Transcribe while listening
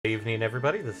Good evening,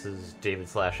 everybody. This is David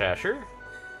slash Asher.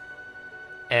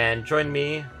 And join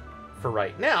me for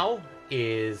right now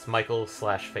is Michael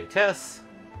slash Fates.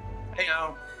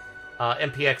 Heyo.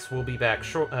 MPX will be back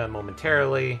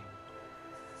momentarily.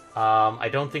 I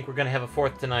don't think we're going to have a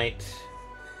fourth tonight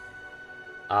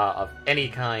of any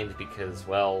kind because,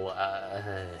 well,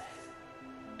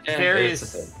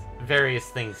 various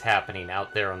things happening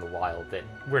out there in the wild that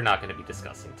we're not going to be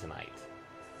discussing tonight.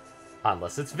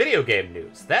 Unless it's video game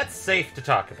news. That's safe to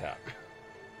talk about.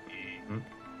 Mm-hmm.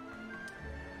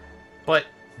 But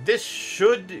this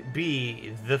should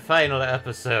be the final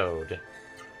episode.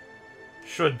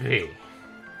 Should be.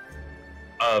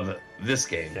 Of this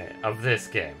game. Okay, of this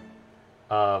game.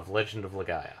 Of Legend of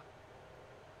Legaia.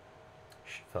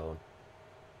 Phone.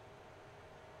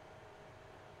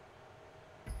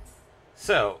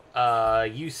 So,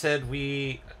 you said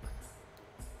we...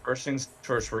 First things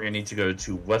first, we're going to need to go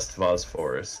to West Vaz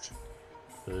Forest.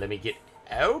 Let me get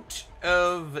out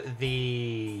of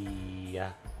the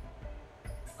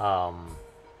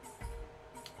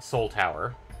Soul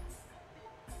Tower.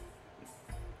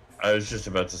 I was just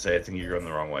about to say, I think you're going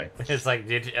the wrong way. It's like,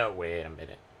 oh, wait a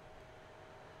minute.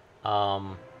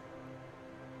 The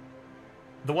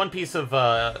one piece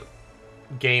of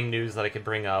game news that I could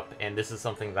bring up, and this is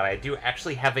something that I do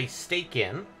actually have a stake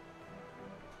in,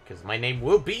 because my name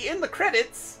will be in the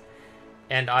credits,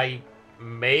 and I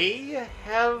may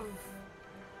have,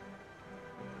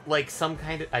 like, some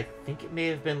kind of... I think it may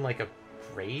have been, like, a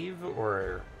grave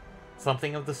or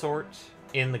something of the sort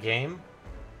in the game.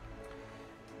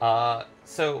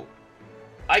 So,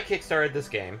 I kickstarted this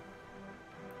game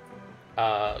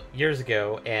years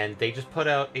ago, and they just put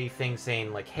out a thing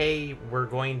saying, like, hey, we're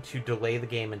going to delay the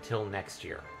game until next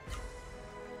year.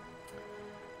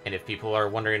 And if people are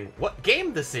wondering what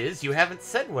game this is, you haven't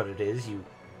said what it is, you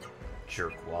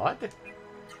jerkwad.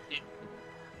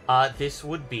 This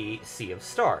would be Sea of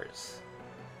Stars.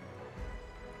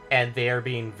 And they are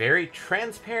being very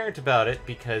transparent about it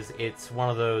because it's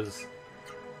one of those,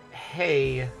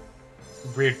 hey,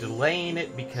 we're delaying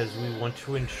it because we want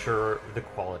to ensure the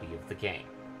quality of the game.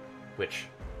 Which,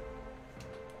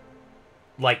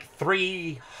 like,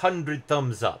 300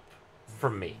 thumbs up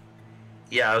from me.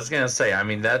 Yeah, I was going to say, I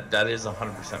mean, that is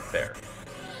 100% fair.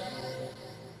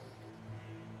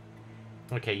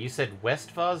 Okay, you said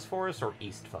West Vaz Forest or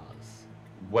East Vaz?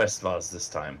 West Vaz this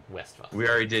time. West Vaz. We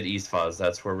already did East Vaz.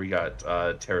 That's where we got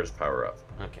Terra's power-up.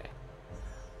 Okay.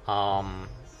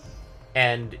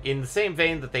 And in the same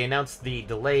vein that they announced the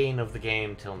delaying of the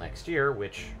game till next year,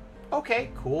 which,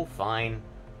 okay, cool, fine.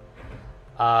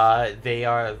 They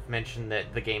are mentioned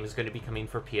that the game is going to be coming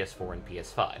for PS4 and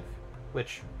PS5,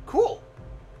 which, cool.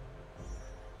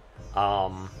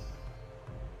 I'm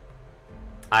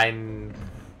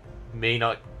may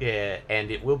not, and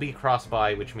it will be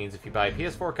cross-buy, which means if you buy a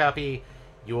PS4 copy,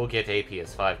 you will get a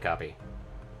PS5 copy.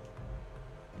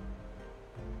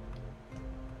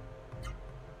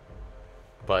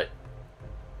 But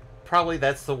probably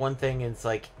that's the one thing. It's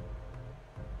like,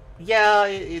 yeah,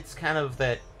 it's kind of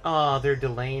that. They're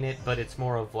delaying it, but it's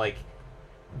more of like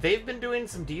they've been doing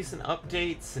some decent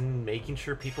updates and making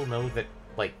sure people know that,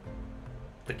 like,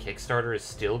 the Kickstarter is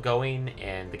still going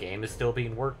and the game is still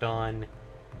being worked on.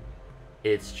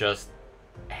 It's just,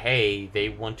 hey, they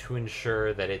want to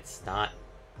ensure that it's not,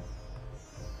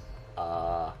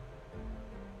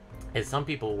 as some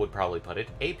people would probably put it,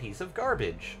 a piece of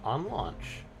garbage on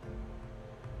launch.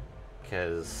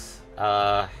 Because,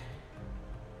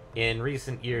 in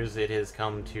recent years it has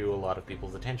come to a lot of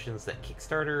people's attentions that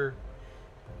Kickstarter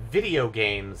video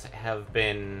games have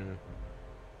been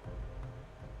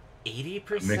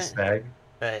 80%... Mixed bag?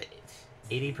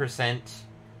 80%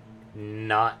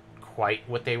 not quite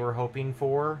what they were hoping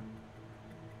for.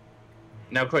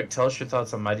 Now, quick, tell us your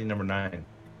thoughts on Mighty Number 9.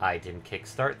 I didn't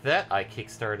kickstart that. I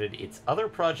kickstarted its other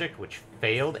project, which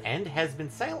failed and has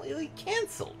been silently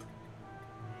cancelled.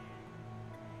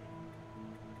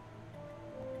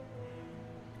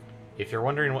 If you're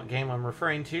wondering what game I'm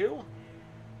referring to,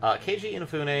 Keiji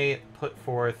Inafune put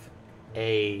forth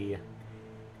a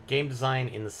game design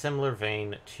in the similar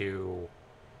vein to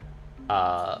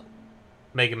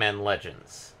Mega Man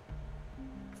Legends.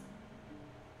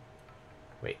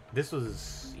 Wait, this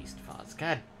was East Vaz.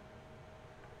 God.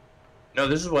 No,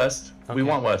 this is West. Okay. We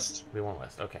want West. We want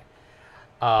West, okay.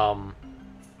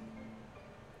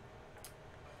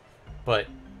 But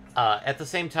at the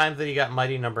same time that he got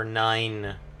Mighty Number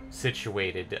 9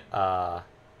 situated,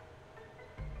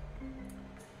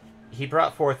 he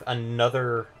brought forth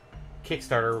another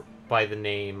Kickstarter by the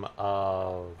name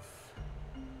of...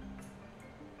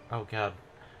 Oh god,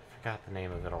 I forgot the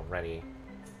name of it already.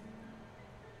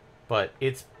 But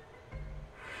it's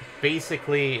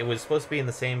basically, it was supposed to be in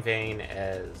the same vein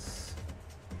as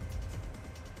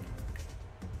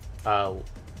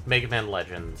Mega Man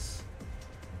Legends.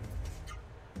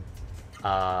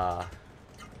 And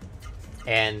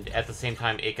at the same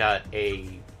time, it got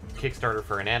a Kickstarter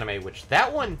for an anime, which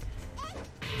that one,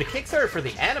 the Kickstarter for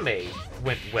the anime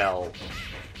went well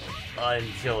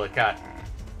until it got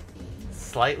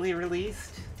slightly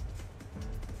released,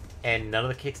 and none of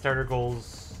the Kickstarter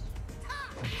goals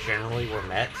generally were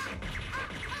met.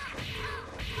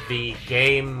 The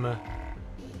game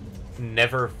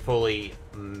never fully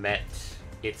met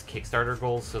its Kickstarter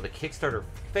goals, so the Kickstarter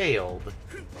failed,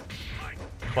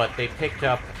 but they picked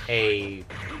up a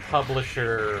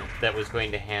publisher that was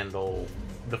going to handle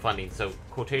the funding. So,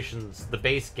 quotations, the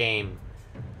base game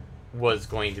was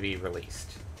going to be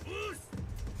released.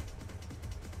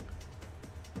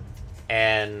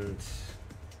 And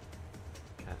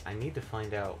God, I need to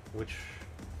find out which...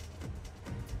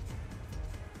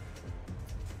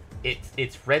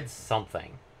 It's Red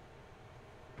something.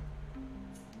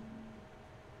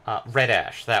 Red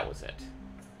Ash, that was it.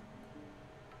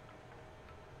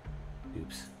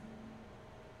 Oops.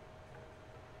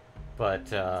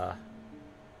 But,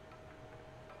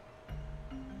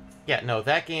 yeah, no,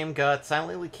 that game got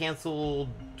silently canceled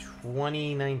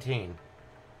 2019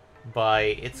 by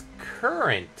its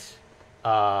current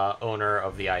owner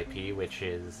of the IP, which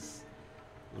is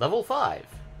Level 5.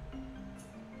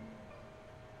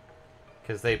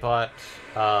 Because they bought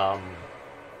Keiji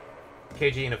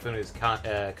Inafunu's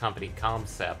company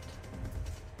Concept.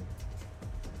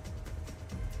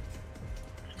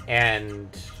 And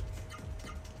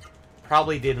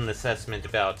probably did an assessment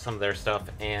about some of their stuff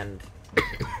and...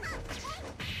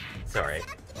 sorry.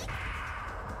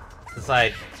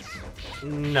 Decide,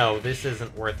 no, this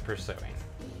isn't worth pursuing.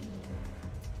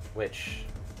 Which...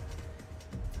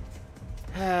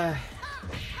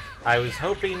 I was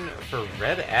hoping for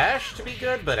Red Ash to be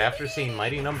good, but after seeing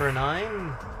Mighty Number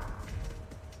 9...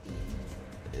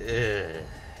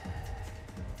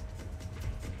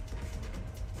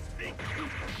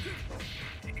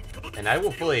 And I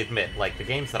will fully admit, like, the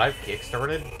games that I've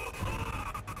kickstarted,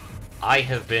 I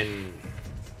have been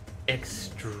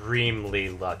extremely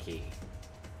lucky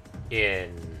in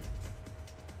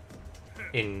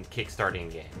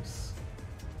kickstarting games.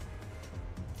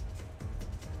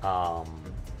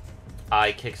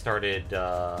 I kickstarted,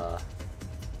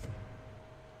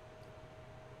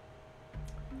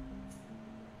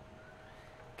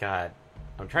 God,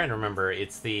 I'm trying to remember,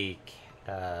 it's the,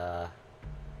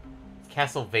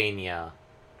 Castlevania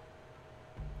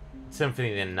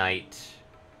Symphony of the Night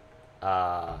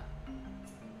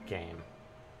game.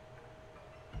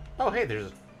 Oh, hey,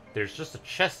 there's just a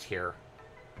chest here.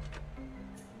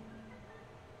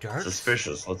 Dark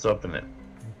Suspicious. Let's open it.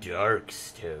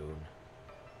 Darkstone.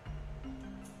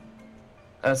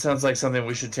 That sounds like something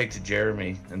we should take to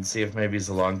Jeremy and see if maybe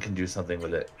Zalon can do something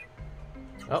with it.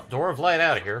 Oh, door of light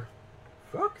out of here.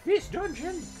 Fuck this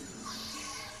dungeon.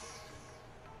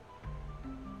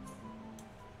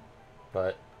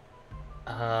 But,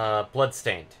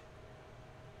 Bloodstained.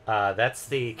 That's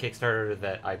the Kickstarter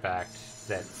that I backed.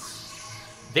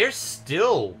 They're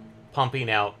still pumping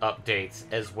out updates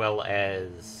as well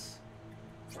as,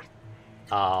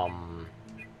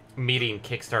 meeting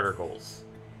Kickstarter goals.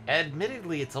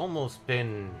 Admittedly, it's almost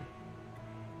been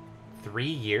 3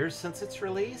 years since its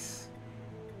release.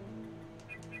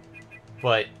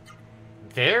 But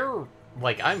they're,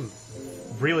 like, I'm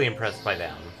really impressed by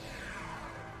them.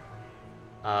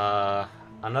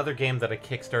 Another game that I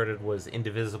kickstarted was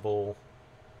Indivisible,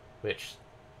 which,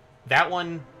 that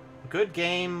one, good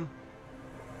game,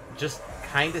 just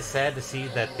kind of sad to see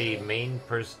that the main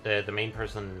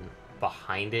person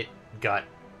behind it got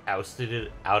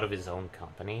ousted out of his own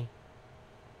company.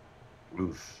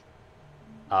 Oof.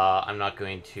 I'm not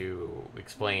going to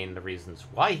explain the reasons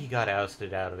why he got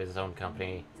ousted out of his own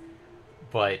company,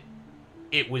 but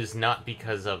it was not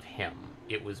because of him.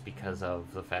 It was because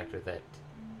of the factor that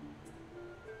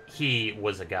he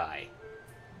was a guy,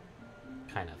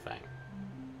 kind of thing.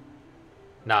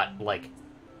 Not, like,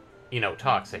 you know,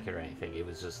 toxic or anything. It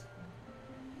was just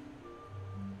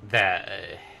that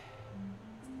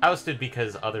ousted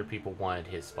because other people wanted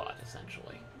his spot,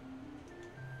 essentially.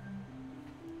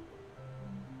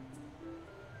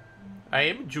 I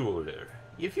am a jeweler.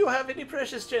 If you have any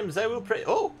precious gems, I will pray.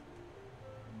 Oh!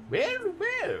 Well,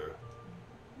 well.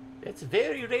 That's a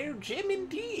very rare gem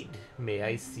indeed. May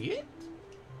I see it?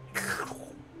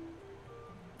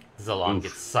 Zalon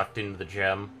gets sucked into the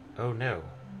gem. Oh no.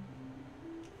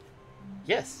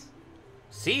 Yes.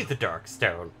 See the dark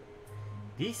stone.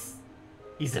 This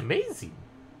is amazing.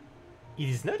 It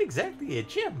is not exactly a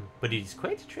gem, but it is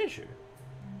quite a treasure.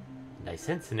 And I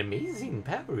sense an amazing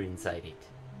power inside it.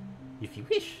 If you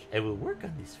wish, I will work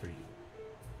on this for you.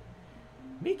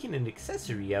 Making an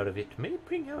accessory out of it may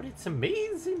bring out its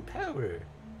amazing power.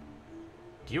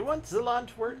 Do you want Zalon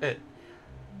to work?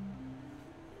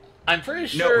 I'm pretty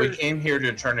sure. No, we came here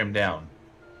to turn him down.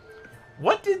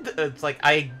 What did it's like?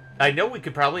 I know we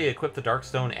could probably equip the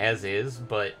Darkstone as is,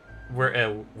 but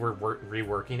we're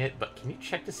reworking it. But can you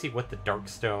check to see what the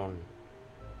Darkstone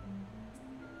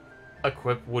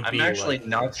equip would be? I'm actually like?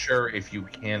 not sure if you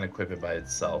can equip it by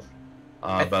itself,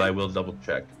 but I will double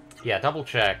check. Yeah, double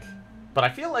check. But I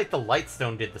feel like the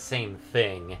Lightstone did the same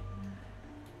thing,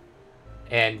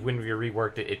 and when we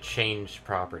reworked it, it changed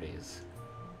properties.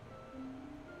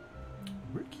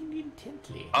 Working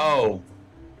intently. Oh,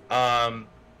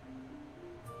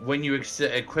 when you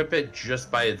equip it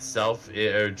just by itself,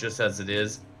 or just as it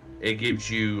is, it gives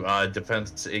you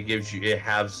defense. It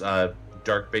has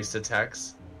dark-based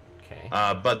attacks. Okay.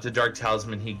 But the Dark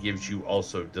Talisman he gives you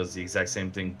also does the exact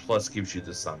same thing, plus gives you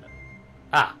the summon.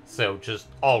 Ah, so just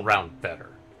all round better.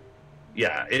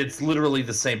 Yeah, it's literally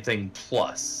the same thing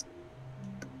plus.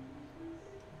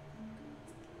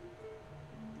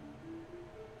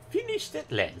 Finished at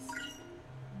last.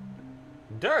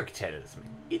 Dark Talisman.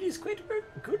 It is quite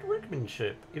good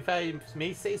workmanship, if I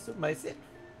may say so myself.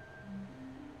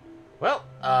 Well,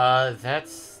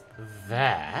 that's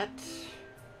that.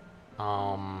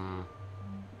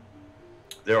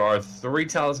 There are 3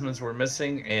 talismans we're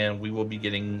missing, and we will be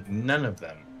getting none of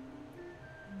them.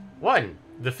 1.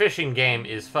 The fishing game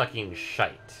is fucking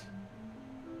shite.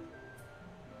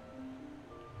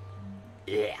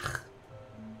 Ugh.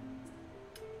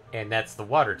 And that's the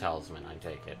water talisman, I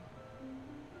take it.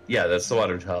 Yeah, that's the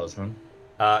water talisman.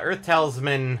 Earth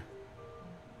talisman.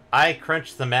 I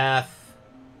crunched the math.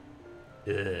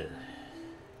 Ugh.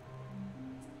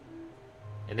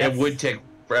 And It would take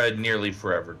nearly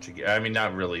forever to get. I mean,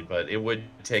 not really, but it would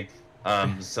take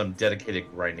some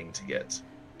dedicated grinding to get.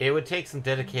 It would take some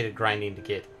dedicated grinding to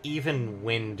get, even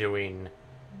when doing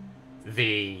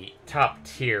the top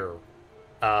tier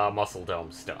Muscle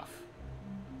Dome stuff.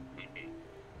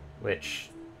 Which...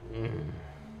 No.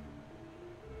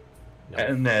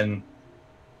 And then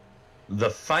the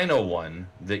final one,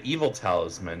 the Evil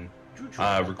Talisman,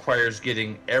 requires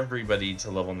getting everybody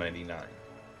to level 99.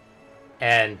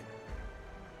 And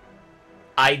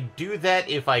I'd do that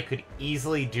if I could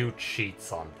easily do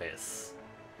cheats on this.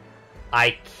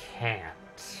 I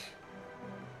can't.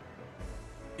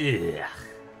 Ugh.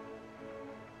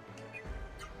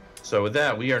 So with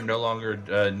that, we are no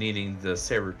longer needing the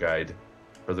Saber Guide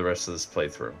for the rest of this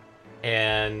playthrough.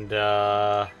 And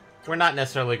we're not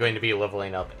necessarily going to be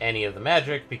leveling up any of the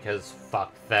magic, because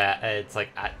fuck that. It's like,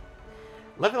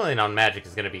 leveling on magic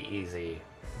is going to be easy,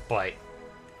 but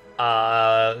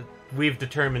we've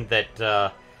determined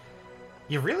that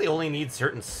you really only need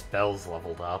certain spells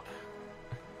leveled up.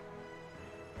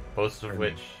 Most of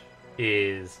which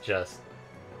is just...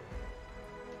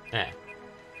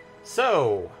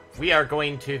 So, we are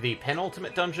going to the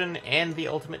penultimate dungeon and the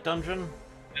ultimate dungeon.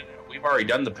 We've already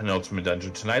done the penultimate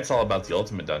dungeon. Tonight's all about the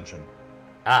ultimate dungeon.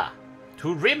 Ah,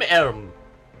 to Rim Elm.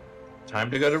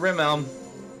 Time to go to Rim Elm.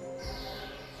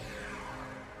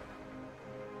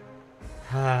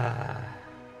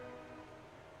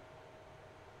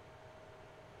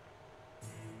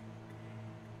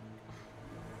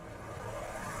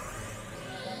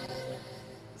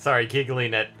 Sorry,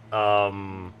 giggling at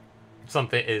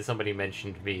somebody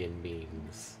mentioned me in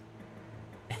memes.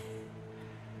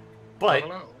 But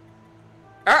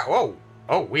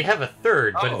oh, we have a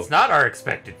third, but it's not our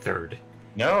expected third.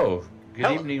 No.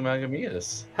 Good evening,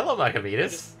 Magamitas. Hello,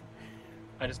 Magamitas.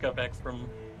 I just got back from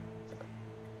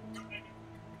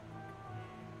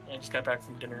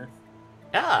dinner.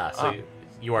 So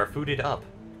you are fooded up.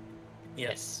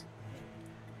 Yes.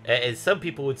 As some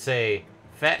people would say,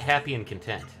 fat, happy, and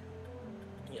content.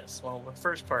 Yes. Well, the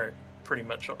first part pretty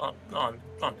much on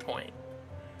point.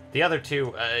 The other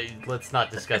two, let's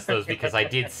not discuss those because I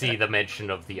did see the mention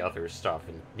of the other stuff.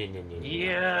 And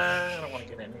yeah, I don't want to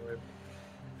get into it.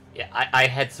 Yeah, I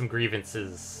had some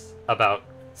grievances about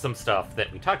some stuff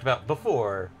that we talked about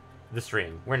before the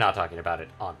stream. We're not talking about it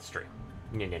on the stream.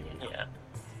 Yeah.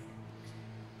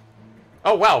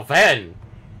 Oh wow, Van!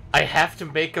 I have to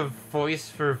make a voice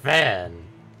for Van.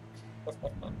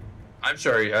 I'm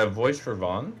sorry, a voice for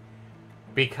Vaughn?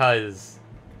 Because...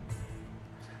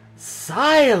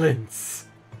 silence!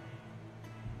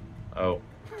 Oh.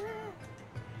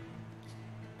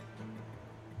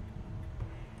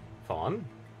 Vaughn?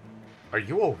 Are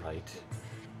you alright?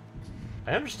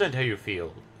 I understand how you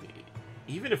feel.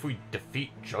 even if we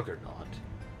defeat Juggernaut,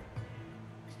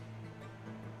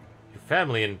 your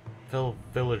family and fellow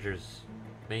villagers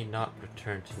may not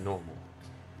return to normal.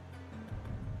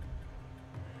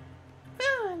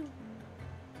 Fun.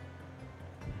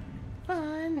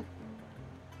 Fun.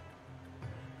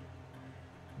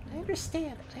 I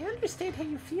understand. I understand how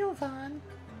you feel, Vaughn.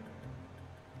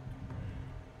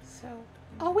 So,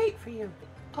 I'll wait for you.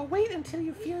 I'll wait until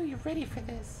you feel you're ready for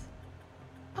this.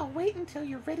 I'll wait until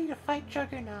you're ready to fight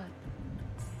Juggernaut.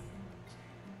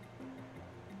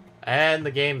 And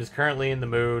the game is currently in the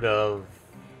mood of,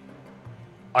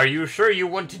 are you sure you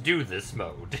want to do this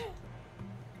mode?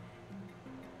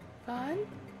 Vaughn?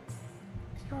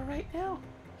 You're alright now?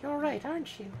 You're alright,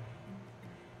 aren't you?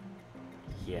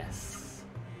 Yes.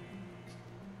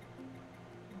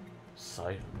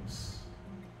 Silence.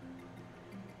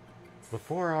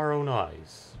 Before our own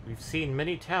eyes, we've seen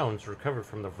many towns recover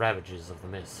from the ravages of the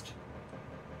mist.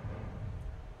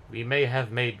 We may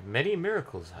have made many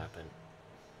miracles happen.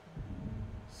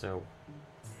 So...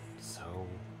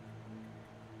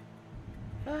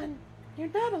 Vaughn, you're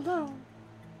not alone.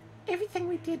 Everything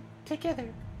we did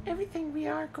together, everything we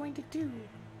are going to do,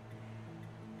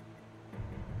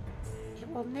 it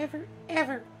will never,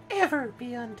 ever, ever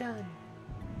be undone.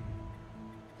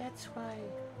 That's why...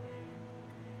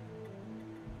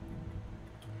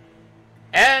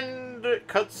 And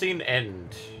cutscene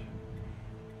end.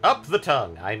 Up the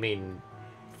tongue. I mean,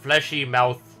 fleshy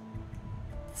mouth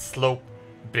slope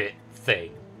bit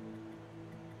thing.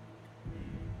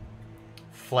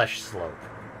 Flesh slope.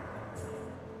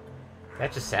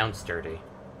 That just sounds dirty.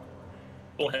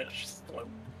 Flesh slope.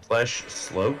 Flesh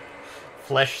slope.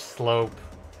 Flesh slope.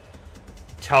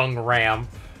 Tongue ramp.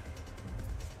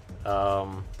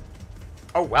 Oh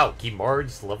wow,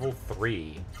 Guimard's level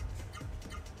 3.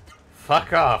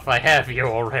 Fuck off, I have you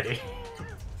already.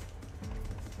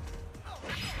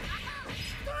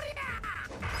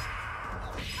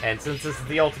 And since this is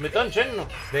the ultimate dungeon,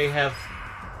 they have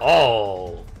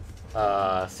all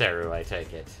Seru, I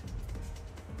take it.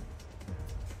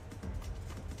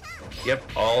 Yep,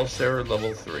 all Sarah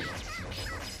level 3.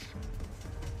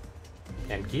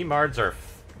 And Guimards are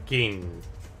fucking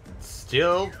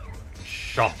still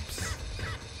chumps.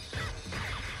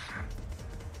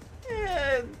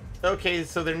 Okay,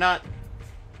 so they're not...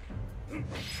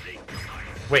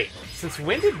 Wait, since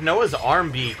when did Noah's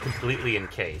arm be completely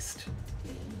encased?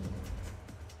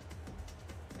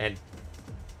 And...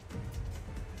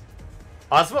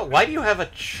 Ozma, why do you have a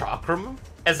chakram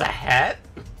as a hat?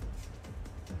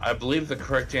 I believe the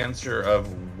correct answer of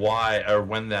why or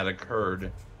when that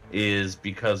occurred is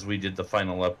because we did the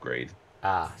final upgrade.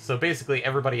 Ah, so basically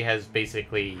everybody has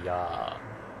basically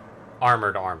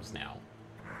armored arms now.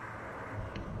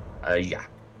 Yeah.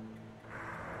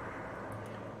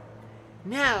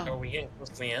 Now, Are we getting close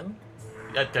to the end?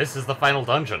 This is the final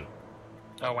dungeon.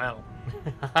 Oh, wow.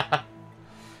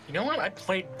 You know what? I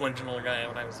played Legend of the Guy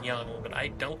when I was young, but I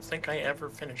don't think I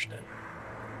ever finished it.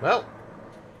 Well,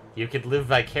 you could live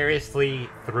vicariously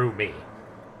through me.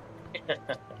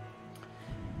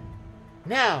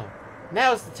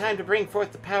 now's the time to bring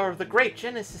forth the power of the great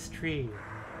Genesis tree.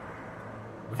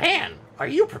 Van, are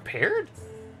you prepared?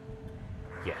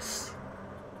 Yes.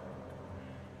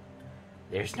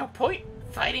 There's no point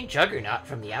fighting Juggernaut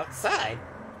from the outside.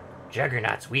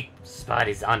 Juggernaut's weak spot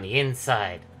is on the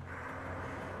inside.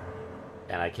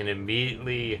 And I can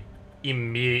immediately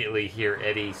hear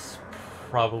Eddie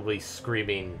probably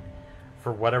screaming,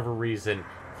 for whatever reason,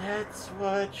 "That's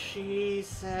what she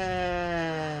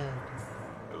said."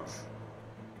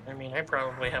 I mean, I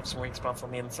probably have some weak spots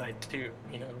on the inside, too.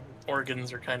 You know,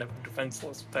 organs are kind of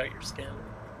defenseless without your skin.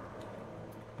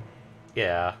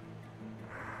 Yeah.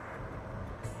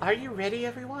 Are you ready,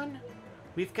 everyone?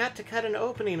 We've got to cut an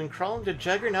opening and crawl into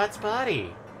Juggernaut's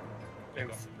body.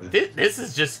 Oof. This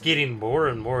is just getting more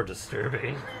and more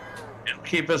disturbing. It'll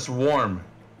keep us warm.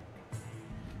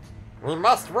 We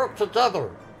must work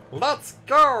together. Let's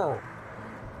go!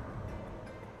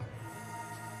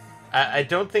 I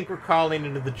don't think we're crawling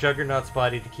into the Juggernaut's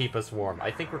body to keep us warm. I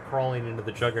think we're crawling into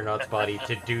the Juggernaut's body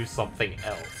to do something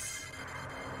else.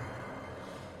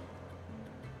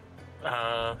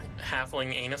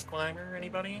 Halfling anus climber,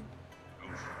 anybody?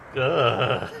 Ugh.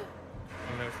 I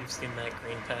don't know if you've seen that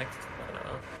green text,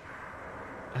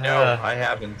 but, No, I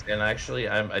haven't, and actually,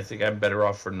 I think I'm better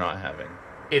off for not having.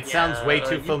 It sounds way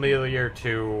too you- familiar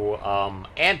to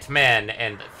Ant-Man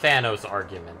and Thanos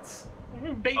arguments.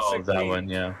 basically, Oh, that one,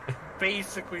 yeah.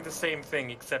 basically the same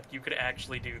thing, except you could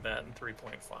actually do that in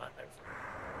 3.5.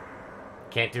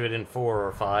 Can't do it in 4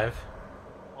 or 5.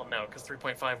 Well, no, because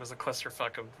 3.5 was a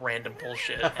clusterfuck of random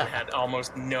bullshit and had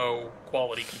almost no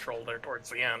quality control there towards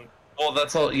the end. Well,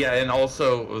 that's all. Yeah, and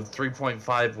also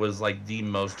 3.5 was like the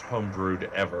most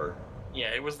homebrewed ever. Yeah,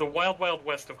 it was the wild, wild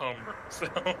west of homebrew. So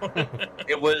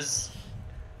It was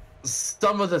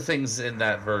some of the things in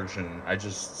that version.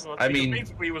 well, I mean,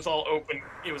 basically it was all open.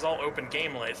 It was all open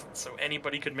game license, so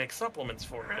anybody could make supplements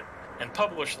for it and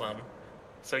publish them.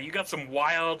 So you got some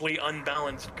wildly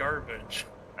unbalanced garbage.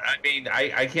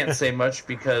 I can't say much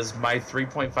because my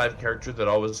 3.5 character that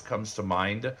always comes to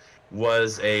mind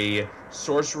was a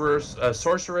sorceress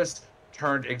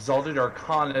turned exalted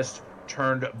arcanist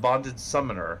turned bonded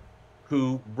summoner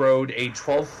who rode a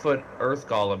 12-foot earth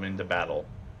golem into battle.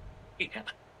 Yeah,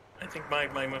 I think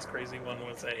my most crazy one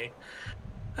was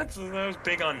that was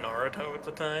big on Naruto at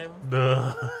the time.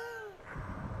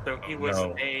 So he was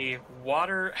a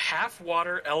half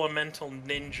water elemental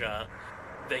ninja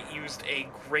that used a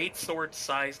great sword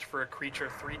sized for a creature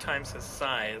 3 times his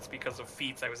size. Because of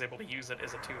feats, I was able to use it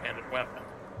as a 2-handed weapon.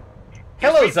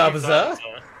 Hello, Zabuza!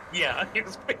 Yeah, he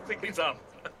was basically Zabuza.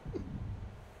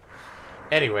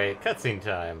 Anyway, cutscene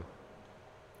time.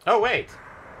 Oh, wait.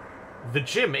 The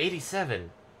Gym 87.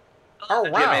 Oh,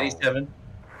 The wow. Gym 87.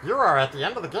 You are at the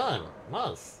end of the game.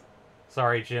 Nice.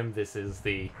 Sorry, Jim, this is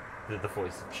the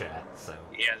voice of chat, so...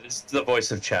 Yeah, this is the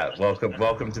voice of chat.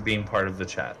 Welcome to being part of the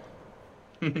chat.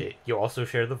 You also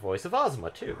share the voice of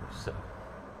Ozma, too, so...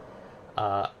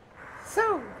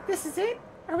 So, this is it?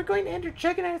 Are we going to enter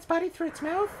Juggernaut's body through its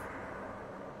mouth?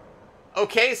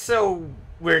 Okay, so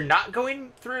we're not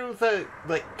going through the,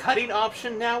 cutting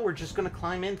option now? We're just gonna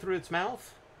climb in through its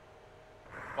mouth?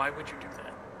 Why would you do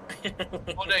that?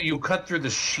 Well, no, you cut through the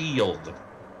shield.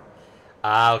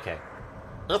 Ah, okay.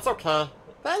 That's okay.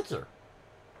 Thank you.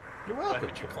 You're Why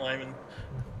welcome.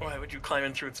 Why would you climb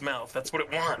in through its mouth? That's what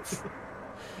it wants.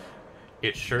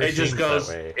 It sure It just seems goes.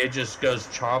 that way. It just goes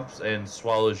chomps and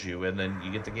swallows you, and then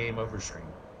you get the game over screen.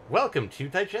 Welcome to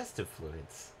digestive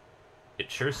fluids. It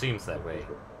sure seems that way.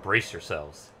 Brace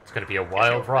yourselves. It's gonna be a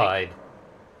wild ride.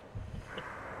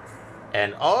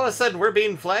 And all of a sudden, we're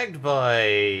being flagged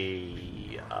by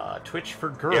Twitch for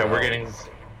girl. Yeah,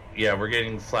 we're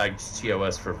getting flagged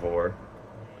TOS for vor.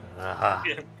 Aha.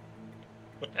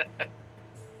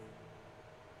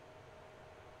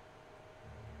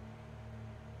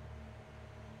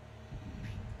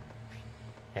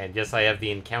 And yes, I have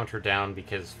the encounter down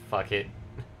because fuck it.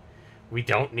 We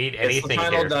don't need anything It's the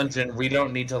final here. dungeon. We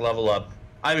don't need to level up.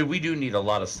 I mean, we do need a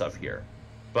lot of stuff here,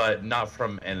 but not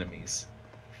from enemies.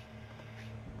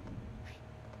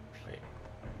 Wait.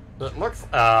 It looks.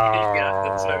 Yeah,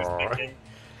 that's what I was thinking.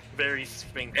 Very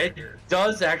sphinx. It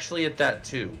does actually at that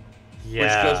too,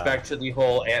 Yeah. which goes back to the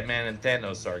whole Ant-Man and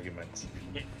Thanos argument.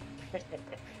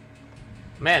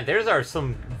 Man, there are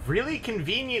some really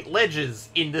convenient ledges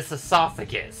in this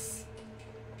esophagus.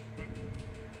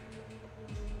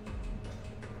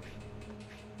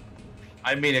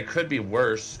 I mean, it could be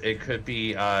worse. It could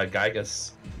be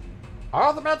Gygus.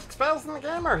 All the magic spells in the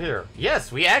game are here.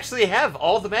 Yes, we actually have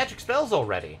all the magic spells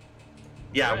already.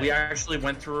 Yeah, we actually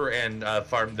went through and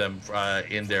farmed them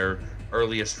in their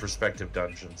earliest respective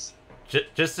dungeons.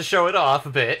 Just to show it off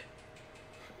a bit.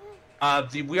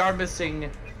 We are missing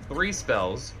 3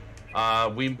 spells,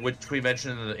 which we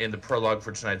mentioned in the prologue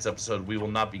for tonight's episode. We will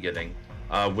not be getting,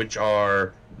 which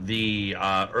are the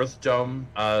Earth Dome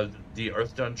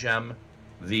gem,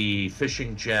 the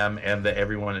Fishing gem, and the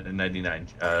Everyone at 99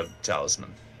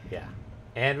 talisman. Yeah.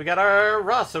 And we got our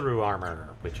Rasaru armor,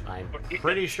 which I'm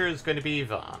pretty sure is going to be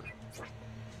Yvonne.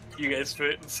 You guys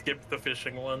skipped the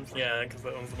fishing one? Yeah, because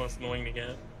that one's the most annoying to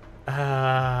get.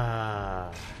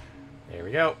 There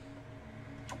we go.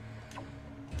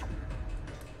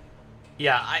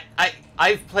 Yeah,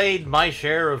 I've played my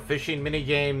share of fishing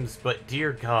minigames, but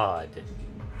dear God.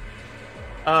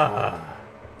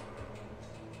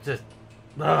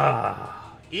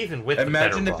 Even with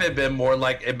Imagine the if it had been more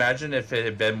like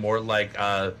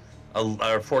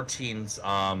 14's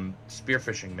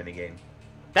spearfishing minigame.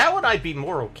 that one I'd be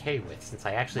more okay with, since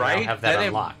I actually now have that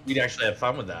unlocked. We'd actually have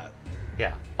fun with that.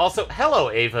 Yeah. Also, hello,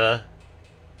 Ava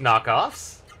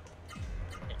knockoffs.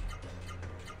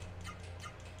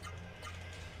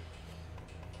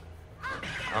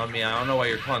 I mean, I don't know why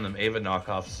you're calling them Ava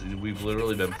knockoffs. We've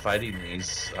literally been fighting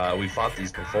these. We fought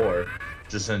these before,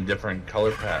 just in a different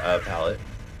color palette.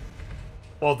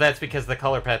 Well, that's because the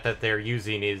color palette that they're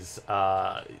using is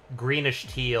greenish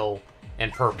teal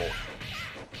and purple.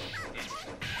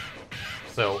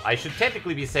 So I should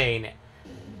technically be saying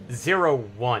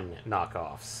 01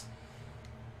 knockoffs.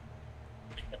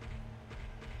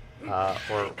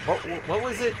 Or what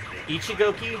was it?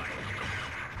 Ichigoki?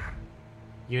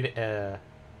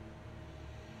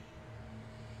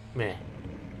 Meh.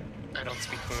 I don't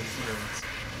speak moons.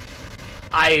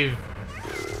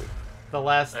 The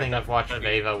last thing I've watched of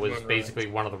Ava was basically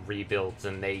one of the rebuilds,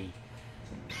 and they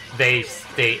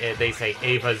say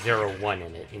Ava 01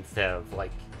 in it instead of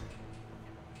like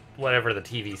whatever the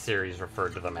TV series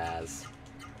referred to them as.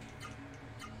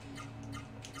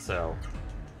 So,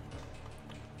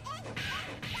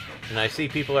 and I see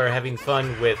people are having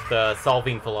fun with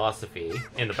solving philosophy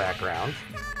in the background.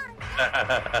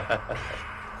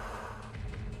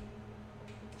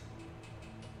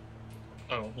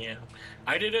 Oh, yeah.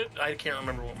 I did it. I can't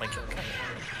remember what my kill count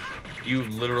was. You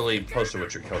literally posted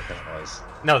what your kill count was.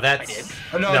 No, that's... I did?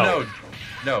 Oh,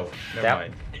 no, never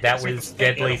mind. That was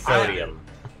deadly sodium.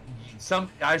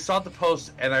 I saw the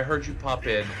post, and I heard you pop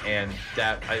in, and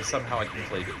somehow I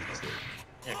conflated the two.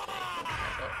 Yeah.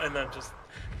 And then just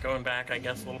going back, I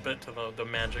guess, a little bit to the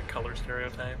Magic color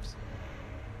stereotypes.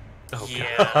 Oh,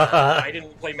 yeah, I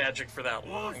didn't play Magic for that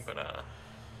long, but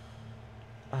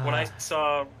when I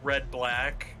saw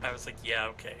red-black, I was like, yeah,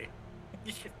 okay.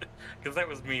 Because that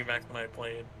was me back when I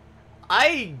played.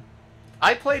 I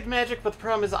played Magic, but the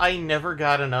problem is I never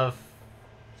got enough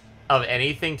of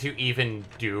anything to even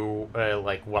do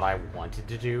like what I wanted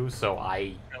to do, so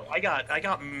I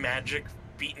got Magic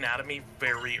beaten out of me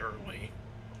very early.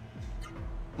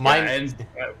 And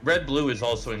red-blue is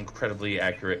also incredibly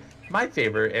accurate. My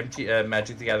favorite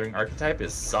Magic the Gathering archetype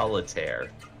is Solitaire.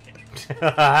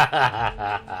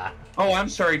 Oh, I'm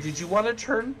sorry. Did you want a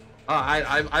turn?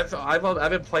 I've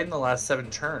been playing the last 7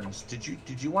 turns. Did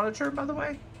you want a turn, by the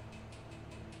way?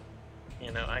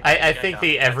 You know, I think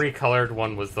the every colored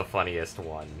one was the funniest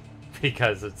one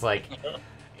because it's like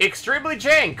extremely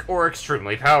jank or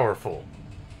extremely powerful.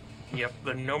 Yep,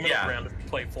 the no middle ground if you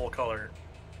play full color.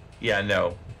 Yeah,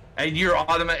 no, and you're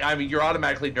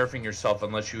automatically nerfing yourself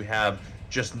unless you have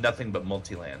just nothing but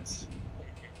multi-lands.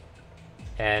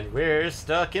 And we're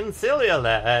stuck in Cilia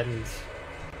Land.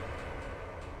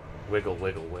 Wiggle,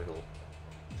 wiggle, wiggle.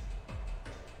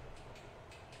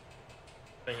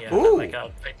 But yeah,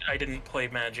 I didn't play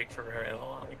Magic for very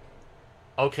long.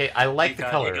 Okay, I like the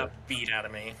color. It got beat out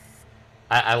of me.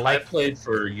 I played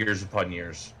for years upon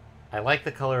years. I like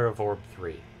the color of Orb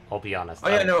 3, I'll be honest. Oh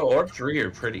yeah, no, Orb 3 are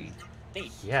pretty.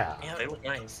 Yeah. Yeah, they look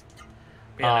nice.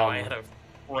 But yeah, no, I had a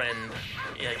friend,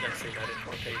 I guess they got in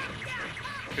quotations,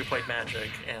 who played Magic,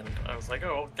 and I was like,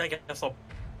 oh, I guess I'll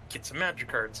get some Magic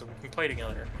cards so we can play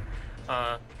together.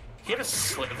 He had a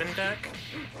Sliven deck.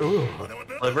 Ooh.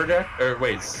 Sliver deck? Or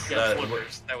wait, yeah,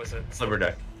 Slivers. That was it. Sliver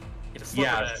deck.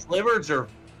 Deck. Slivers are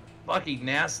fucking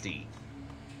nasty.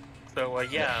 So,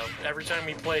 yeah, every time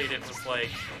we played, it was like,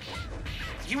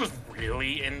 he was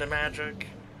really into Magic.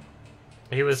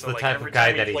 He was the type of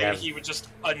guy that he would just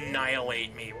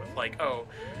annihilate me with like, oh,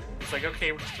 it's like,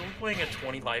 okay, we're still playing a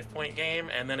 20 life point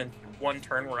game, and then in one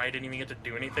turn where I didn't even get to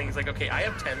do anything, he's like, okay, I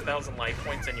have 10,000 life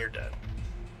points and you're dead.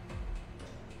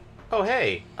 Oh,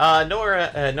 hey,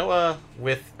 Noah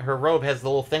with her robe has the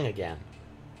little thing again.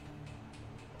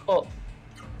 Cool.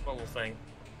 What little thing?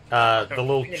 The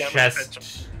little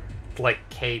chest, like,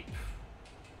 cape,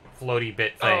 floaty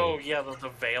bit thing. Oh, yeah, the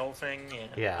veil thing,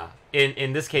 yeah.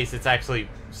 In this case, it's actually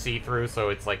see-through, so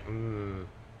it's like,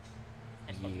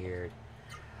 weird.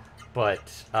 But,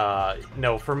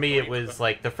 no, for me, it was,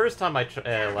 like, the first time I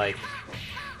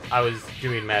was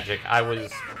doing Magic, I was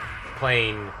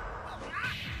playing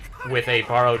with a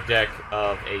borrowed deck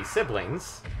of a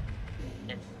siblings,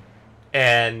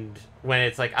 and when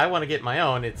it's like, I want to get my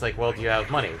own, it's like, well, do you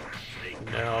have money?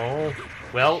 No.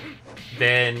 Well,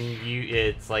 then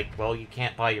it's like, well, you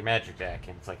can't buy your Magic deck,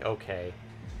 and it's like, okay.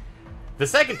 The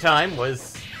second time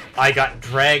was, I got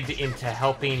dragged into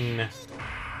helping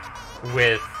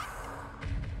with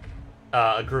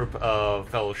a group of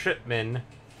fellow shipmen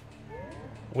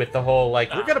with the whole,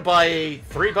 like, we're gonna buy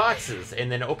 3 boxes,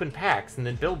 and then open packs, and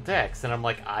then build decks, and I'm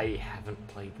like, I haven't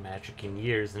played Magic in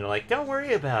years, and they're like, don't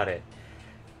worry about it.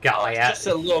 Got my ass. Just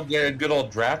a little good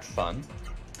old draft fun.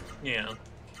 Yeah.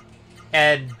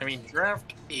 And I mean,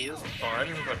 draft is fun,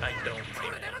 but I don't play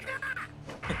Magic.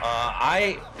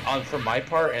 For my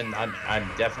part, and I'm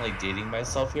definitely dating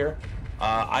myself here.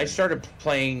 I started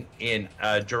playing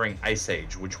during Ice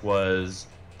Age, which was.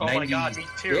 Oh my god, me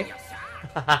too.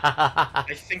 I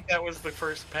think that was the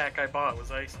first pack I bought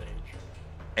was Ice Age.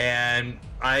 And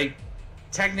I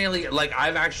technically, like,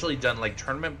 I've actually done like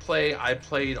tournament play. I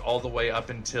played all the way up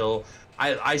until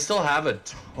I still have a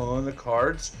ton of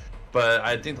cards, but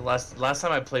I think the last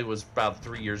time I played was about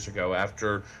 3 years ago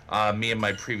after me and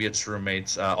my previous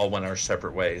roommates all went our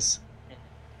separate ways.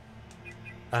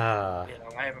 I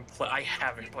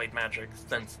haven't played Magic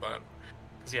since then.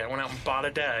 'Cause, I went out and bought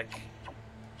a deck.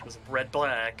 It was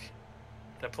red-black,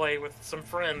 to play with some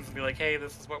friends and be like, hey,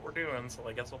 this is what we're doing, so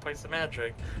I guess we'll play some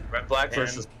Magic. Red Black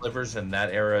versus Slivers in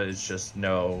that era is just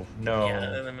no.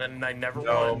 Yeah, and then I never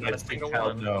won, not a single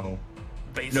one. No.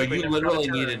 Basically,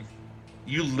 No,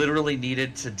 you literally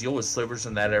needed to deal with Slivers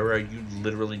in that era. You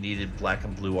literally needed black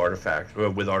and blue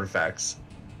with artifacts.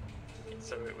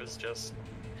 So it was just,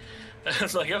 I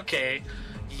was like, okay,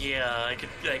 yeah, I could.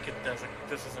 I was like,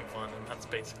 this isn't fun, and that's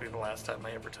basically the last time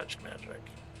I ever touched Magic.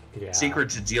 Yeah. Secret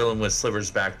to dealing with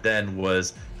Slivers back then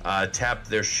was tap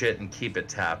their shit and keep it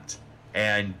tapped,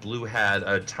 and blue had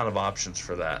a ton of options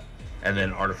for that, and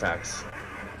then artifacts.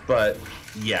 But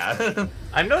yeah,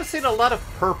 I'm noticing a lot of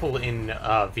purple in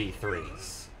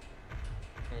V3s.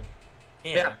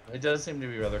 Yeah, it does seem to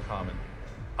be rather common.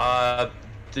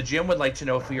 The GM would like to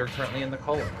know if we are currently in the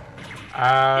colon.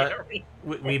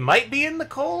 We might be in the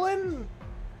colon.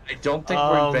 I don't think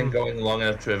we've been going long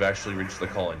enough to have actually reached the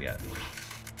colon yet.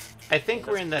 I think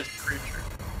we're in that.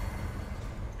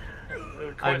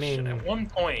 The question, at one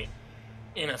point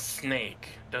in a snake,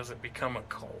 does it become a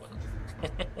colon?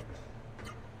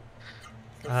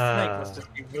 The snake must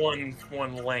just be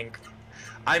one length.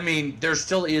 I mean, there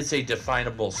still is a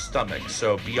definable stomach,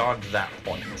 so beyond that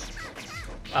point.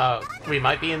 We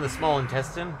might be in the small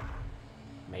intestine.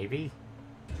 Maybe.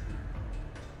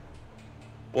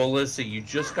 Well, let's see. You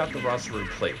just got the Rossaroo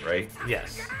plate, right?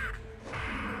 Yes.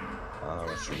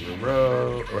 Rossaroo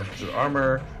robe, Rossaroo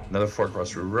armor, another fork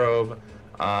Rossaroo robe,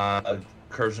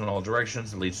 curves in all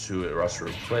directions, it leads to a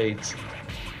Rossaroo plate.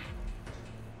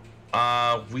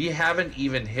 We haven't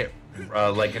even hit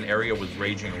like an area with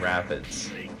raging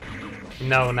rapids.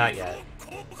 No, not yet.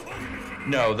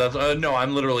 No, that's no.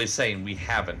 I'm literally saying we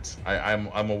haven't.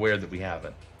 I'm aware that we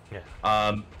haven't.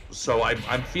 Yeah. So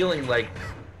I'm feeling like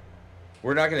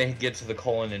we're not going to get to the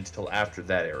colon until after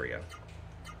that area.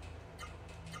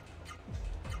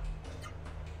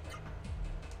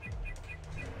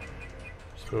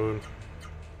 Spoon.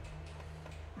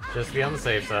 Just be on the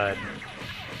safe side.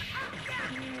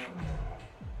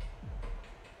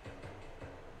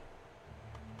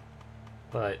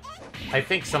 But I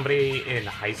think somebody in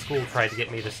high school tried to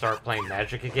get me to start playing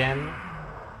Magic again.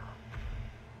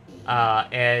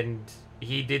 And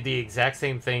he did the exact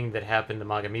same thing that happened to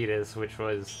Magamitas, which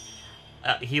was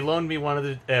he loaned me one of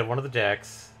the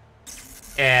decks,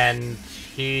 and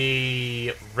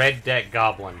he red deck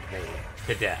goblined me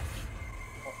to death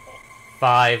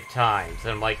 5 times.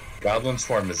 And I'm like, Goblin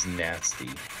Swarm is nasty.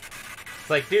 It's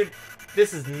like, dude,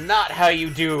 this is not how you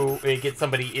get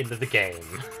somebody into the game.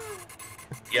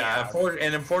 Yeah,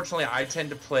 and unfortunately, I tend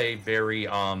to play very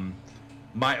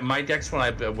my decks when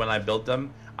I build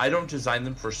them, I don't design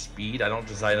them for speed. I don't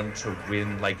design them to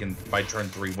win by turn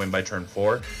 3, win by turn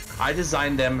 4. I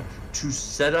design them to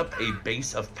set up a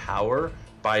base of power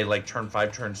by turn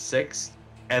 5, turn 6,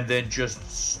 and then just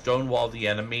stonewall the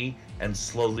enemy and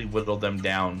slowly whittle them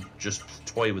down. Just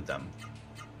toy with them.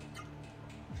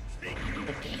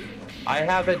 I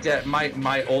have a deck,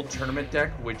 my old tournament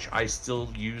deck, which I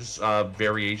still use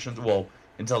variations, well,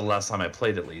 until the last time I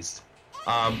played at least,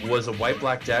 was a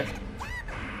white-black deck.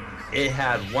 It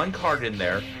had one card in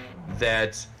there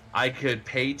that I could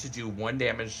pay to do 1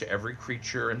 damage to every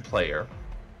creature and player,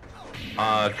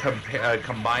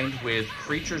 combined with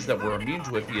creatures that were immune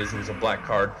to it because it was a black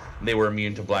card and they were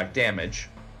immune to black damage,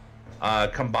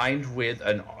 combined with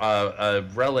a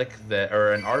relic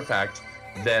or an artifact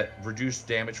that reduced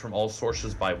damage from all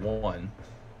sources by 1,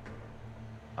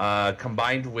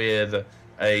 combined with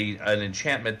an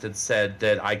enchantment that said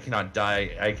that I cannot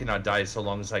die so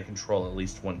long as I control at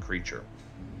least 1 creature.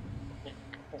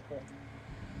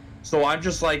 So I'm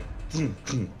just like,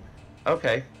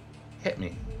 okay, hit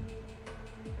me.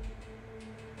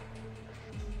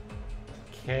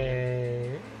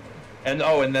 Okay. And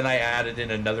then I added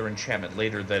in another enchantment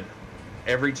later that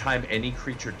every time any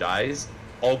creature dies,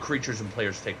 all creatures and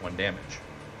players take 1 damage.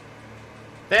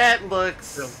 That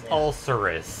looks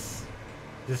ulcerous.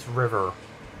 This river.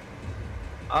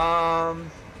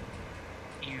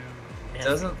 It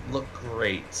doesn't look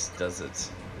great, does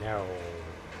it? No.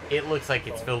 It looks like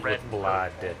it's filled with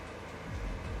blood.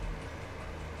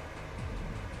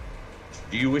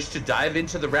 Do you wish to dive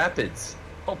into the rapids?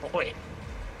 Oh boy.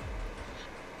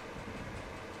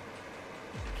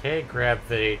 Okay, grab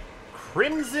the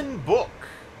Crimson Book.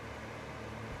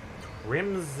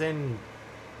 Crimson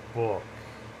Book.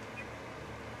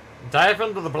 Dive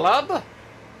into the blood?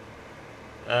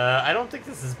 I don't think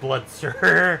this is blood,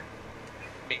 sir.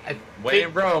 Way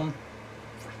in Rome.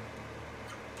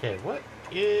 Okay, what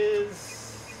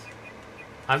is...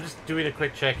 I'm just doing a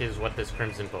quick check is what this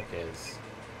Crimson Book is.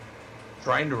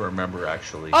 Trying to remember,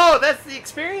 actually. Oh, that's the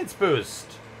experience boost!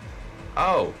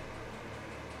 Oh.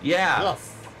 Yeah.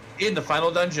 Yes. In the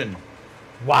final dungeon.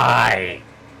 Why?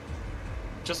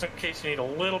 Just in case you need a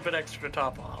little bit extra to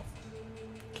top off.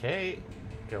 Okay,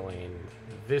 going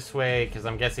this way, because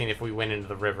I'm guessing if we went into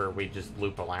the river, we'd just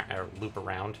loop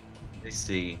around. I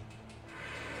see.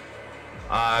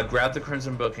 Grab the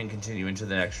Crimson Book and continue into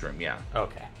the next room, yeah.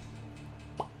 Okay.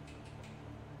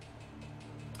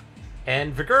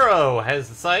 And Viguro has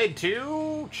decided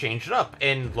to change it up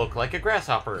and look like a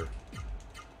grasshopper.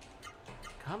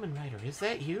 Kamen Rider, is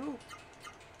that you?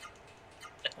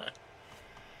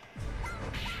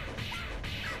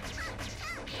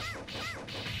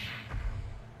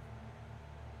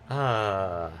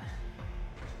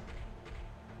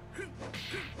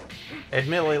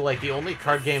 Admittedly, like, the only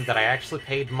card game that I actually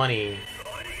paid money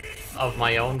of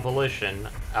my own volition,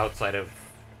 outside of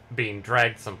being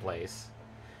dragged someplace,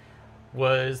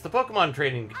 was the Pokemon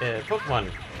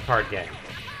Pokemon card game.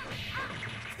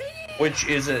 Which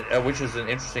is an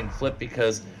interesting flip,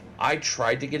 because I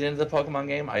tried to get into the Pokemon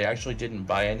game. I actually didn't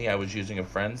buy any. I was using a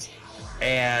friend's,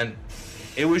 and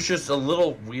it was just a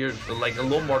little weird, like a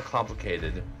little more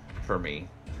complicated for me.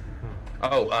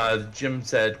 Oh, Jim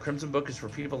said, Crimson Book is for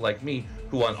people like me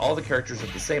who want all the characters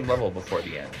at the same level before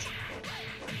the end.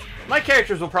 My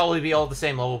characters will probably be all at the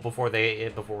same level before we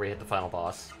hit the final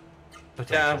boss.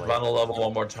 Yeah, final level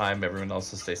one more time, everyone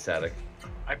else will stay static.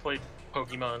 I played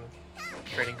Pokemon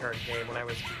trading card game when I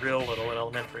was real little in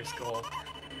elementary school.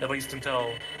 At least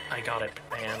until I got it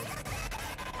banned.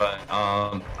 But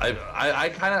I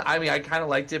kind of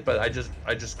liked it, but I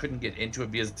just couldn't get into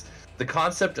it because the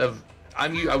concept of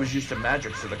I was used to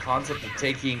Magic, so the concept of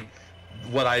taking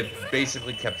what I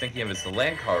basically kept thinking of as the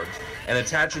land cards and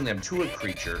attaching them to a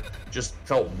creature just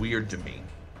felt weird to me.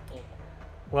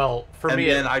 Well, for me,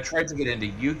 and then I tried to get into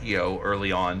Yu-Gi-Oh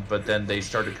early on, but then they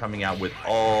started coming out with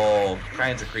all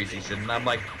kinds of crazy shit, and I'm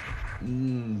like,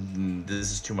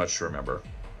 this is too much to remember.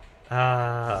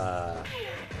 Freaking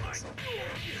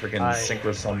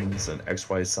synchro summons and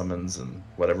XY summons and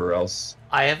whatever else.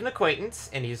 I have an acquaintance,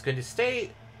 and he's going to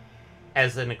stay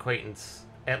as an acquaintance,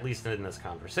 at least in this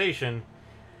conversation.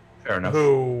 Fair enough.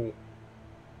 Who,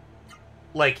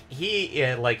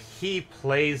 he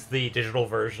plays the digital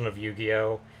version of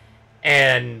Yu-Gi-Oh,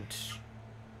 and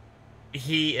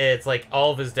it's like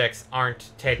all of his decks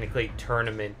aren't technically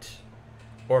tournament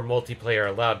or multiplayer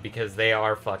allowed because they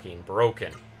are fucking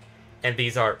broken. And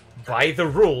these are by the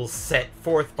rules set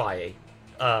forth by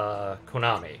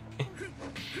Konami.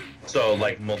 So,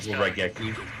 like, multiple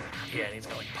Raigeki? Yeah, and he's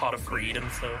got, like, Pot of Greed and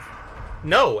stuff.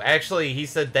 No, actually, he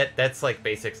said that's, like,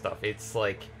 basic stuff. It's,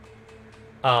 like,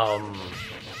 I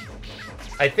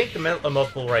think the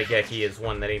multiple Raigeki is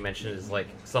one that he mentioned is, like,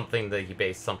 something that he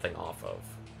based something off of.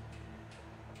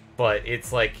 But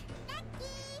it's, like,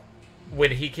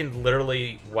 when he can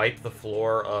literally wipe the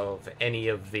floor of any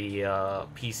of the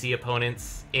PC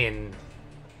opponents in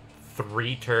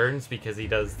 3 turns because he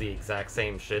does the exact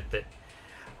same shit that...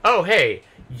 Oh, hey,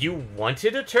 you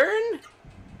wanted a turn?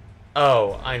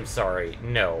 Oh, I'm sorry.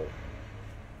 No.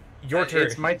 Your turn.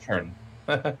 It's my turn.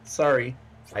 Sorry.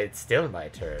 It's still my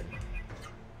turn.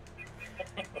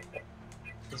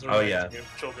 Oh, yeah.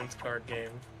 Children's card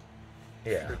game.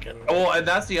 Yeah. Freaking... Oh, and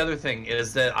that's the other thing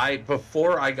is that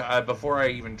before I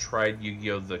even tried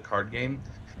Yu-Gi-Oh the card game,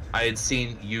 I had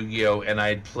seen Yu-Gi-Oh and I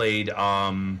had played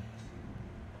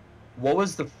what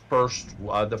was the first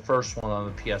one on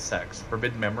the PSX?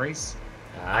 Forbidden Memories?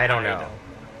 I don't know.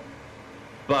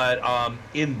 But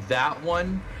in that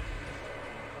one,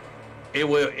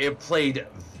 it played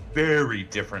very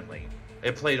differently.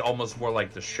 It played almost more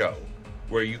like the show,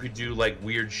 where you could do like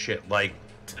weird shit, like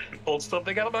pulled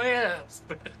something out of my ass.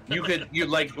 you could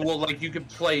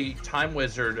play Time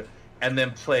Wizard and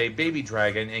then play Baby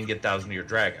Dragon and get Thousand Year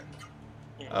Dragon.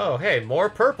 Oh, hey, more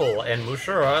purple, and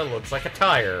Mushura looks like a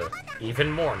tire. Even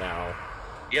more now.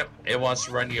 Yep, it wants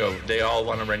to run you over. They all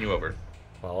want to run you over.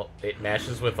 Well, it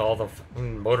matches with all the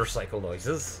motorcycle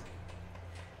noises.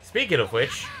 Speaking of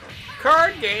which,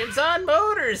 card games on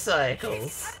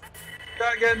motorcycles.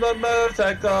 Gotta get the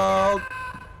motorcycle.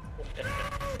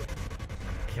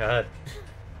 God.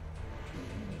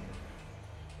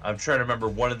 I'm trying to remember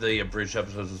one of the abridged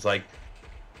episodes was like,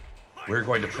 we're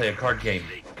going to play a card game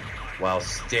while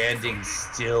standing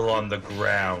still on the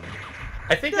ground.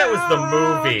 I think that was the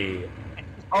movie.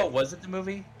 Oh, was it the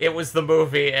movie? It was the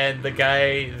movie, and the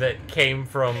guy that came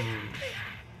from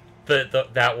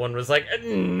that one was like,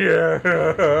 no.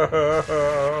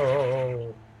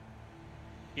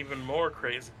 Even more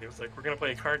crazy. It was like, we're gonna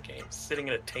play a card game sitting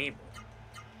at a table.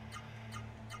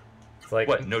 It's like,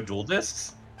 what? No dual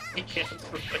discs?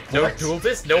 No dual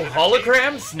discs? No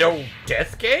holograms? No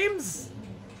death games?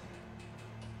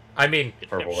 I mean,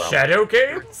 Purple Realm. Shadow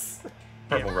Games?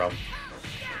 Purple Realm.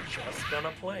 Just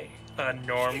gonna play a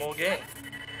normal game.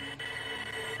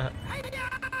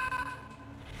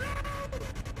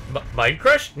 Mind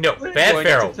Crush? No, We're Bad going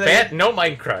Pharaoh. to play- No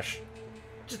Mind Crush.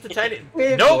 Just a tiny...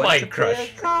 We're No going Mind to play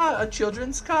Crush. A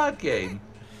children's card game.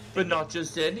 But not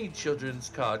just any children's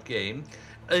card game.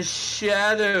 A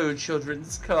shadow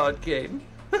children's card game.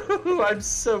 I'm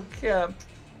so camp.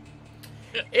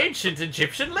 Ancient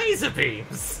Egyptian laser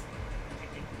beams.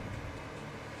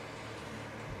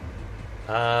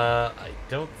 I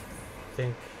don't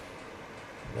think...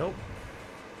 Nope.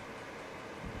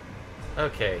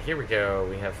 Okay, here we go.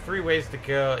 We have 3 ways to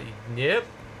go. Yep.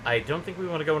 I don't think we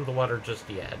want to go into the water just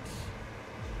yet.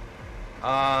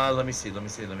 Let me see.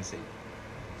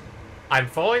 I'm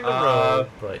following the road,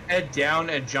 but... Head down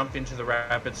and jump into the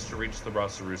rapids to reach the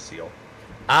Rosaru seal.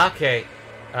 Okay.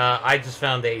 I just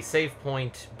found a save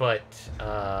point, but,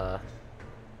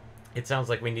 it sounds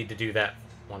like we need to do that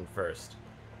one first.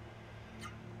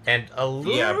 And a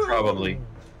little... Yeah, probably.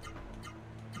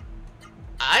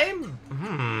 They and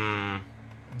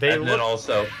look... then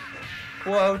also,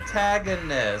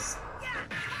 protagonist.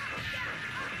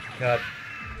 God.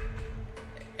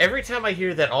 Every time I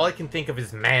hear that, all I can think of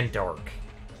is Mandark.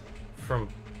 From...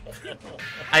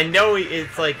 I know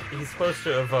it's like, he's supposed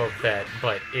to evoke that,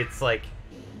 but it's like...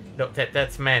 No,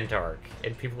 that's Mandark.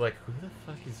 And people are like, who the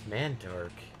fuck is Mandark?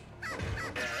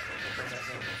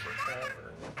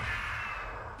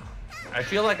 I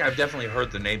feel like I've definitely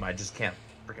heard the name, I just can't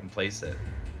freaking place it.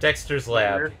 Dexter's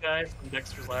Lab. Weird guy from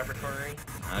Dexter's Laboratory.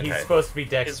 Okay. He's supposed to be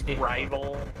His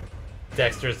rival.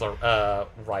 Dexter's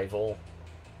rival,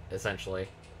 essentially.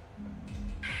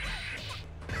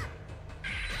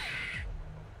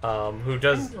 Who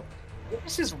does... What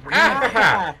was his real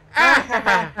Ah,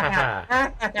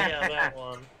 Yeah, that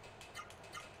one.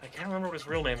 I can't remember what his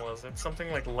real name was. It's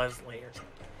something like Leslie or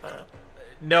something.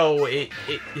 No,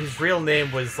 his real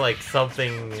name was like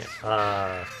something,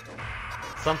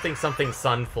 something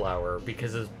Sunflower,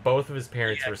 because both of his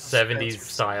parents were 70s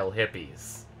style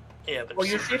hippies. Yeah. Well,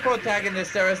 you see,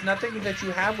 protagonist, there is nothing that you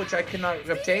have which I cannot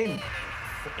obtain.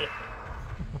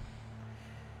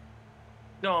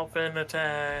 Dolphin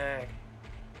attack.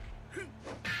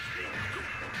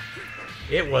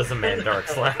 It was a Mandark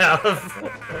Slab.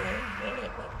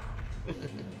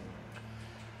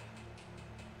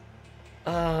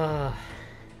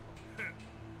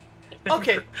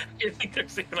 Okay. I think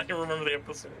there's even, I remember the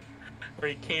episode where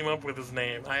he came up with his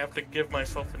name. I have to give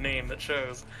myself a name that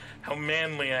shows how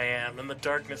manly I am and the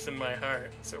darkness in my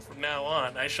heart. So from now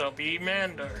on, I shall be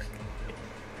Mandark.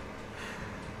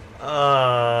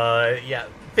 Yeah.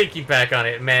 Thinking back on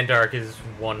it, Mandark is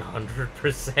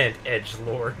 100%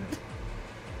 edgelord.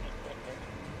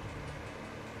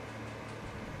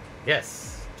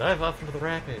 Yes. Dive off into the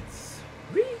rapids.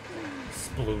 Whee!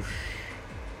 Sploosh.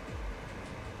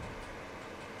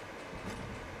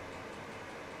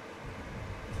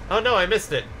 Oh no, I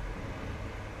missed it.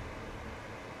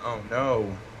 Oh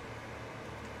no.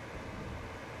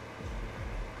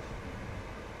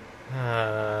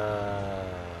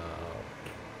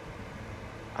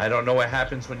 I don't know what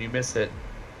happens when you miss it.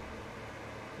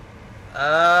 It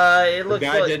The looks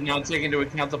guy like... did not take into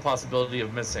account the possibility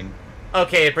of missing.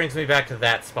 Okay, it brings me back to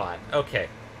that spot. Okay.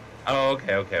 Oh,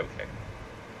 okay.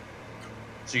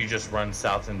 So you just run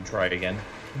south and try it again?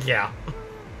 Yeah.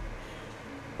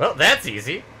 Well, that's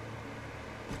easy.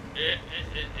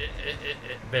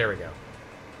 There we go.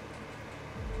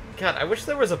 God, I wish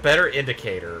there was a better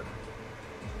indicator.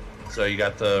 So you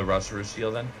got the Rosaru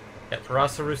seal then? Yep,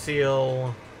 Rosaru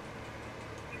seal.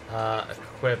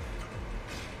 Equip.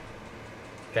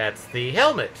 That's the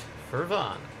helmet for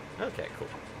Vaughn. Okay, cool.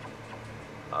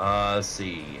 Let's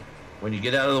see. When you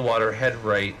get out of the water, head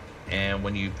right, and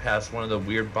when you pass one of the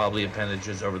weird bobbly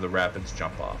appendages over the rapids,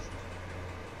 jump off.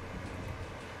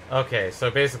 Okay, so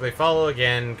basically follow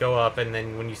again, go up, and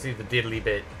then when you see the diddly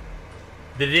bit...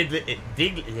 The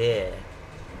diddly...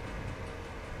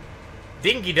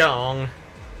 Dingy dong.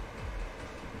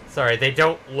 Sorry, they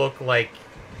don't look like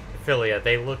Philia.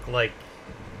 They look like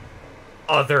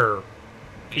other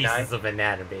pieces of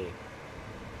anatomy.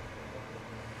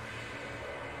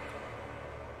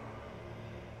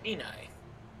 Enai.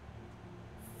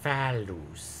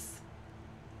 Phallus.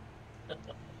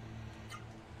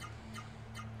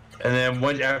 And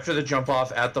then after the jump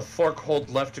off, at the fork, hold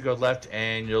left to go left,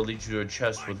 and it'll lead you to a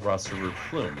chest with Rosaru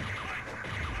plume.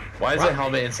 Why is the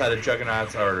helmet inside of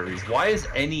Juggernaut's arteries? Why is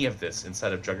any of this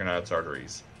inside of Juggernaut's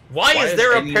arteries? Why is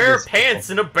there a pair of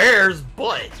pants in a bear's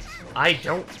butt? I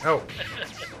don't know.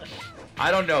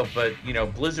 I don't know, but, you know,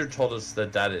 Blizzard told us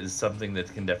that that is something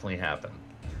that can definitely happen.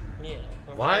 Yeah.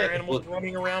 Why? Fire animals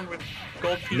running around with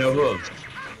gold pieces. No hooves.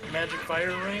 Magic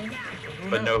fire ring. Who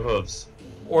But knows? no hooves.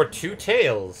 Or 2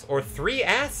 tails, or 3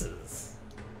 asses.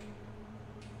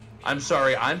 I'm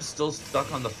sorry, I'm still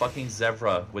stuck on the fucking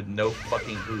zebra with no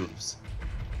fucking hooves.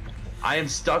 I am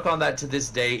stuck on that to this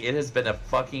day. It has been a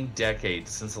fucking decade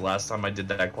since the last time I did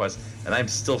that quest, and I'm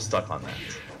still stuck on that.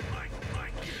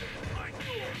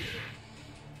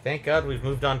 Thank God we've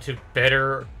moved on to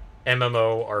better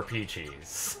MMO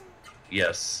RPGs.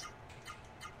 Yes.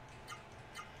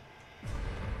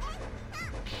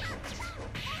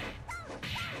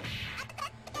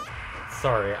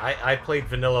 Sorry, I played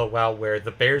Vanilla WoW where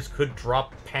the bears could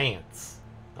drop pants.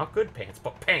 Not good pants,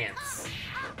 but pants.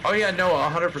 Oh yeah, no,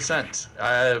 100%.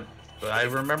 I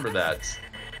remember that.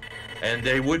 And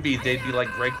they'd be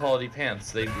like great quality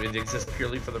pants. They'd exist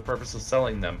purely for the purpose of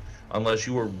selling them, unless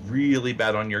you were really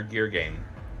bad on your gear game.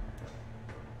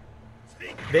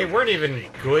 They weren't even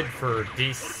good for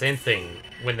desynthing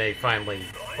when they finally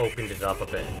opened it up a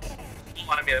bit.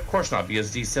 Well, I mean, of course not,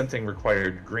 because desynthing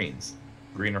required greens.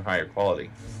 Green or higher quality.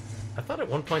 I thought at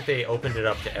one point they opened it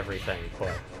up to everything,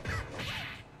 but...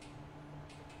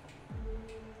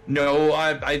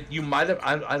 No, you might have,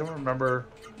 I don't remember.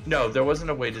 No, there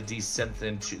wasn't a way to desynth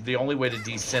into, the only way to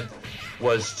desynth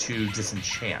was to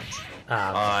disenchant.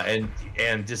 And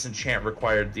disenchant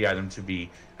required the item to be,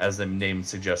 as the name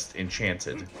suggests,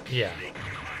 enchanted. Yeah.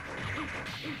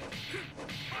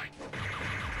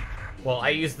 Well, I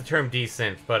used the term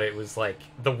desynth, but it was like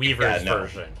the Weaver's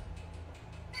version.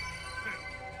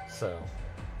 So.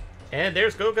 And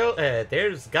there's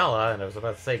there's Gala, and I was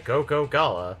about to say Go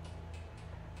Gala.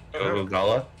 Go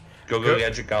Gala? Go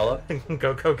Gadget Gala?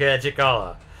 Go Gadget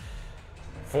Gala.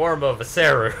 Form of a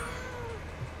Saru.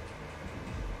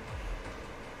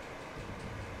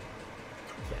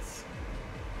 Yes.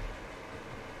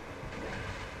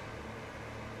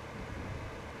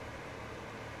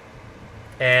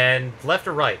 And left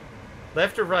or right?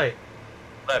 Left or right?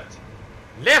 Left.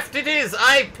 Left it is!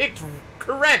 I picked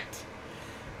correct!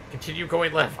 Continue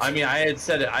going left. I mean, I had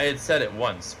said it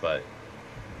once, but...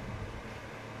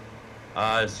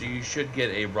 so you should get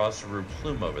a Rosaru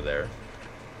plume over there.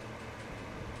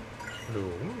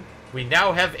 Plume. We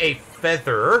now have a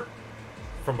feather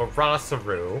from a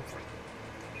Rosaru.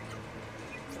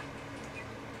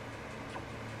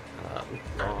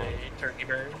 Are they turkey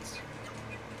birds?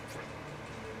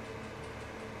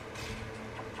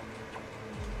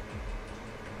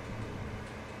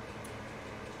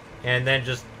 And then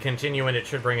just continue, and it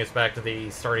should bring us back to the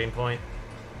starting point.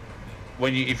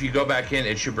 If you go back in,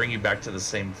 it should bring you back to the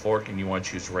same fork, and you want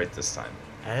to choose right this time.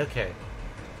 Okay.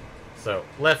 So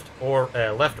left or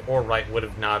right would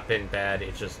have not been bad.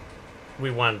 It's just we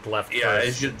wanted left Yeah, first.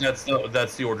 it's just,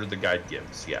 that's the order the guide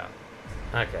gives. Yeah.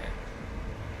 Okay.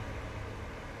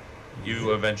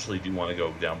 You eventually do want to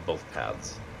go down both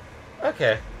paths.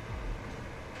 Okay.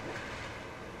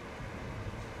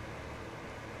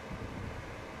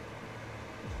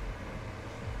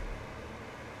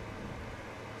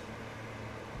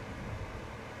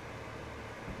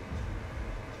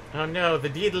 Oh no, the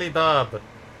Deedly Bob.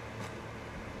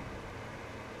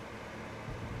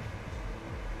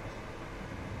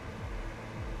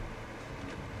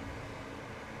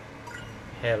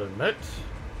 Helmet.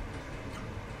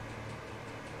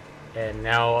 And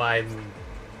now I'm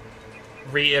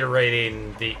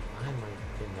reiterating the... Why am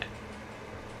I doing that?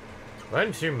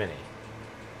 One too many.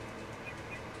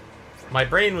 My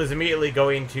brain was immediately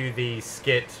going to the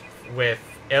skit with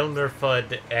Elmer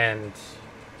Fudd and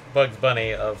Bugs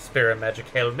Bunny of Spirit Magic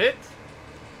Helmet.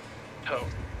 Oh.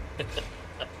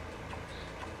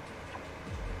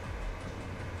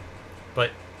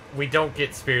 But we don't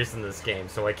get spears in this game,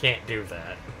 so I can't do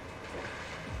that.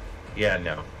 Yeah,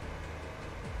 no.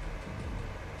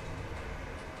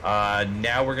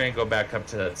 Now we're going to go back up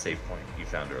to that save point you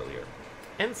found earlier.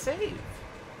 And save.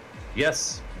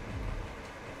 Yes.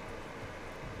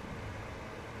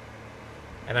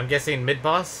 And I'm guessing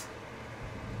mid-boss?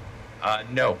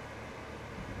 No.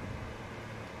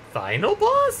 Final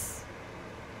boss?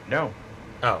 No.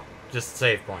 Oh, just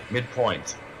save point.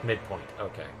 Midpoint. Midpoint,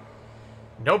 okay.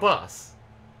 No boss.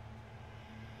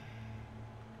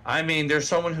 I mean, there's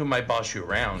someone who might boss you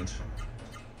around.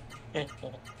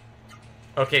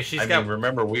 Okay, she's I got... mean,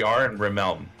 remember, we are in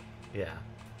Rimelm. Yeah.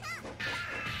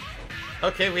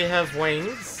 Okay, we have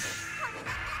wings.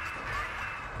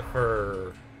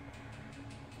 For...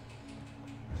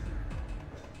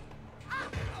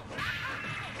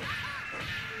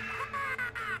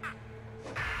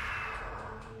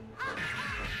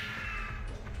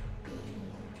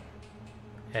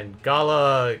 And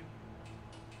Gala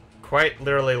quite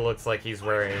literally looks like he's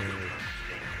wearing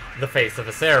the face of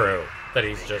a Saru that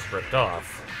he's just ripped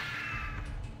off.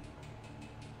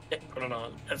 Yeah, put it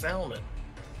on as a helmet.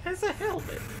 As a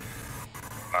helmet.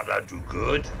 Not that do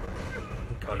good.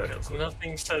 Because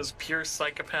nothing says pure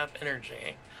psychopath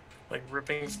energy like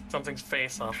ripping something's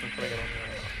face off and putting it on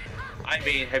your I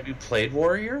mean, have you played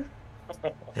Warrior?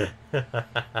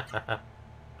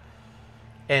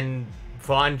 And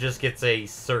Vaughn just gets a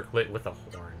circlet with a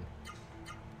horn.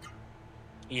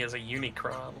 He is a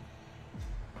Unicron.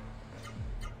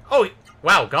 Oh,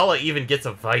 wow, Gala even gets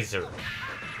a visor.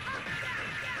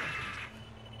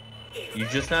 You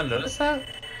just not noticed that?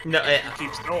 No, If he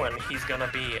keeps going, he's gonna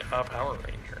be a Power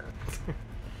Ranger.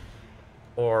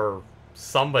 or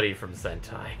somebody from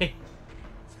Sentai.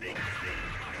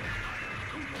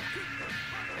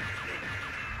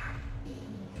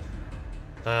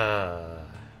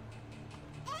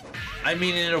 I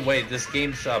mean, in a way, this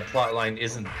game's plotline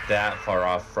isn't that far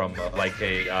off from like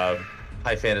a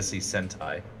high fantasy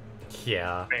Sentai.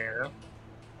 Yeah. Fair.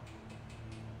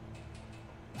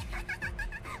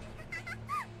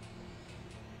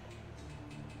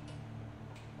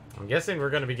 I'm guessing we're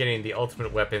going to be getting the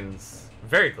ultimate weapons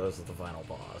very close to the final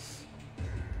boss.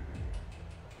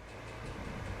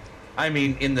 I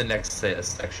mean, in the next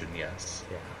section, yes.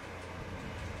 Yeah.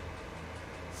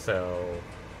 So,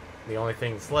 the only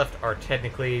things left are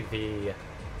technically the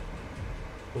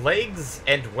legs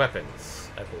and weapons,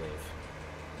 I believe.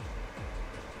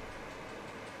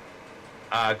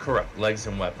 Correct. Legs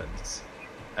and weapons.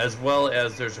 As well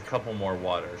as there's a couple more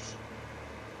waters.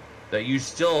 That you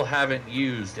still haven't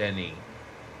used any.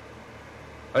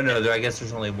 Oh no, I guess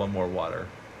there's only one more water.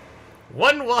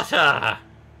 One water!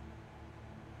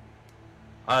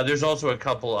 There's also a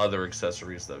couple other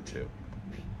accessories though too.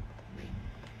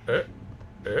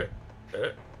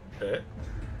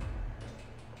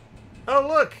 Oh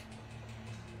look!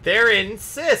 They're in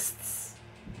cysts!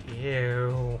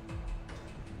 Ew.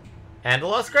 And a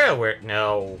Lost Grail where...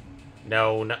 No,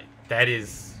 that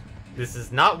is... This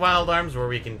is not Wild Arms where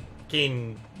we can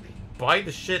buy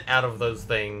the shit out of those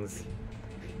things.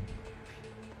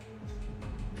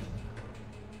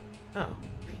 Oh.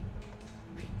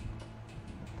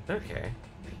 Okay.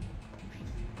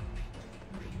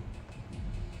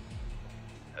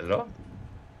 Hello?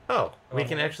 Oh, we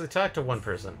can actually talk to one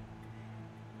person.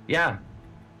 Yeah.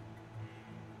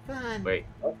 Fun. Wait.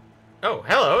 Oh,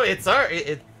 hello, it's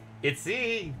it's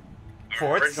the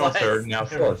fourth Original slash... third, now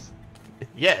fourth.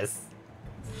 Yes.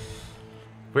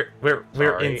 We're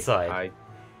Sorry, inside. I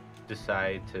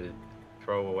decided to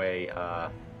throw away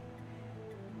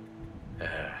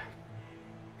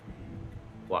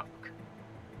luck.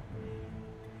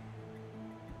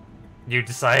 You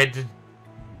decided to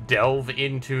delve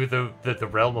into the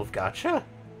realm of gacha?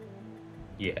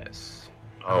 Yes.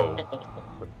 Oh.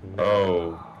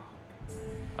 No.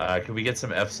 Can we get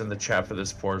some F's in the chat for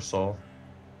this poor soul?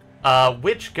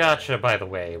 Which gacha, by the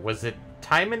way? Was it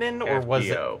Taimanin or was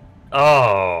it... FBO.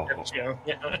 Oh.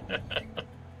 Yeah.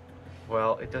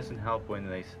 Well, it doesn't help when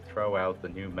they throw out the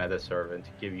new meta servant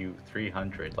to give you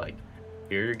 300. Like,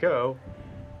 here you go,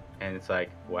 and it's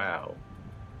like, wow,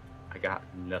 I got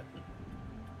nothing.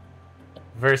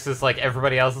 Versus, like,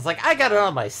 everybody else is like, I got it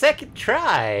on my second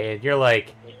try! And you're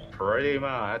like... Pretty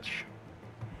much.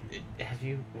 Have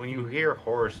you... When you hear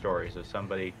horror stories of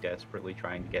somebody desperately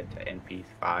trying to get to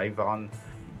NP5 on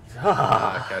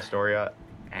Castoria,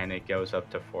 and it goes up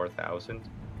to 4,000.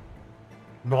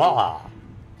 Blah.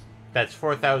 That's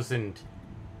 4,000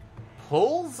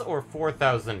 pulls or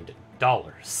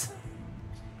 $4,000?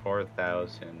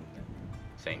 4,000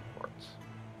 Saint ports.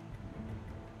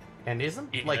 And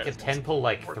isn't, Yeah, like, a it's 10 pull,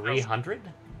 like, 4,000. 300?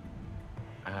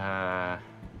 A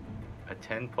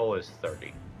 10 pull is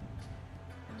 30.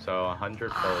 So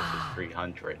 100 pulls is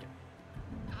 300.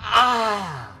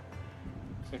 Ah!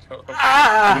 You're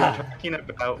Ah! talking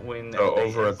about when Oh, they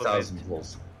over implement- 1,000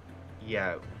 pulls.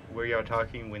 Yeah, we are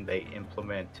talking when they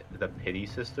implement the pity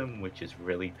system, which is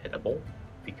really pitiable,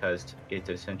 because it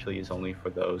essentially is only for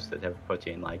those that have put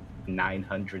in like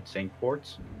 900 sync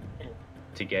ports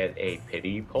to get a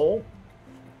pity pull,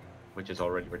 which is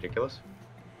already ridiculous.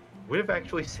 Would have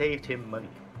actually saved him money.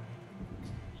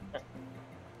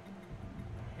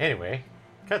 Anyway,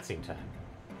 cutscene time.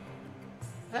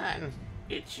 Then,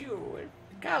 it's you,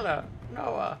 Gala,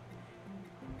 Noah.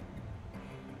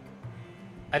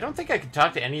 I don't think I could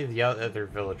talk to any of the other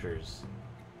villagers.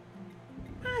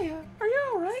 Maya, are you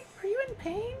alright? Are you in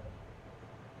pain?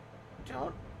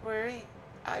 Don't worry.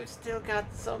 I've still got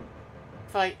some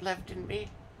fight left in me.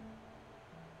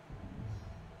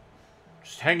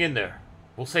 Just hang in there.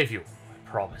 We'll save you. I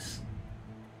promise.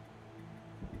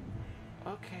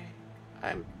 Okay.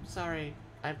 I'm sorry.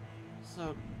 I'm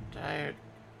so tired.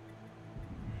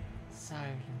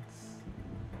 Silence.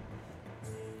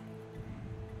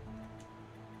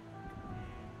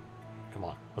 Come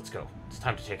on, let's go. It's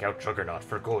time to take out Juggernaut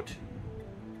for good.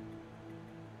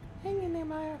 Hang in there,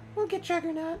 Maya. We'll get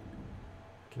Juggernaut.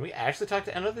 Can we actually talk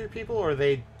to other people, or are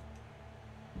they...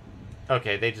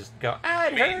 Okay, they just go, ah,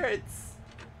 it hurts!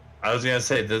 I was gonna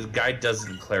say, the guide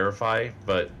doesn't clarify,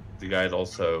 but the guide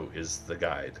also is the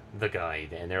guide. The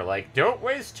guide, and they're like, don't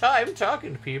waste time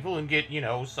talking to people and get, you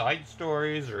know, side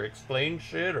stories or explain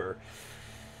shit or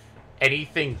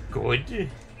anything good.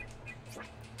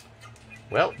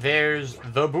 Well, there's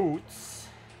the boots.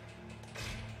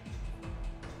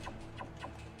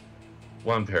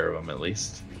 One pair of them, at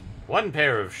least. One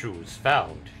pair of shoes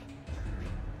found.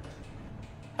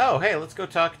 Oh, hey, let's go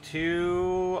talk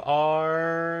to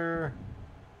our...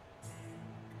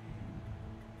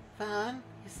 Vaughn?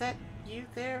 Is that you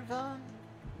there, Vaughn?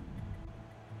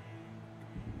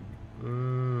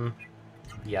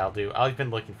 Yeah, I'll do. I've been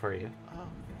looking for you. Oh,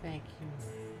 thank you.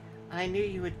 I knew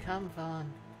you would come,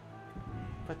 Vaughn.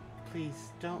 But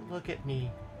please, don't look at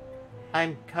me.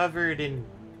 I'm covered in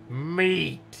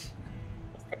meat.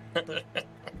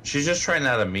 She's just trying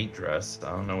out a meat dress. I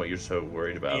don't know what you're so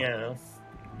worried about. Yeah.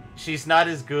 She's not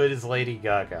as good as Lady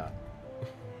Gaga.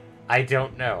 I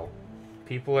don't know.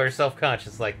 People are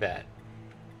self-conscious like that.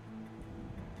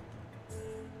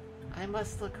 I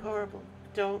must look horrible.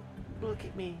 Don't look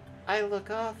at me. I look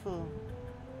awful.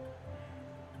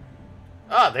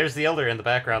 Ah, there's the Elder in the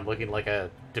background looking like a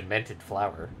demented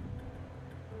flower.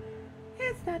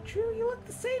 That's not true. You look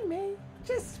the same, May.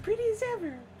 Just as pretty as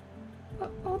ever.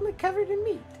 Only covered in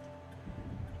meat.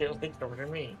 You'll think over to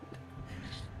me.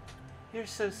 You're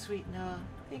so sweet, Noah.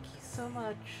 Thank you so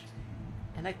much.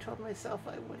 And I told myself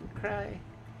I wouldn't cry.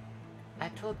 I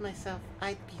told myself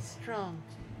I'd be strong.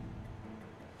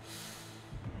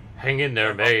 Hang in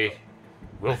there, May.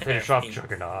 We'll finish off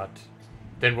Juggernaut.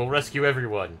 Then we'll rescue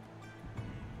everyone.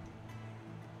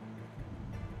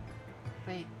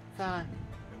 Wait, Vaughn.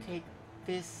 Take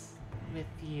this with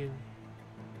you.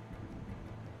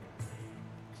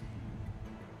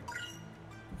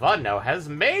 Vaughn now has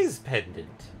May's pendant.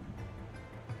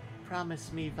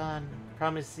 Promise me, Vaughn.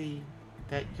 Promise me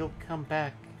that you'll come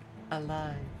back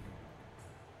alive.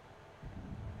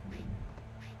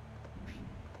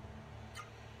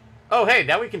 Oh, hey,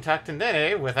 now we can talk to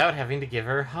Nene without having to give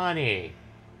her honey.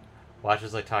 Watch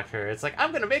as I talk to her. It's like,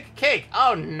 I'm gonna make a cake.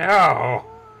 Oh, no.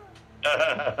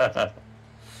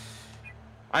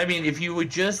 I mean, if you would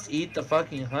just eat the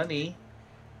fucking honey.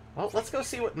 Well, let's go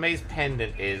see what May's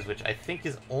pendant is, which I think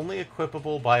is only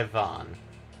equipable by Vaughn.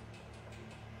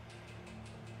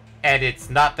 And it's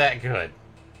not that good.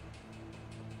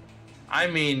 I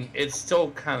mean, it's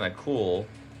still kind of cool.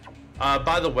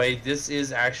 By the way, this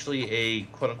is actually a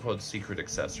quote-unquote secret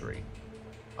accessory.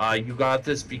 You got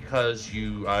this because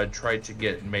you tried to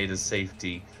get May to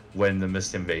safety when the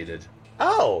mist invaded.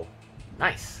 Oh,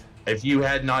 nice. If you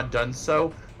had not done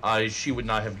so, she would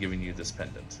not have given you this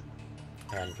pendant.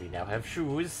 And we now have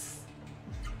shoes.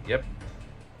 Yep.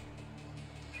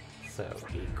 So,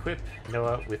 equip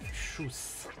Noah with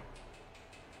shoes.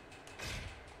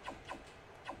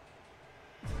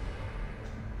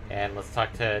 And let's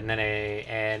talk to Nene,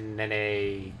 and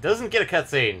Nene doesn't get a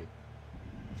cutscene.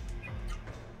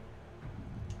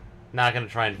 Not gonna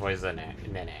try and voice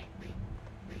Nene.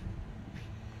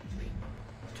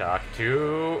 Talk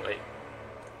to...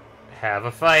 Have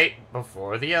a fight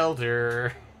before the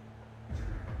Elder.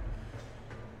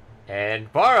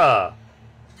 And Bara!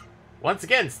 Once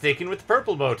again, sticking with the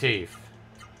purple motif.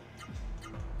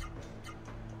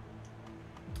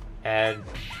 And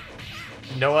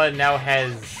Noah now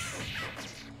has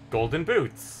golden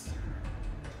boots.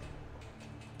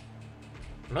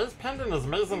 May's pendant is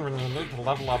amazing when you need to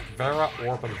level up Vera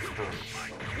Orban Springs.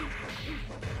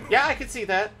 Yeah, I could see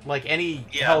that. Like, any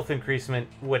health increasement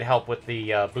would help with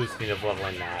the boosting of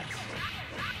leveling that.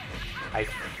 I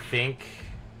think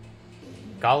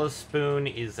Gala's Spoon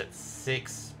is at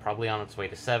 6, probably on its way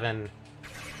to 7.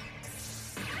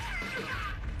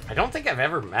 I don't think I've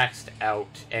ever maxed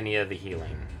out any of the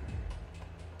healing.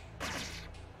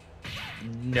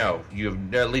 No,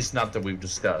 you've at least not that we've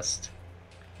discussed.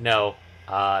 No.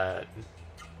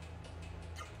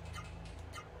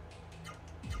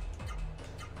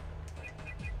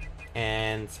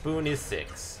 And Spoon is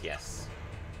 6, yes.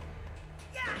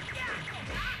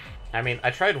 I mean,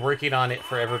 I tried working on it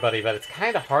for everybody, but it's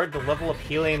kind of hard to level up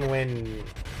healing when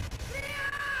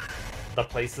the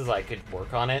places I could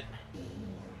work on it.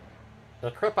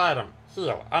 Equip item,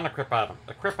 heal. Unequip item,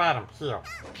 equip item, heal.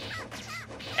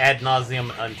 Ad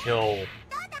nauseum until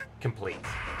complete.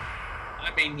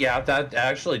 I mean, yeah, that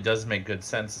actually does make good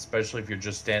sense, especially if you're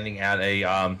just standing at a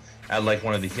at like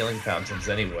one of the healing fountains,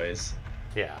 anyways.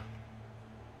 Yeah.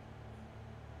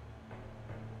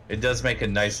 It does make a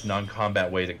nice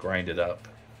non-combat way to grind it up.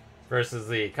 Versus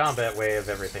the combat way of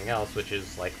everything else, which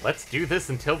is like, let's do this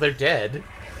until they're dead.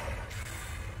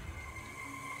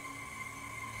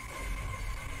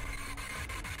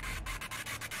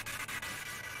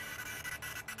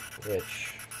 Which...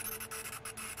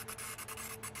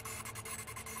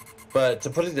 But to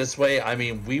put it this way, I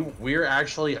mean, we're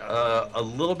actually a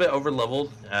little bit over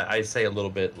leveled. I say a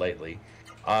little bit lately,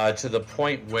 to the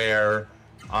point where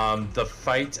the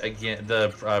fight again,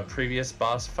 the previous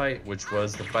boss fight, which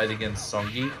was the fight against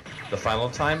Songi, the final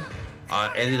time,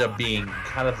 ended up being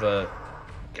kind of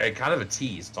a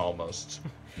tease almost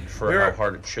for how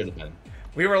hard it should have been.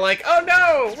 We were like, oh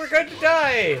no, we're going to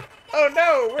die! Oh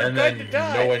no, we're going to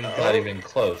die! No one got even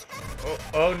close.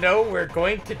 Oh no, we're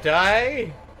going to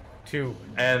die?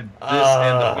 And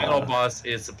the final boss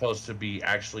is supposed to be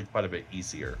actually quite a bit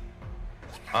easier.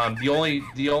 The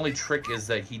only trick is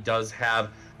that he does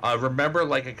have remember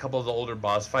like a couple of the older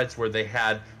boss fights where they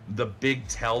had the big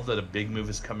tell that a big move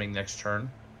is coming next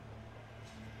turn.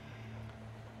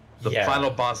 The final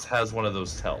boss has one of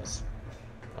those tells.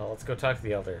 Well, let's go talk to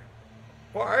the elder.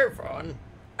 Wyvern,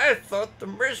 I thought the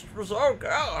mist was all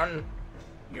gone.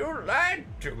 You lied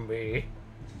to me.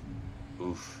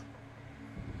 Oof.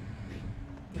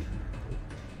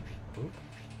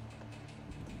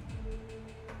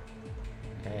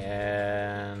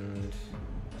 And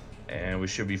we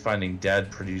should be finding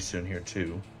Dad pretty soon here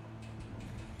too.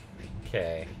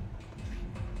 Okay.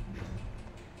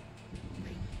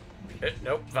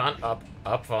 Nope, Vaughn, up,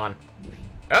 Vaughn.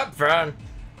 Up, Vaughn!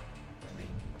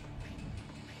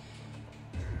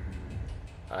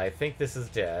 I think this is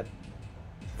Dad.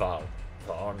 Vaughn,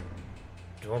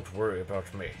 don't worry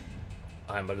about me.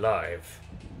 I'm alive.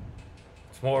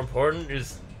 What's more important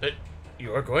is that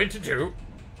you are going to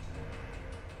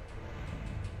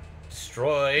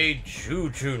destroy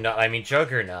Juggernaut.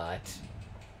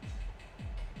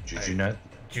 Jujunut?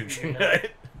 Jujunut.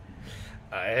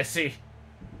 I see.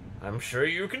 I'm sure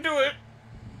you can do it.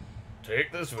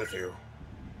 Take this with you.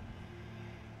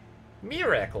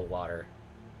 Miracle water.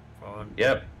 Vaughn,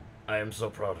 Yep. I am so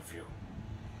proud of you.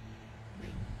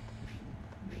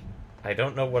 I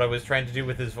don't know what I was trying to do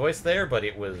with his voice there, but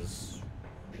it was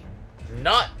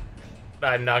not...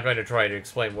 I'm not going to try to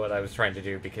explain what I was trying to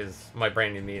do because my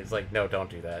brain in me is like, no, don't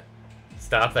do that.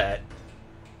 Stop that.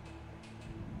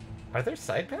 Are there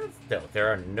side paths? No,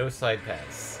 there are no side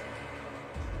paths.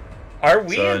 Are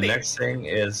we So in the next thing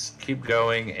is keep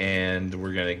going, and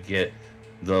we're gonna get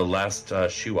the last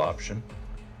shoe option.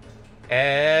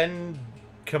 And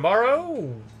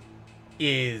Kamaro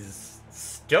is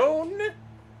stone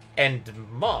and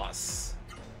moss.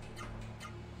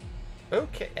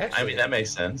 Okay, actually, I mean, that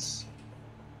makes sense.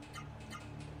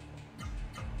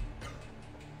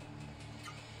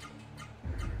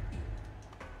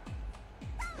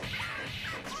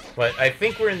 but I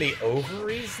think we're in the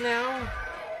ovaries now.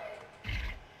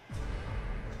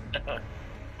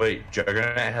 Wait,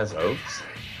 Juggernaut has oaks?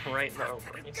 Right in the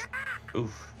ovaries.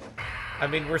 Oof. I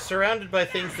mean, we're surrounded by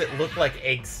things that look like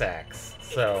egg sacs,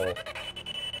 so...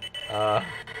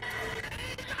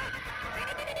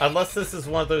 unless this is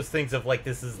one of those things of, like,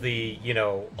 this is the, you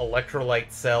know,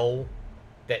 electrolyte cell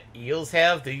that eels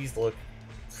have, these look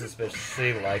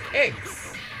suspiciously like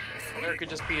eggs. Or it could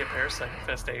just be a parasite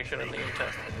infestation in the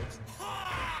intestines.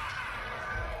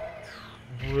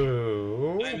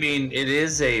 True. I mean, it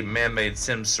is a man-made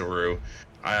Simsaru.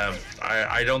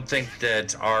 I don't think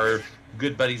that our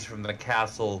good buddies from the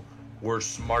castle were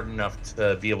smart enough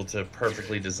to be able to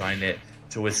perfectly design it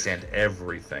to withstand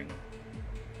everything.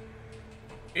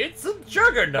 It's a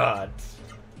juggernaut!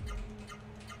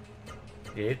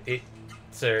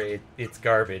 It's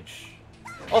garbage.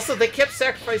 Also, they kept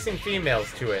sacrificing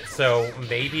females to it, so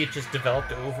maybe it just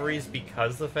developed ovaries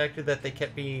because of the fact that they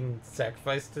kept being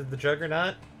sacrificed to the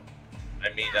juggernaut?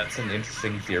 I mean, that's an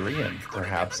interesting theory, and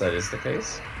perhaps that is the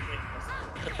case.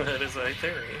 That is a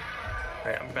theory.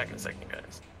 Alright, I'm back in a second,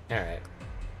 guys. Alright.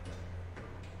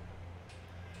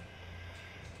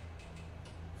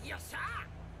 Yes, sir.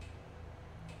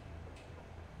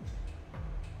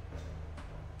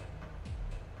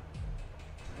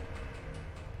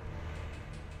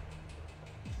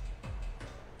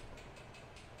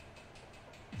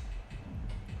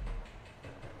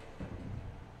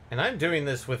 And I'm doing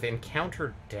this with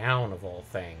encounter down, of all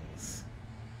things.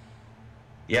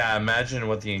 Yeah, imagine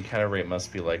what the encounter rate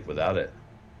must be like without it.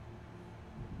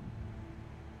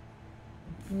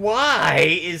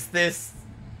 Why is this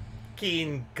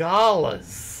King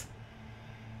Gala's?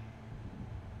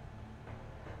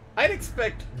 I'd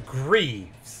expect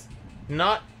greaves,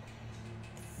 not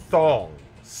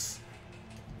thongs.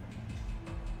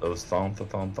 Those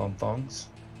thongs?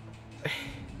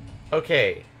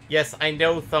 Okay, yes, I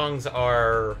know thongs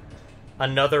are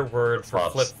another word for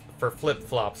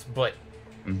flip-flops, but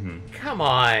come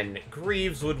on,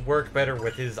 Greaves would work better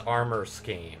with his armor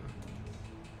scheme.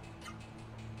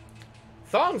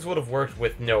 Thongs would have worked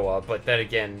with Noah, but then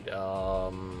again,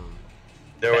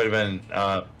 there would have been,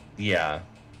 yeah.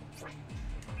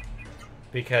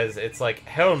 Because it's like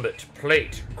helmet,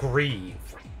 plate, greave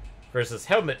versus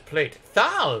helmet, plate,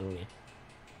 thong.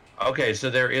 Okay, so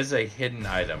there is a hidden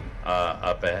item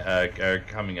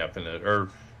coming up or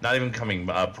not even coming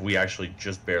up. We actually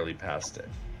just barely passed it.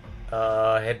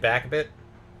 Head back a bit.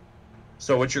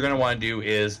 So what you're gonna want to do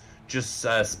is just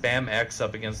spam X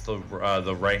up against the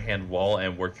right-hand wall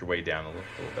and work your way down a little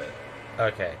bit.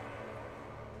 Okay.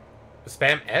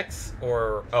 Spam X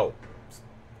or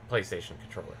PlayStation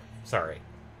controller. Sorry.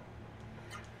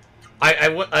 I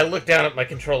looked down at my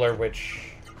controller,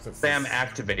 which spam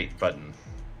activate button.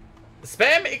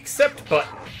 Spam accept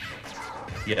button.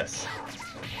 Yes.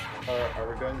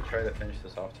 Are we going to try to finish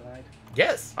this off tonight?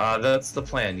 Yes. That's the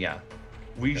plan. Yeah.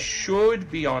 We should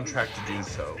be on track to do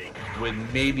so, with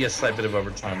maybe a slight bit of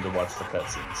overtime to watch the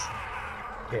cutscenes.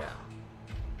 Yeah.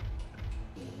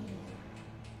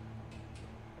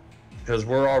 Because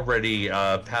we're already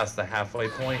past the halfway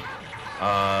point.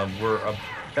 We're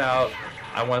about,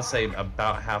 I want to say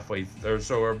about halfway,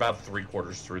 so we're about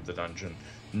 3/4 through the dungeon,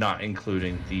 not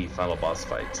including the final boss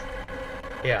fight.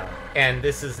 Yeah, and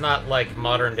this is not like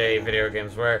modern day video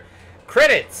games where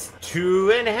credits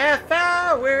 2.5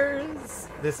 hours.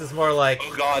 This is more like,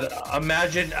 oh god,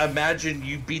 imagine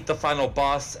you beat the final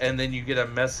boss and then you get a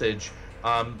message.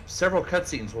 Several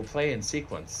cutscenes will play in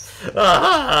sequence.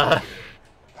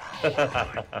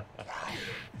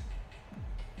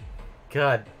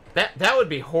 God, that would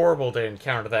be horrible to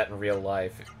encounter that in real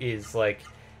life. Is like,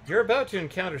 you're about to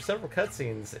encounter several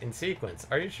cutscenes in sequence.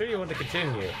 Are you sure you want to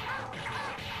continue?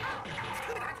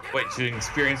 Wait, to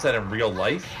experience that in real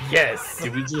life? Yes.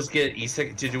 Did we just get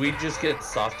Did we just get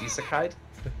soft isekai'd?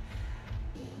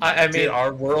 I mean, did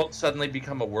our world suddenly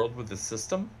become a world with a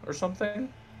system or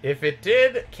something? If it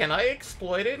did, can I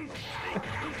exploit it?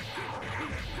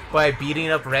 By beating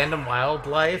up random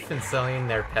wildlife and selling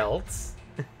their pelts?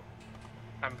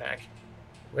 I'm back.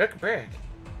 Welcome back.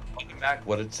 Welcome back.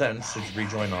 What sentence did you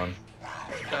rejoin on?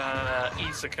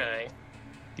 Isekai.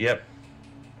 Yep.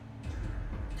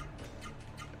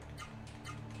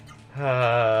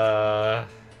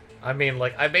 I mean,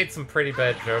 like, I made some pretty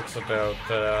bad jokes about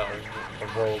a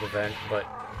world event, but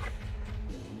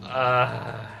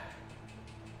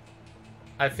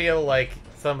I feel like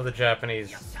some of the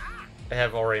Japanese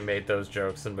have already made those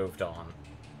jokes and moved on.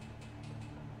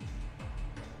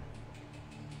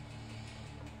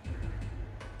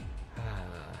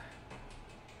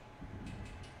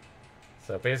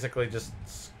 So basically just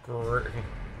screw...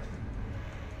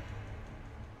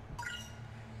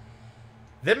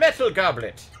 The Metal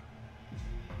Goblet!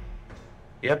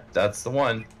 Yep, that's the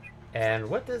one. And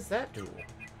what does that do?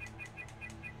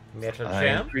 Metal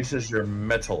Gem? Increases your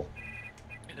metal.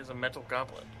 It is a metal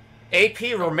goblet. AP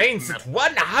remains at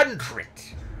 100!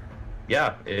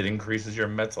 Yeah, it increases your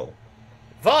metal.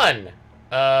 Vaughn!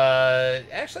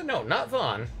 Actually, no, not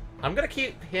Vaughn. I'm gonna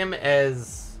keep him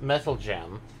as Metal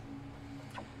Gem.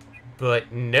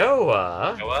 But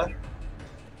Noah...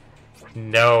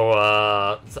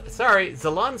 sorry,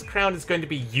 Zalon's crown is going to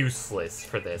be useless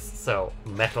for this, so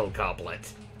Metal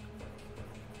Goblet.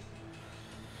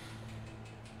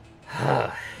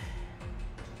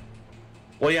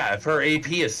 Well, yeah, if her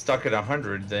AP is stuck at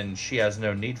 100, then she has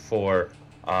no need for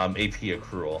AP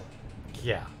accrual.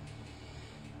 Yeah.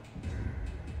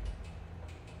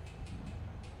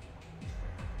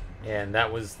 And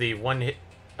that was the one hit...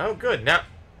 Oh, good.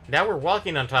 Now we're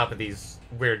walking on top of these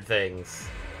weird things.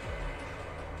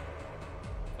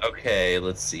 Okay,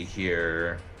 let's see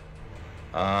here.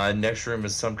 Next room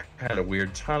is some kind of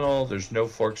weird tunnel. There's no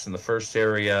forks in the first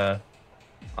area.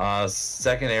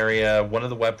 Second area, one of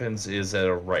the weapons is at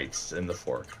a right in the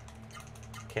fork.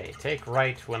 Okay, take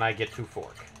right when I get to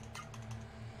fork.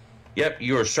 Yep,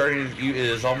 you are starting. It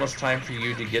is almost time for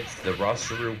you to get to the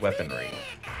Rosaru weaponry.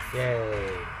 Yay.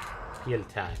 Heal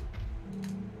time.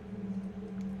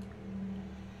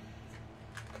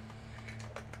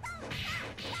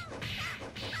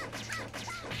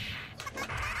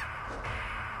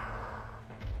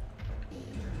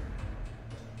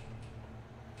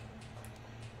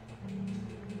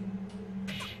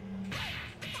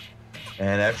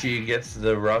 And after you get to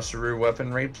the Rosaru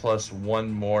weaponry plus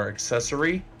one more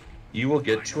accessory, you will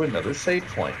get to another save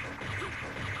point.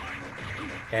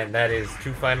 And that is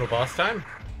 2 final boss time?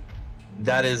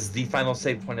 That is the final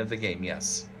save point of the game,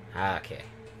 yes. Okay.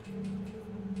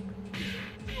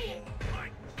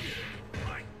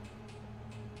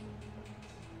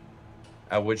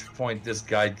 At which point this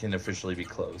guide can officially be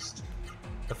closed.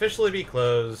 Officially be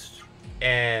closed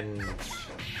and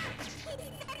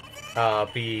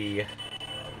be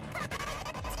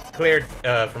cleared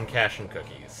from cash and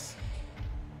cookies.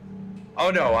 Oh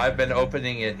no, I've been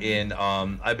opening it in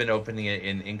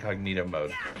incognito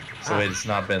mode, so it's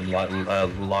not been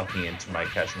locking into my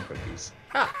cache and cookies.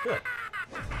 Ah, good.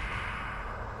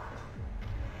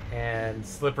 And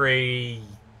Slippery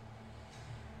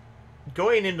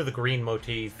going into the green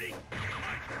motif.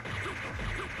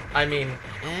 I mean,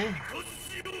 eh.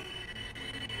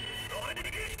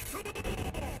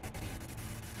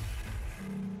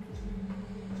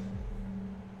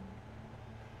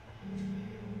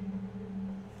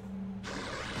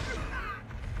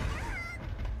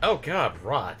 Oh god,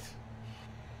 rot.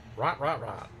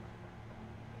 Rot.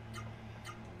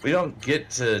 We don't get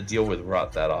to deal with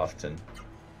rot that often.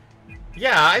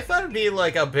 Yeah, I thought it'd be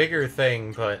like a bigger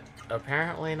thing, but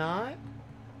apparently not.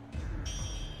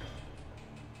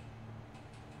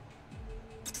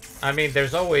 I mean,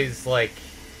 there's always, like,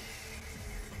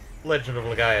 Legend of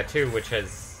Legaia 2, which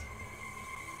has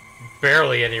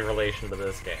barely any relation to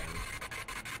this game.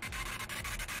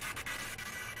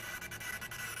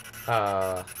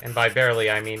 And by barely,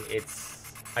 I mean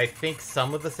it's, I think,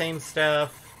 some of the same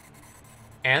stuff,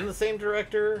 and the same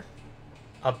director,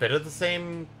 a bit of the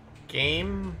same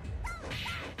game,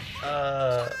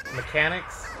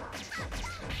 mechanics,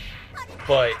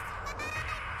 but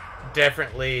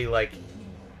definitely, like,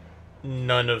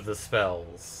 none of the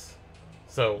spells.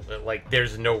 So, like,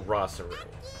 there's no Rosaru.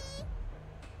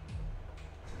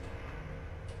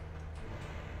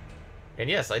 And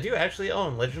yes, I do actually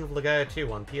own Legend of Legaia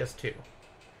 2 on PS2.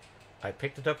 I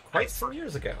picked it up quite some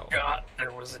years ago. God,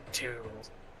 there was a 2.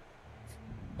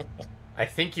 I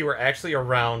think you were actually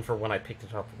around for when I picked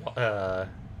it up,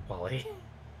 Wally.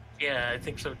 Yeah, I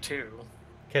think so too.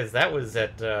 Because that was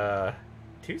at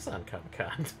Tucson Comic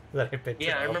Con that I picked it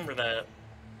up. Yeah, I remember that.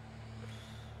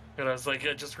 And I was like,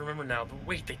 I just remember now. But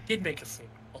wait, they did make a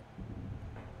sequel.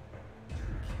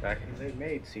 Back when they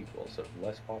made sequels of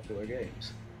less popular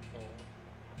games.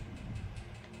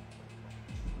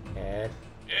 And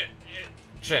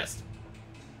chest.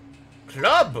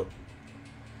 Club.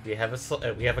 We have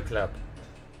a club.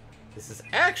 This is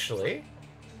actually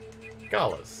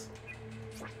Gala's.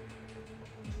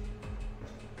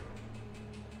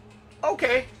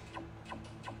 Okay.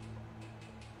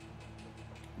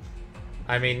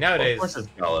 I mean, nowadays. Well, of course,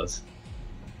 it's Gala's.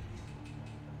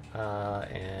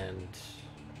 And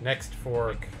next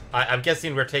fork. I'm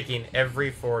guessing we're taking every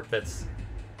fork that's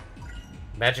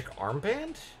magic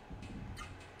armband.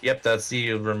 Yep, that's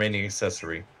the remaining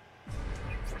accessory.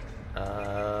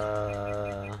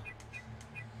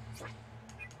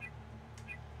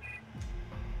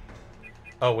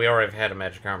 Oh, we already had a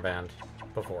magic armband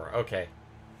before. Okay.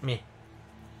 Me.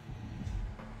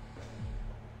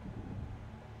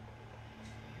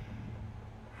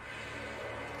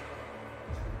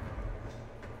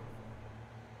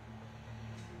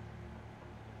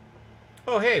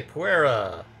 Oh, hey,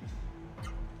 Puera.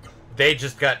 They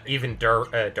just got even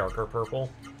darker purple.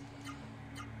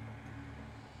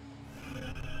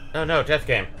 Oh no, Death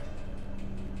Game.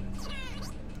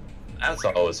 That's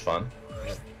always fun.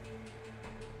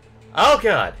 Oh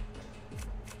god!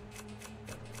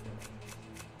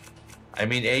 I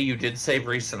mean, A, you did save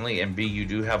recently, and B, you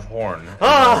do have Horn.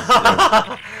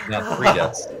 Not 3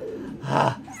 deaths.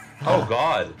 Oh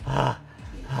god.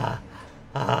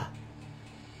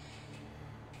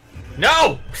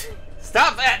 No!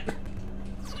 Stop that!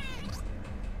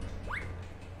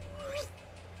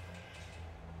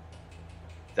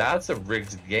 That's a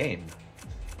rigged game.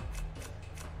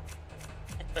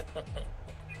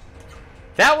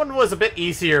 That one was a bit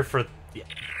easier for...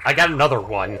 I got another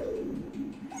one.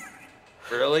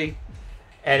 Really?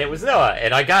 And it was Noah,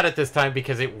 and I got it this time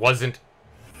because it wasn't...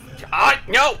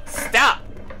 no! Stop!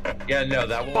 Yeah, no,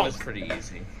 that one was pretty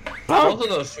easy. Bunk! Both of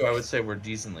those two, I would say, were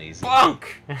decently easy.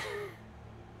 Bunk!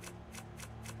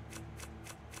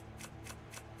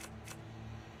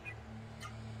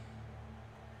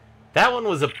 That one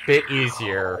was a bit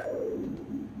easier.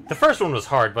 The first one was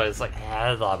hard, but it's like...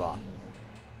 blah, blah.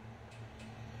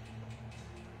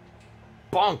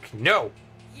 Bonk! No!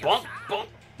 Bonk! Bonk!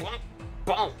 Bonk!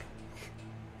 Bonk!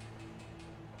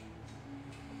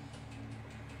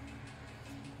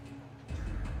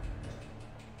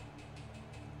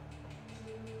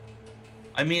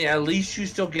 I mean, at least you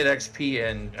still get XP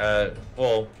and,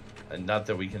 well, And not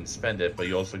that we can spend it, but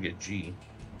you also get G.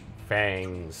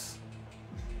 Fangs.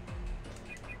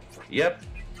 Yep.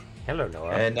 Hello,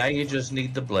 Noah. And now you just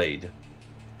need the blade.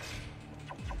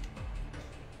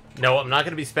 No, I'm not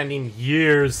going to be spending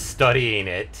years studying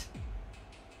it.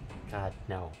 God,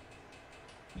 no.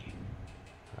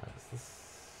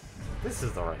 This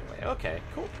is the right way. Okay,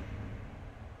 cool.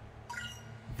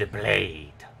 The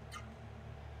blade.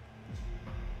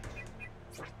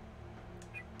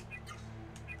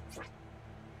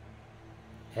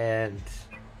 And...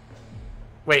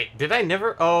 Wait, did I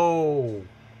never... Oh...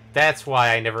 That's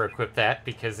why I never equipped that,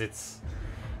 because it's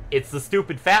the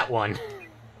stupid fat one.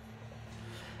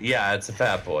 Yeah, it's a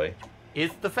fat boy.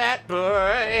 It's the fat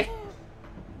boy!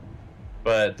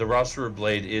 But the Roster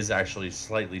blade is actually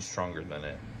slightly stronger than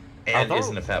it. And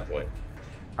isn't a fat boy.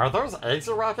 Are those eggs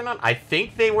are rocking on? I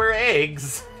think they were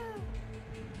eggs.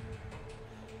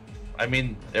 I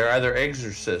mean, they're either eggs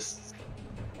or cysts.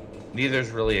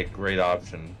 Neither's really a great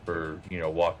option for,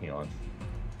 walking on.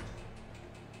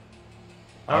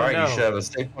 Oh, Alright, no. You should have a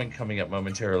save point coming up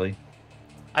momentarily.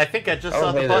 I think I just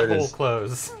saw the butthole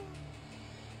close.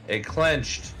 It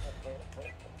clenched.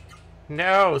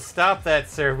 No, stop that,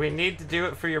 sir. We need to do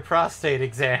it for your prostate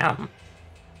exam.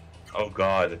 Oh,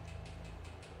 God.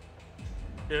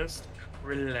 Just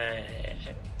relax.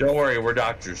 Don't worry, we're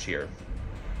doctors here.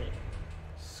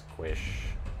 Squish.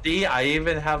 See, I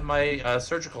even have my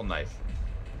surgical knife.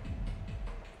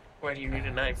 Why do you need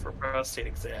a knife for a prostate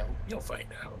exam? You'll find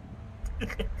out.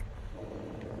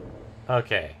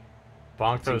 Okay.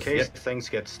 Bonk In those... case things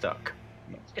get stuck.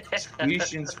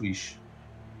 Squish and squish.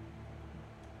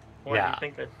 Why do Yeah. you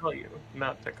think I tell you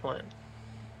not to cleanse?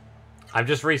 I'm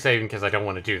just resaving because I don't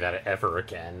want to do that ever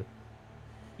again.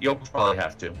 You'll probably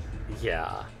have to.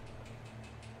 Yeah.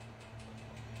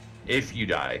 If you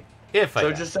die. If I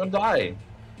So die. just don't die.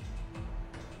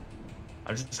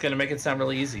 I'm just gonna make it sound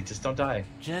really easy. Just don't die.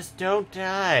 Just don't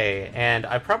die. And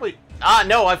I probably... Ah,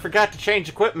 no, I forgot to change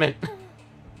equipment.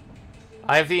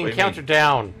 I have the What do you encounter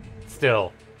down.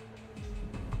 Still.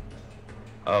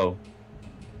 Oh.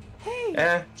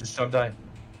 Hey, Just don't die.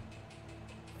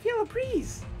 feel a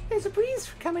breeze. There's a breeze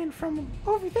coming from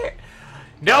over there.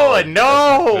 Noah, Oh,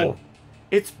 no!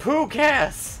 that's It's poo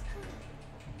gas!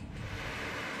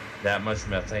 That much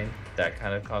methane? That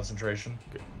kind of concentration?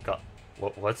 God,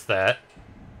 what's that?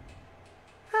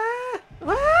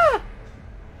 Ah!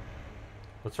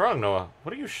 What's wrong, Noah?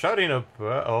 What are you shouting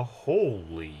about? Oh,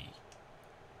 holy.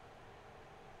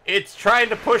 It's trying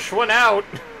to push one out!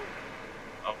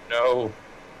 Oh no.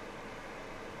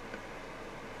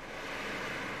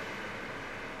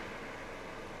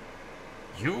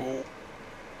 You...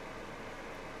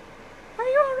 Are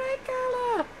you alright,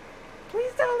 Carla?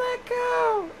 Please don't let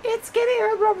go. It's getting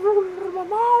in my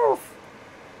mouth.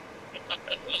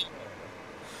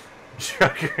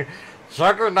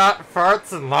 Juggernaut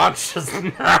farts and launches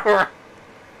an hour.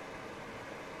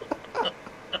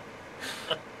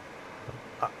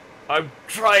 I'm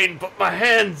trying, but my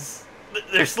hands,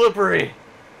 they're slippery.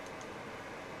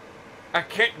 I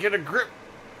can't get a grip.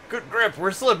 Good grip,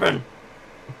 we're slipping.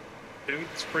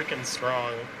 Dude's freaking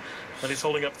strong, but he's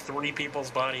holding up 3 people's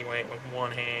body weight with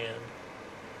one hand.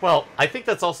 Well, I think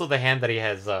that's also the hand that he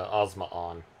has Ozma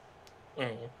on.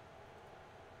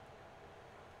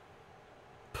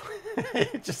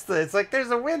 It's like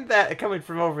there's a wind that coming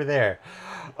from over there.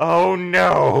 Oh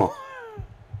no!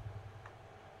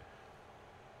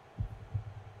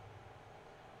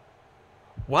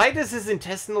 Why does his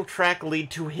intestinal tract lead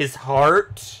to his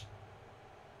heart?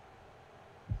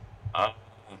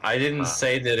 I didn't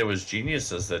say that it was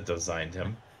geniuses that designed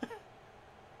him.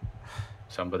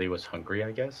 Somebody was hungry,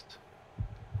 I guess.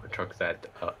 Or took that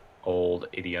old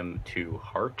idiom to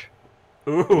heart.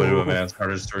 Ooh. What do a man's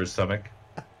heart is to his stomach?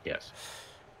 Yes.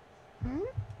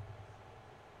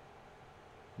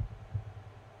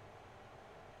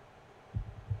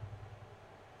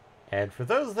 And for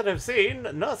those that have seen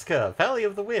Nazca, Valley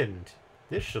of the Wind,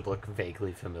 this should look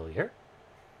vaguely familiar.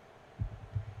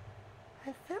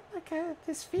 I felt like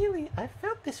this feeling. I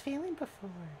felt this feeling before.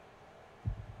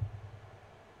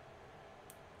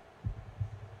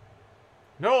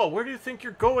 Noah, where do you think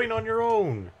you're going on your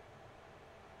own?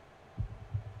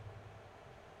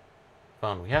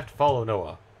 Fun, we have to follow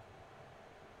Noah.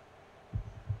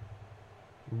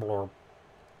 Blorp.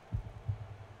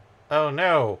 Oh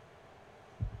no!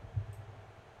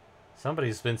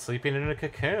 Somebody's been sleeping in a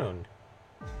cocoon.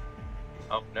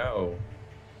 Oh no.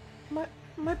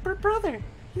 My brother.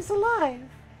 He's alive.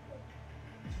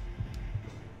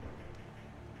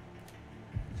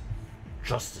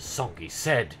 Just as Songi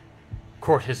said.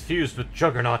 Court has fused with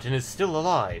Juggernaut and is still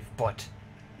alive, but...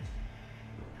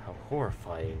 How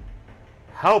horrifying.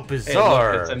 How Hey,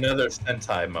 bizarre! look, it's another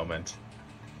Sentai moment.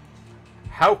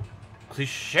 How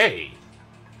cliche!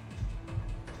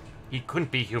 He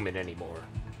couldn't be human anymore.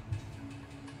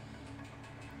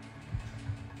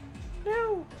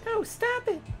 No, stop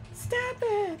it! Stop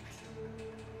it!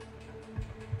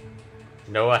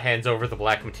 Noah hands over the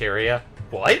black materia.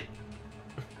 What?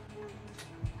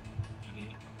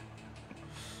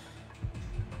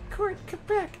 Court, come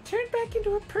back. Turn back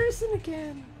into a person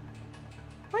again.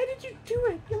 Why did you do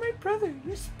it? You're my brother.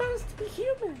 You're supposed to be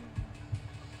human.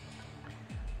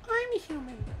 I'm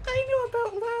human. I know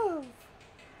about love.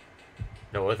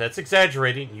 Noah, that's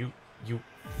exaggerating. You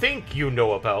think you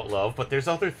know about love, but there's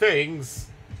other things.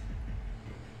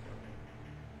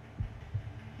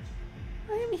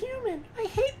 I am human. I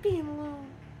hate being alone.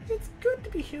 It's good to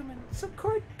be human. So,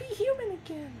 Court, be human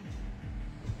again.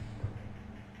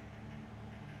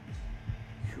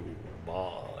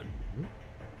 Human.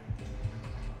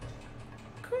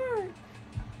 Court.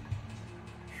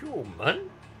 Human?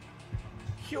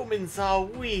 Humans are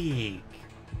weak.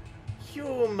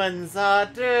 Humans are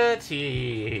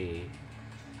dirty.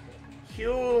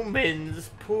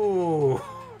 Humans poo.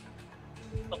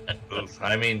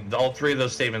 I mean, all three of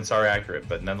those statements are accurate,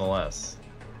 but nonetheless.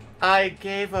 I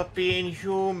gave up being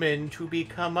human to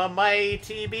become a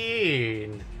mighty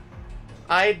being.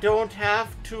 I don't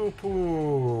have to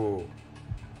poo.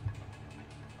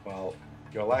 Well,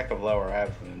 your lack of lower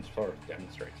abdomen sort of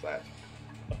demonstrates that.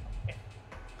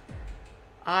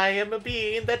 I am a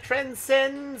being that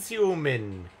transcends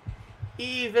human.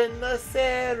 Even the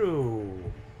Seru.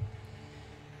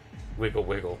 Wiggle,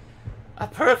 wiggle. A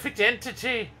perfect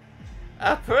entity!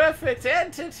 A perfect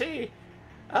entity!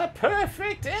 A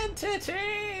perfect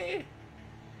entity!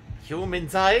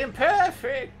 Humans are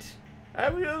imperfect! I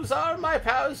will use all my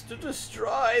powers to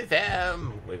destroy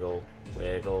them! Wiggle,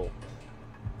 wiggle.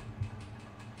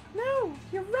 No,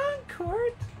 you're wrong,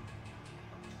 Court.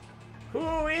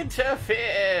 Who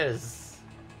interferes?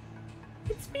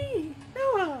 It's me,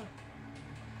 Noah.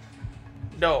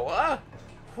 Noah?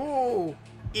 Who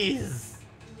is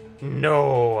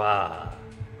Noah?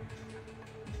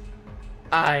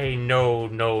 I know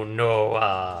no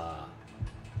Noah.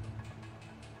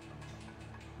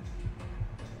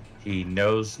 He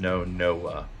knows no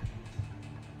Noah.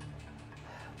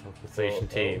 Localization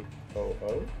team. Oh.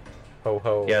 Ho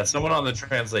ho. Yeah, someone on the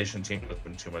translation team has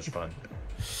been too much fun.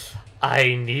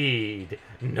 I need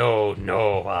no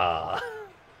Noah.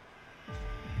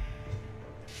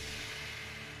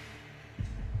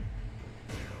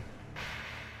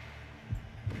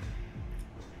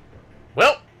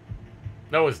 Well,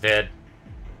 Noah's dead.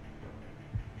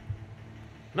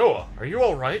 Noah, are you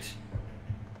alright?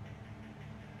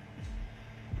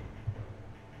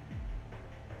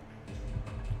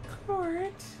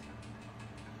 Court.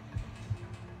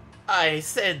 I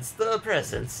sense the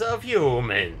presence of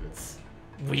humans.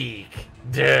 Weak,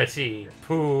 dirty,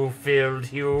 poo-filled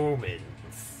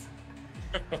humans.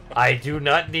 I do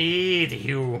not need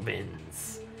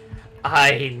humans.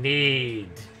 I need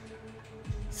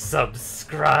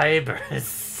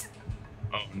subscribers.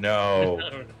 Oh no.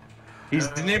 He's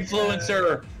an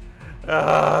influencer!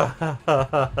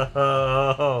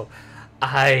 Oh,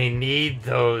 I need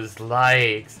those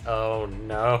likes. Oh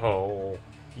no.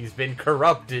 He's been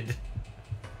corrupted.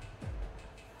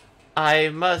 I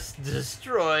must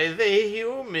destroy the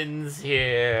humans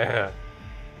here.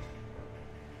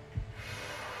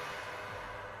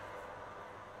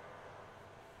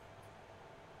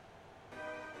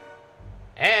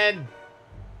 And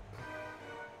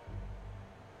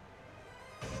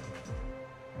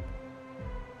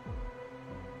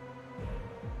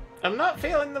I'm not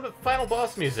feeling the final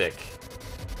boss music.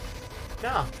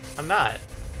 No, I'm not.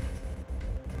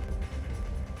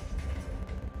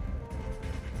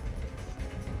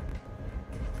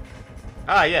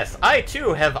 Ah, yes, I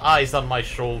too have eyes on my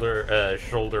shoulder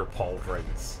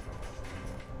pauldrons.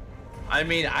 I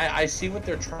mean, I see what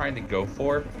they're trying to go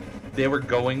for. They were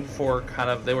going for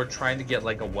they were trying to get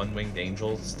like a one-winged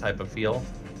angels type of feel.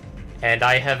 And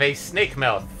I have a snake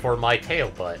mouth for my tail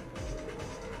butt.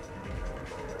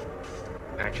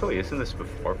 Actually, isn't this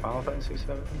before Final Fantasy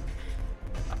VII?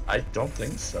 I don't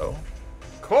think so.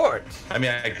 Court! I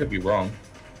mean, I could be wrong.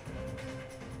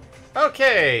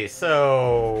 Okay,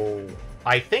 so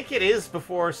I think it is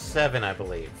before 7, I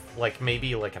believe. Like,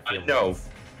 maybe like a few No. months.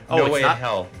 Oh, No it's way not? in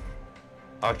hell.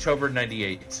 October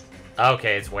 98.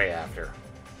 Okay, it's way after.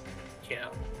 Yeah.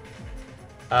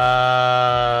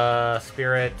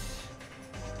 Spirit.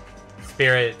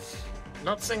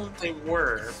 Not saying that they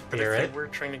were, but if Spirit. they were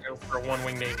trying to go for a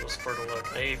one-winged angel sort of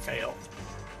look, they failed.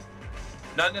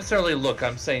 Not necessarily look,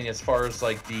 I'm saying as far as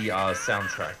like the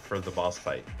soundtrack for the boss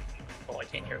fight. Well, I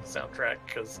can't hear the soundtrack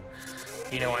because,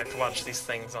 I have to watch these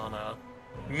things on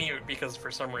mute because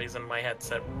for some reason my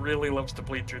headset really loves to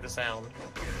bleed through the sound.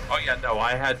 Oh yeah, no,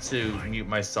 I had to mute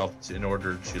myself in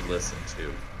order to listen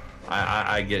to.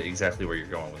 I get exactly where you're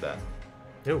going with that.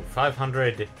 Ooh,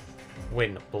 500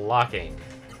 when blocking.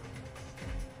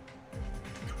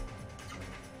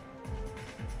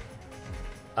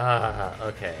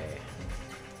 Okay.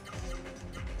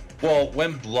 Well,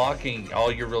 when blocking,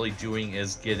 all you're really doing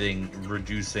is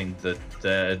reducing the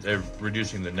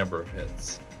number of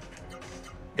hits.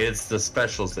 It's the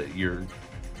specials that you're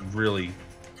really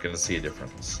gonna see a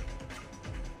difference.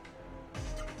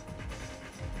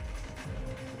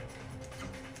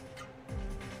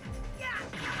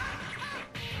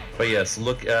 But yes,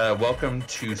 look. Welcome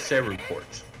to Seru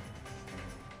Court.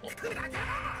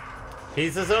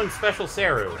 He's his own special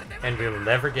Seru, and we'll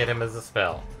never get him as a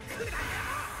spell.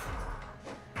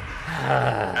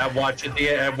 I watch at the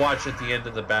end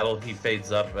of the battle, he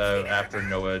fades up after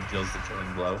Noah deals the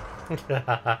killing blow.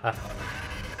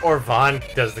 Or Vaughn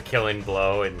does the killing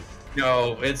blow, and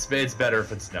no, it's better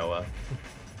if it's Noah.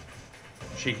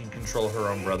 She can control her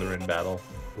own brother in battle.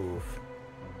 Oof.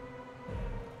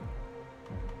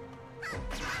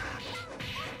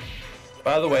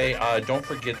 By the way, don't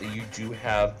forget that you do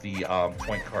have the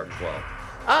point card as well.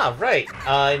 Ah, right.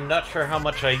 I'm not sure how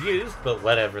much I used, but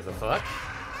whatever the fuck.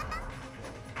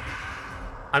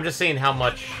 I'm just seeing how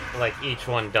much, like, each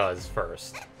one does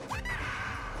first.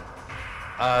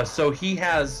 So he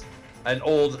has an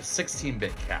old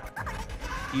 16-bit cap.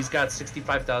 He's got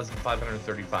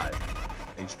 65,535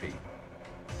 HP.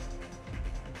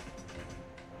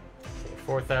 Okay,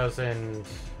 4,000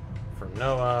 from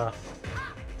Noah.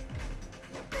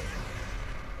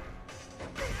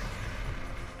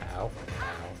 Ow, ow.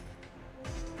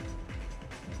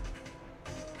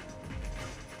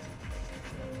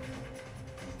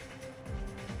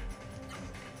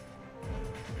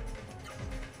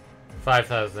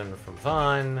 $5,000 from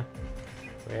Vaughn.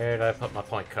 Where did I put my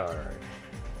point card?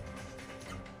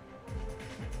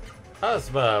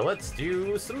 Ozma, let's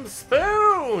do some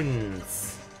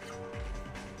spoons!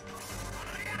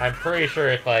 I'm pretty sure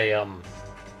if I,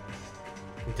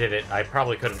 did it, I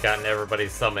probably could have gotten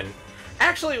everybody's summon.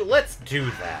 Actually, let's do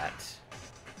that.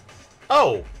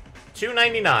 Oh!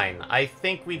 $2.99. I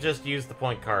think we just used the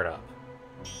point card up.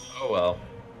 Oh well.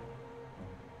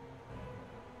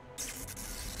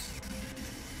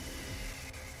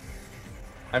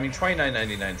 I mean,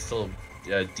 $29.99 is still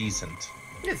decent.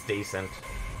 It's decent.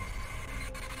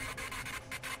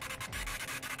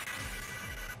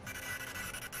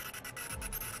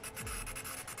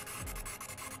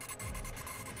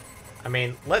 I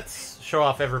mean, let's show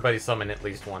off everybody's summon at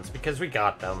least once, because we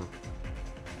got them.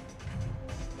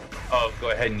 Oh,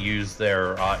 go ahead and use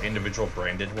their individual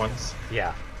branded ones.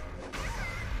 Yeah.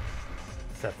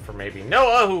 Except for maybe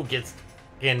Noah, who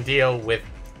can deal with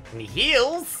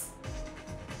heals.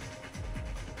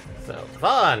 So,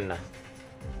 Vaughn.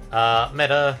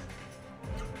 Meta.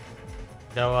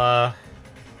 Noah.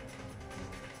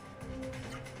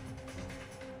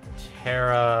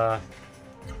 Terra.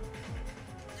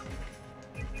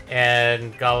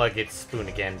 And Gala gets Spoon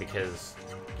again because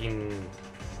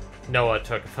Noah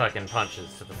took fucking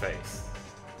punches to the face.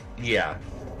 Yeah.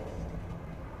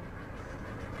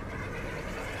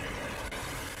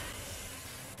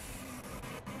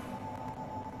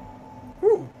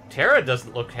 Ooh, Terra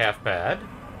doesn't look half bad.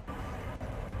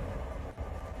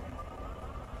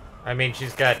 I mean,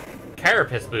 she's got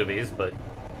carapace boobies, but...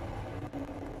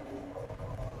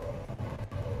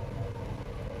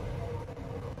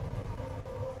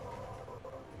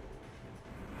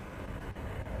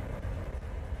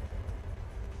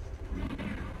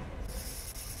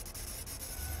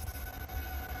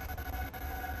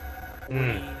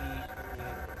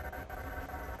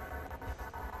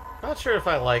 Not sure if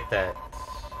I like that.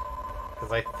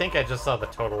 Because I think I just saw the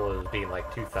total as being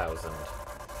like 2,000.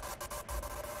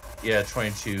 Yeah,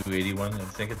 2281, I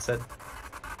think it said.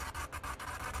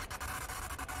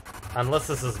 Unless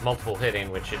this is multiple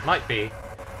hitting, which it might be.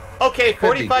 Okay,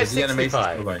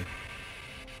 4565.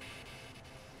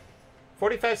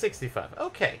 4565.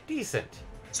 Okay, decent.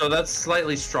 So that's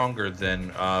slightly stronger than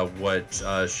what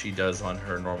she does on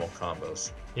her normal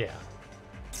combos. Yeah.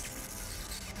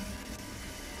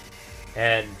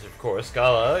 And, of course,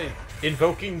 Gala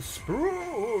invoking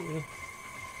Spoon.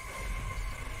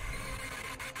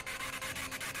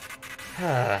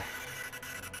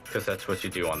 Because that's what you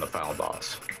do on the final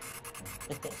boss.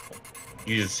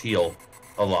 You just heal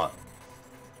a lot.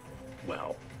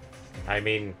 Well, I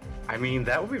mean, I mean,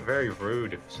 that would be very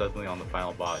rude if suddenly on the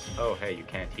final boss, oh, hey, you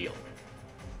can't heal.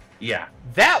 Yeah.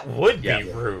 That would be Yeah.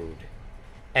 rude.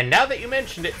 And now that you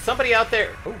mentioned it, somebody out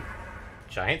there... Ooh,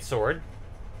 giant sword.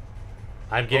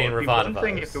 I'm getting It'd be Ravana one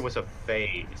thing vibes. if it was a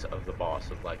phase of the boss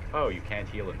of like, oh, you can't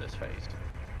heal in this phase.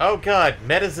 Oh god,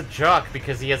 Meta's a jock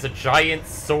because he has a giant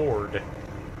sword.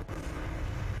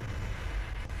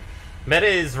 Meta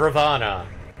is Ravana.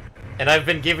 And I've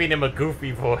been giving him a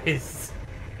goofy voice.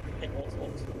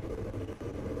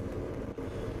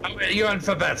 You're on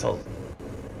for battle.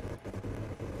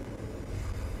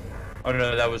 Oh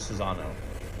no, that was Susano.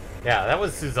 Yeah, that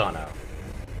was Susano.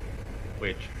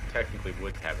 Which technically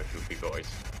would have a goofy voice.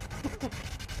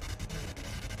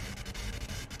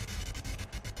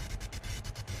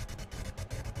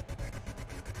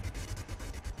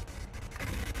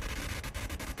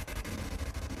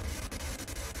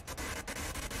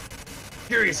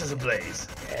 Furious as a blaze.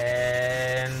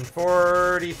 And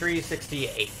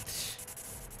 4368.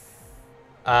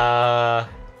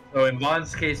 So in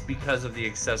Vaughn's case, because of the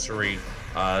accessory,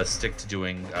 stick to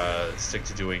doing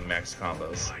max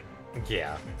combos.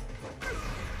 Yeah.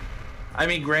 I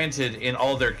mean, granted, in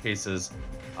all their cases,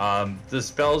 the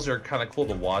spells are kind of cool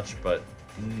to watch, but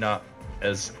not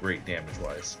as great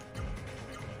damage-wise.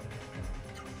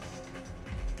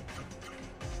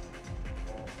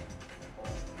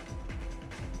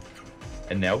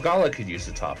 And now Gala could use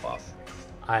the top off.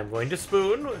 I'm going to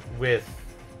spoon with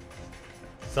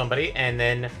somebody, and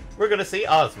then we're going to see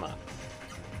Ozma.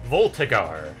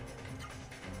 Voltagar.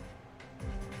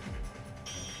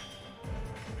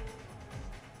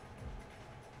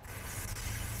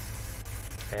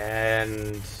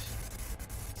 And...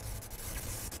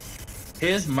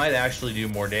 His might actually do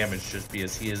more damage just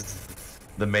because he is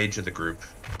the mage of the group.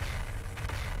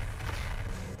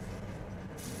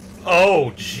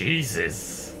 Oh,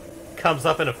 Jesus. Comes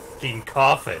up in a fucking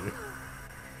coffin.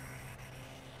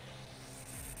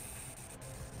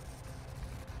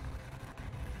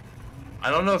 I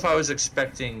don't know if I was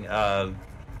expecting Ozma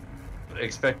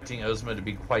to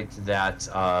be quite that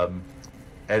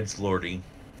edgelordy.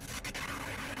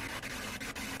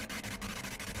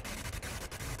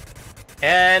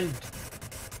 And...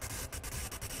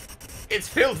 it's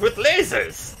filled with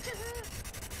lasers!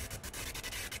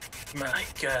 My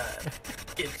god,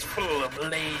 it's full of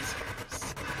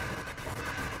lasers.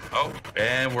 Oh,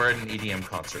 and we're at an EDM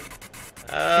concert.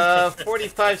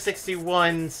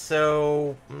 4561,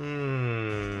 so...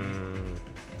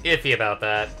 iffy about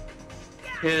that.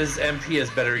 His MP is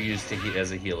better used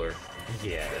as a healer.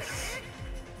 Yes.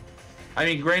 I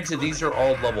mean, granted, these are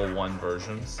all level 1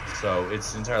 versions, so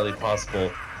it's entirely possible,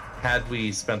 had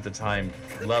we spent the time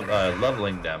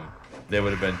leveling them, they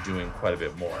would have been doing quite a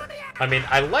bit more. I mean,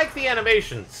 I like the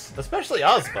animations, especially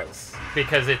Ozma's,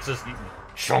 because it's just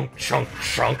chunk, chunk,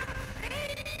 chunk.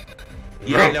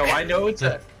 Yeah, no, I know it's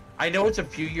a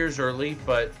few years early,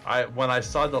 but when I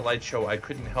saw the light show, I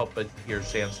couldn't help but hear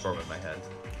Sandstorm in my head.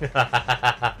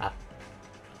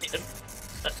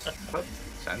 But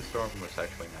Sandstorm was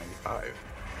actually 95.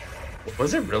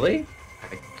 Was it really?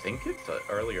 I think it's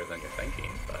earlier than you're thinking,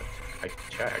 but I can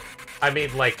check. I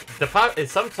mean, like,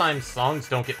 sometimes songs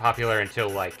don't get popular until,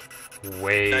 like,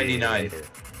 way 99. later.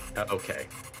 Okay.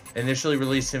 Initially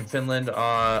released in Finland in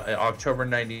October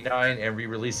 99 and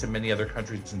re-released in many other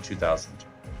countries in 2000.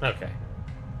 Okay.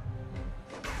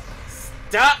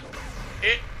 Stop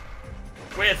it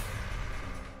with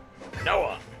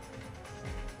Noah.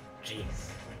 Jeez.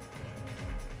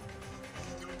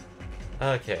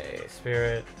 Okay,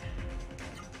 Spirit.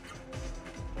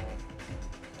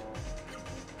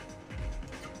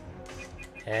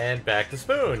 And back to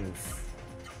spoons.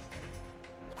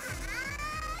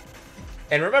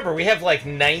 And remember, we have like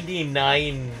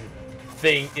 99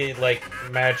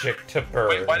 magic to burn.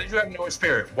 Wait, why did you have Noah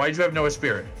Spirit? Why did you have Noah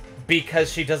Spirit?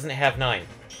 Because she doesn't have 9.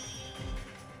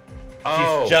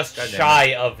 Oh, she's just goddamn shy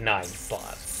it. of 9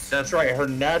 slots. That's right. Her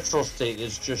natural state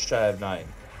is just shy of 9.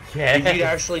 Yeah. If you'd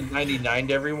actually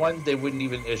 99'd everyone, they wouldn't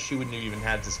even. She wouldn't have even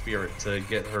had the spirit to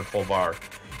get her full bar.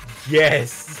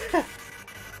 Yes.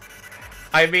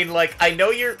 I mean, like, I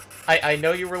know you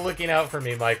were looking out for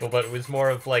me, Michael, but it was more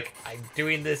of like, I'm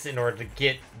doing this in order to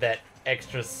get that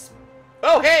extra.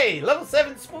 Oh, hey, level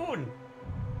 7 spoon.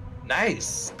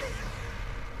 Nice.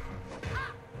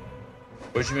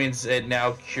 Which means it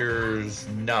now cures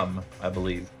numb, I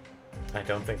believe. I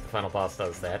don't think the final boss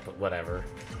does that, but whatever.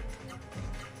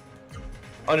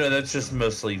 Oh no, that's just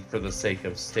mostly for the sake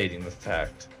of stating the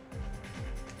fact.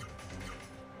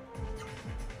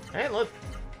 Hey, look.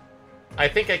 I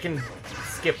think I can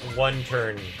skip one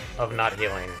turn of not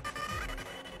healing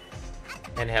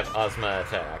and have Ozma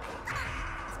attack.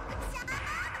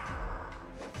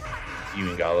 You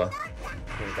mean Gala?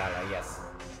 Gala, yes.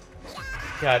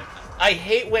 God, I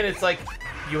hate when it's like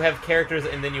you have characters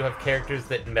and then you have characters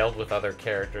that meld with other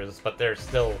characters, but they're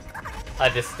still a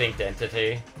distinct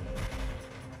entity.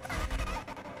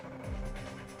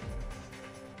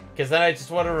 Because then I just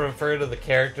want to refer to the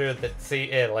character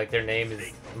that like their name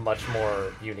is much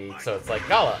more unique. So it's like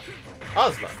Gala,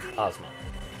 Ozma, Ozma.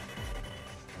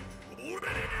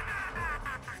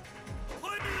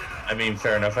 I mean,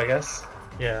 fair enough, I guess.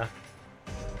 Yeah.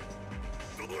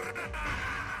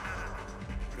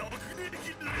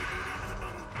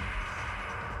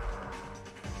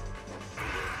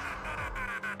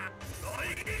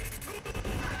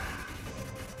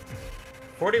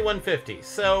 $41.50.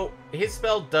 So his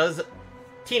spell does a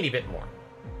teeny bit more.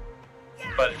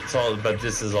 But it's all. But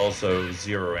this is also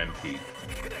 0 MP.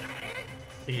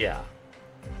 Yeah.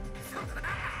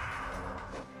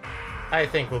 I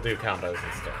think we'll do combos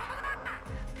instead.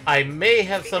 I may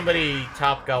have somebody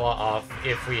top Gala off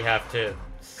if we have to,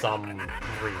 some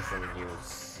reason,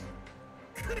 use...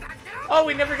 Oh,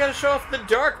 we never got to show off the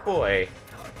Dark Boy!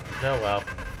 Oh well.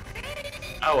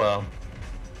 Oh well.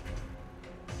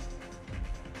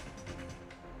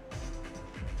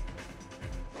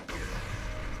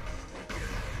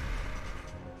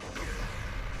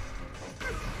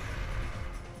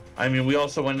 I mean, we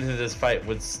also went into this fight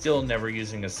with still never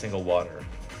using a single water.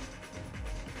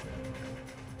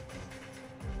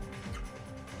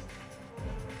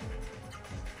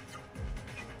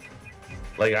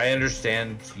 Like, I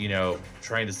understand, you know,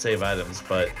 trying to save items,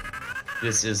 but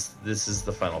this is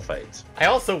the final fight. I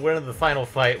also went into the final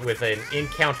fight with an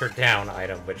encounter down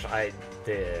item, which I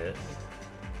did.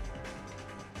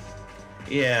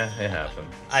 Yeah, it happened.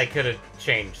 I could have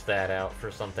changed that out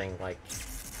for something like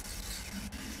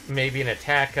maybe an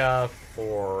attack up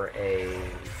or a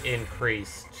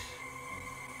increased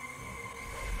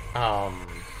I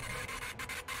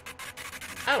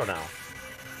don't know.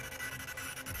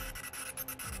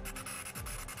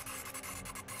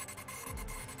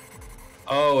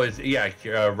 Oh, it's yeah,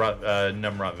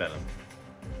 Numrot Venom.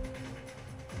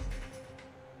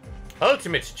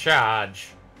 Ultimate charge.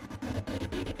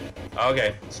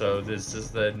 Okay, so this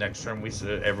is the next turn. We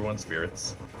everyone's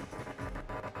spirits.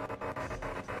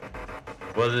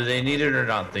 Whether they need it or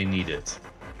not, they need it.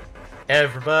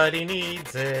 Everybody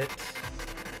needs it.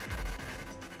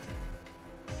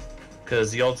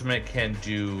 Because the ultimate can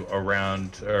do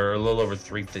around, or a little over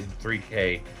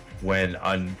 3k when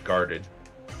unguarded.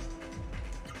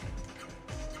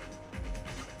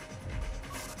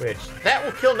 Which, that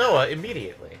will kill Noah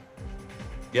immediately.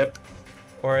 Yep.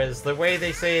 Or as the way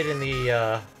they say it in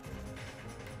the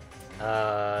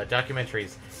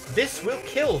documentaries, this will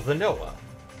kill the Noah.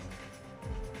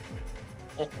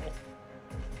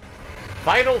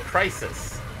 Final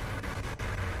Crisis.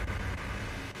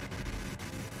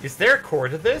 Is there a core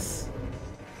to this?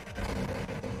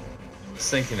 I was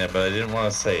thinking it, but I didn't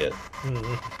want to say it.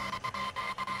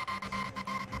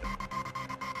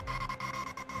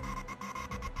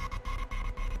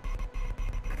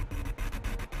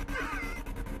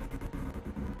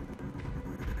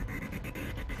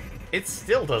 It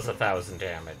still does 1,000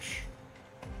 damage.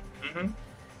 Mm-hmm.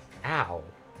 Ow.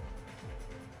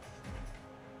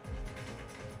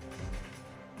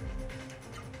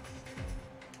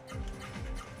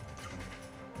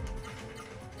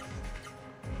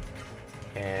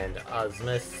 And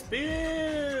Ozma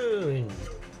Spoon.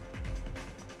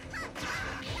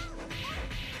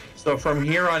 So from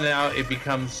here on out, it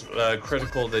becomes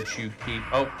critical that you keep.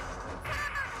 Oh,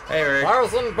 hey Eric.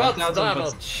 1,000 butts 1,000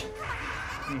 damage.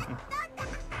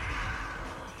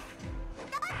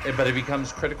 But it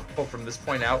becomes critical from this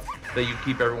point out that you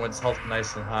keep everyone's health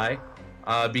nice and high,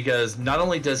 because not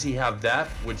only does he have that,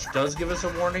 which does give us a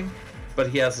warning, but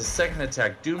he has a second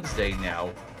attack, Doomsday,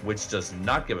 now, which does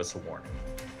not give us a warning.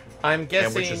 I'm guessing...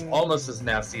 And which is almost as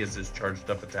nasty as his charged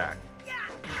up attack.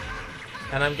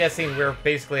 And I'm guessing we're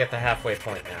basically at the halfway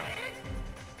point now.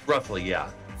 Roughly, yeah.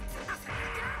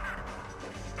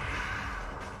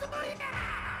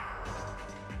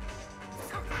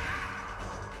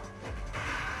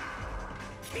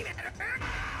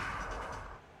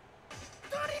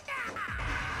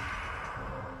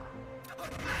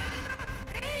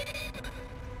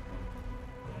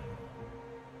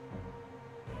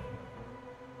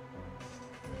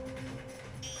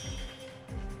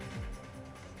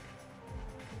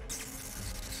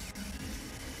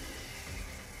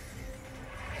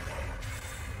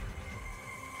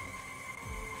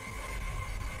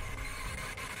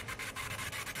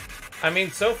 I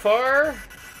mean, so far,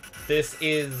 this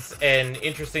is an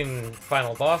interesting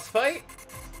final boss fight.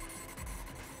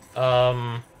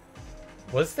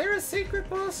 Was there a secret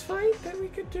boss fight that we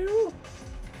could do?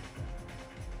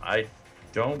 I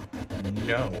don't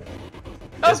know.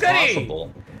 Oh, It's goody!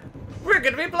 possible. We're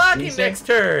gonna be blocking You say- next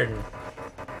turn!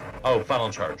 Oh, final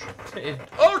charge.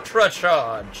 Ultra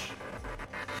charge!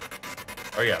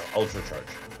 Oh yeah, ultra charge.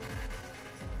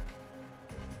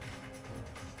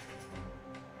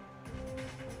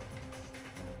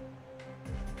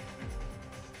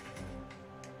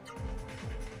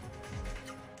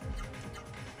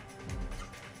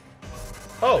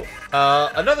 Oh,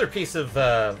 another piece of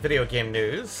video game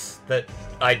news that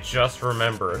I just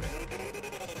remembered.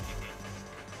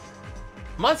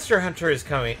 Monster Hunter is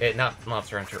coming. Not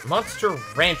Monster Hunter. Monster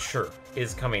Rancher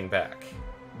is coming back.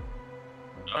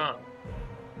 Oh.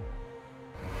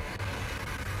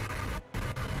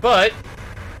 But,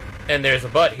 and there's a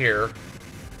but here,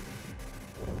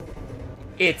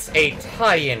 it's a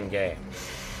tie-in game.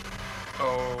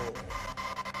 Oh.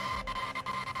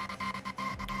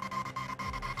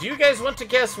 Do you guys want to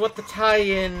guess what the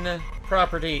tie-in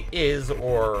property is,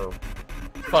 or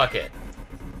fuck it?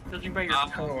 Judging by your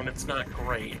tone, it's not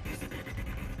great.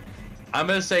 I'm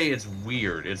gonna say it's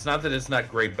weird. It's not that it's not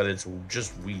great, but it's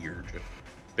just weird,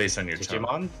 based on your tone.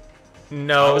 Digimon?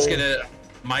 No.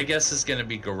 My guess is gonna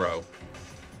be Garo.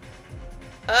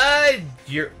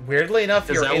 You're weirdly enough,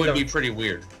 Because you're that in would the, be pretty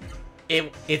weird.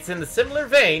 It's in the similar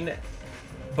vein,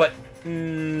 but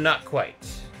not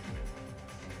quite.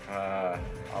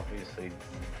 Obviously,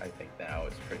 I think now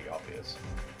it's pretty obvious.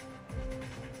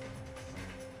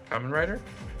 Kamen Rider?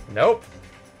 Nope.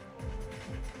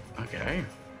 Okay.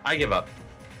 I give up.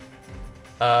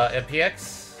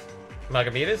 MPX?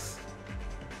 Magamitas?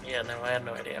 Yeah, no, I had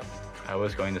no idea. I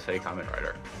was going to say Kamen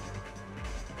Rider.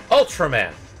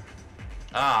 Ultraman.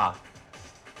 Ah.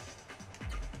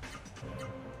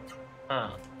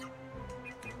 Huh.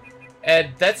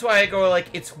 And that's why I go, like,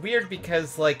 it's weird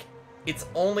because, like, it's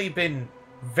only been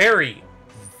very,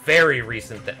 very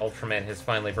recent that Ultraman has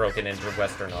finally broken into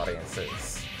Western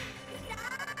audiences.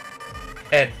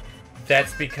 And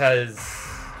that's because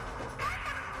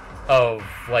of,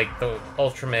 like, the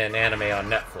Ultraman anime on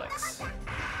Netflix.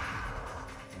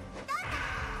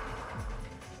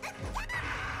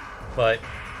 But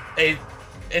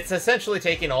it's essentially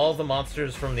taking all the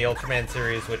monsters from the Ultraman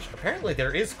series, which apparently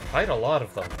there is quite a lot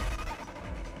of them,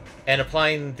 and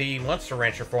applying the Monster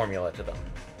Rancher formula to them.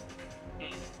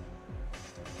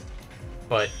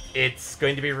 But it's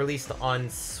going to be released on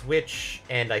Switch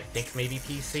and I think maybe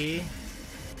PC.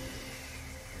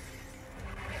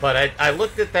 But I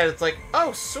looked at that, it's like,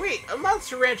 oh sweet, a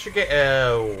Monster Rancher game.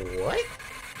 What?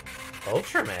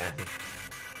 Ultraman?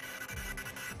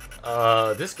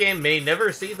 This game may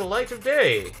never see the light of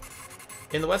day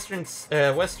in the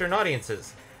Western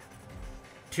audiences.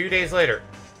 2 days later.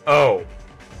 Oh,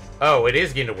 it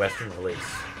is getting a Western release.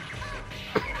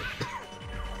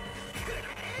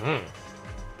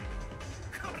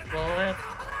 Well, that's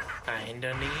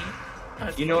kinda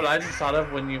neat. You know what I just thought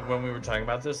of when we were talking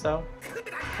about this though?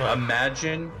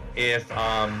 Imagine if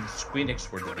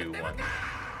Squeenix were to do one.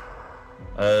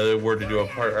 Were to do a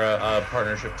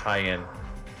partnership tie-in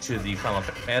to the Final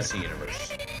Fantasy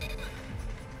universe.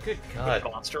 Good God.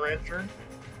 Monster Rancher?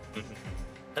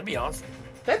 That'd be awesome.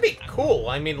 That'd be cool.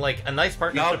 I mean, like, a nice Now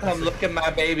partnership. come look at my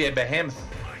baby Behemoth.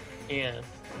 Yeah.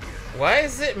 Why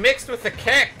is it mixed with the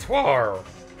Cactuar?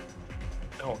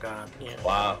 Oh god, yeah.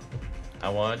 Wow. I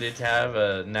wanted it to have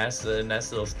a nice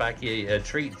little spiky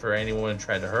treat for anyone who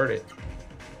tried to hurt it.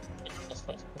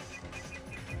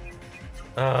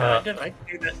 I could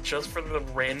do that just for the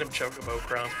random Chocobo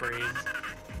crossbreeds.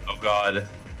 Oh god.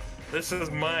 This is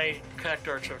my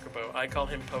Cactuar Chocobo. I call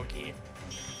him Pokey.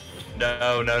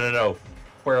 No.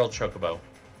 Squirrel Chocobo.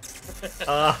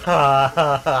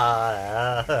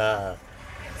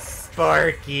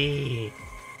 Sparky.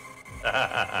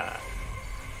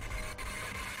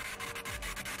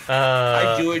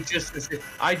 I do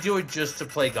it just to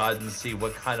play God and see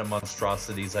what kind of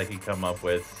monstrosities I can come up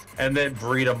with, and then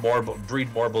breed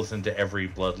Morbles into every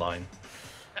bloodline.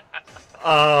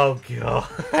 Oh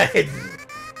god.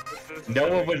 No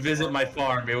one would visit my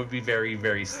farm. It would be very,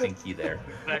 very stinky there.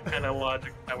 That kind of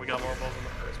logic that we got Morbles in the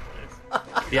first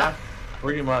place. Yeah,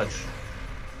 pretty much.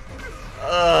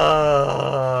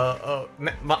 All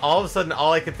of a sudden,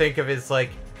 all I could think of is, like,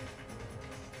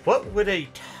 what would a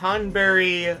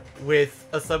Tonberry with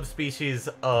a subspecies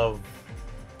of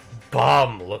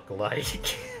bomb look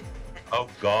like? Oh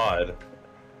god.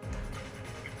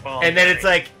 And then it's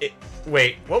like,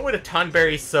 wait, what would a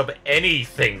Tonberry sub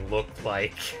anything look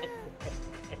like?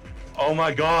 Oh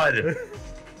my god.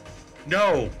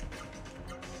 No.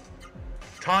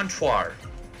 Tontoir.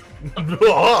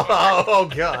 Oh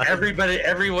god.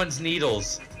 Everyone's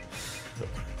needles.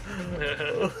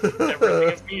 Everything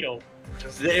is needle.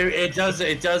 It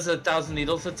does 1,000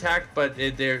 needles attack, but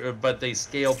they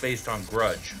scale based on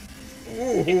grudge.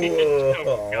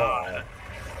 Oh god.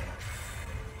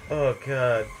 Oh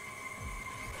god.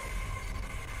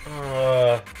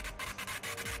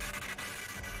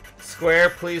 Square,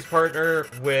 please partner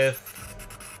with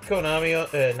Konami.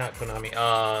 Not Konami.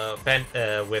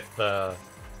 With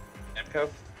Namco?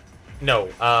 No.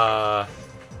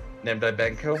 Namco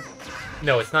Benko?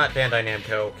 No, it's not Bandai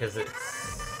Namco because it's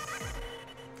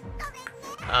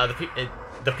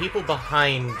the people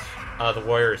behind the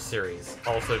Warriors series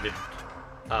also did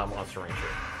Monster Rancher.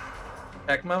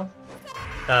 Tecmo?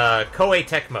 Koei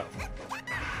Tecmo.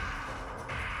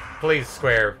 Please,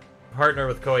 Square, partner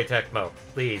with Koei Tecmo.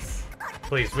 Please.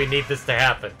 Please, we need this to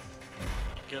happen.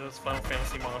 Get us Final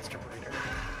Fantasy Monster Breeder.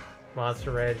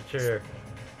 Monster Rancher.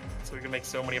 So we can make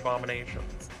so many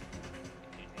abominations.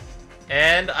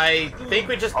 And I think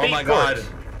we just beat my Court. god.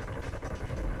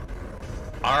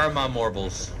 Arma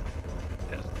Morbles.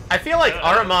 I feel like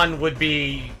Aramon would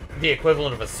be the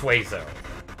equivalent of a Suezo.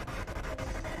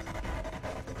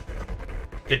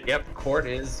 Yep, Court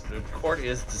is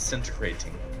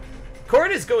disintegrating.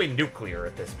 Court is going nuclear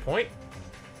at this point.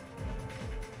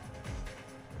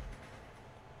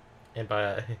 And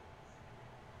by...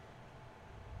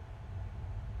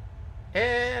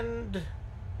 And...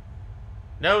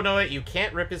 No, you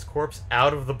can't rip his corpse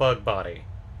out of the bug body.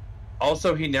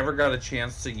 Also, he never got a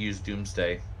chance to use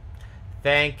Doomsday.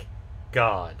 Thank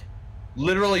God.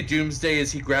 Literally, Doomsday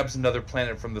is he grabs another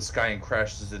planet from the sky and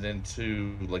crashes it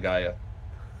into Legaia.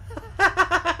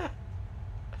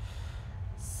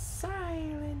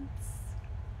 Silence.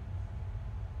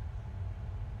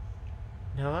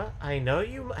 Noah, I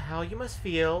know how you must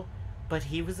feel, but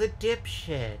he was a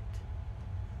dipshit.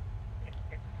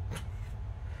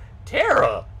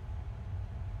 Terra!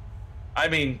 I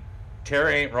mean,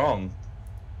 Terra ain't wrong.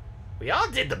 We all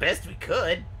did the best we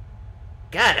could.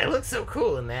 God, I look so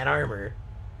cool in that armor.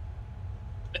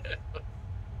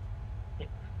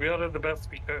 We all did the best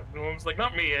we could. No one was like,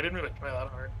 not me, I didn't really try that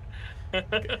hard.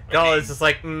 No, it's just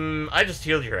like, I just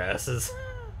healed your asses.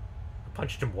 I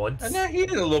punched him once. And he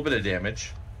did a little bit of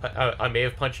damage. I may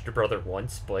have punched your brother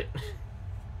once, but...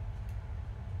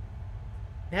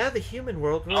 Now the human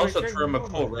world will Also return threw him to a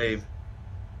cool normal. rave.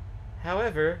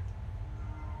 However,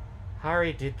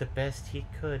 Hari did the best he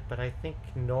could, but I think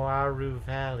Noaru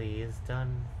Valley is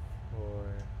done for.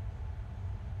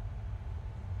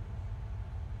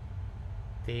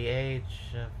 The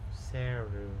age of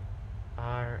Seru,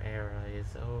 our era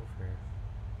is over.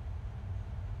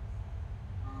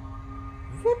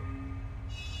 Whoop.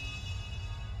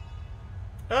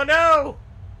 Oh no!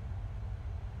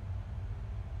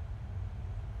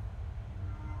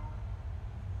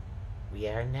 We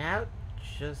are now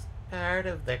just part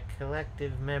of the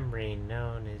collective memory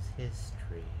known as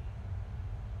history.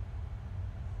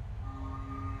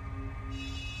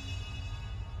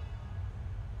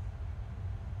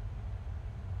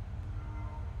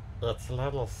 That's a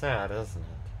little sad, isn't it?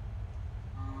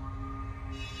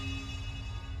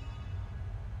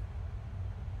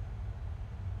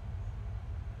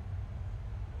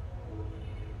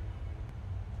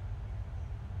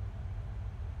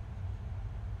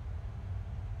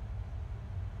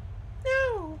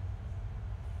 No.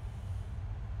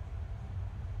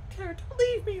 Tara, don't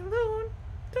leave me alone.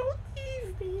 Don't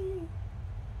leave me.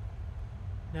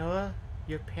 Noah,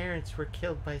 your parents were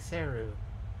killed by Seru.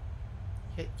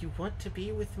 Yet you want to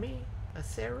be with me, a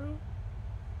Seru?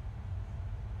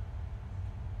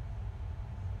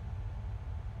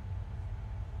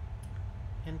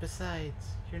 And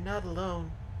besides, you're not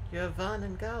alone. You have Van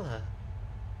and Gala.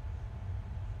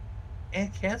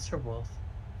 And Cancer Wolf.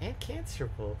 And Cancer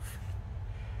Wolf.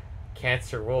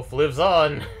 Cancer Wolf lives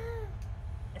on.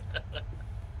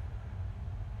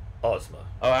 Ozma.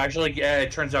 Oh, actually, yeah, it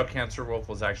turns out Cancer Wolf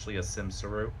was actually a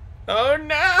Simsaru. Oh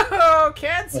no!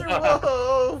 Cancer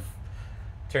Wolf!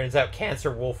 Turns out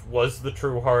Cancer Wolf was the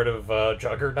true heart of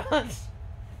Juggernaut.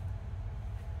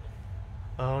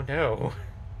 Oh no.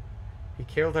 He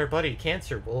killed our buddy,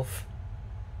 Cancer Wolf.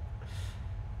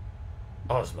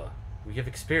 Ozma, we have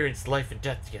experienced life and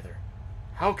death together.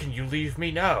 How can you leave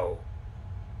me now?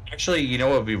 Actually, you know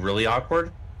what would be really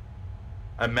awkward?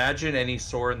 Imagine any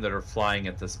Soren that are flying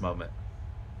at this moment.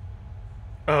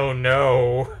 Oh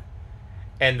no.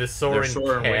 And the Soren, Their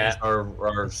Soren wings cat,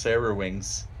 are Sarah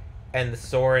wings. and the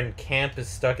Soren camp is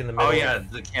stuck in the middle. Oh yeah,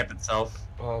 the camp itself.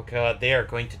 Oh god, they are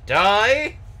going to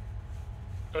die.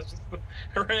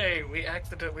 Hooray! We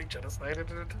accidentally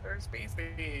genocided an entire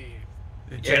species.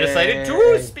 Genocided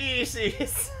 2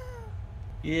 species!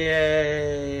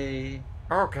 Yay!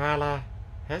 Oh, Gala,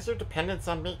 has your dependence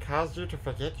on me caused you to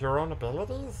forget your own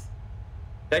abilities?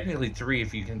 Technically 3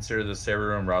 if you consider the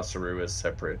Seru and Rasaru as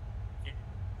separate.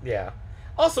 Yeah.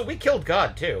 Also, we killed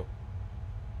God, too.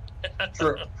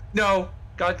 True. No,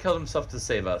 God killed himself to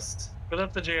save us. But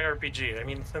that's the JRPG. I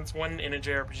mean, since when in a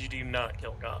JRPG do you not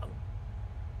kill God?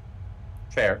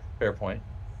 Fair point.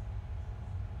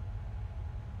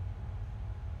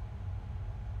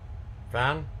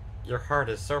 Van, your heart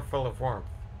is so full of warmth,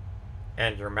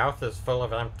 and your mouth is full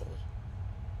of empty.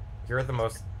 You're the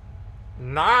most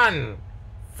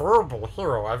non-verbal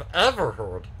hero I've ever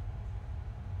heard.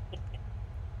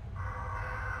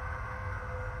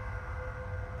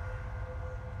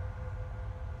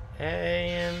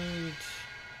 And...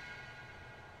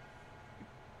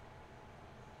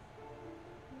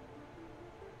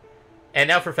 And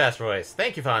now for Fast Voice.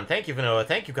 Thank you, Vaughn. Thank you, Vanoa.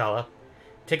 Thank you, Gala.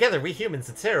 Together, we humans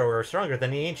at Sero are stronger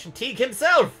than the ancient Teague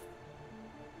himself!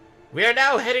 We are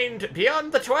now heading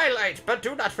beyond the twilight, but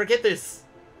do not forget this.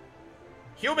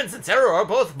 Humans and Sero are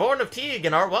both born of Teague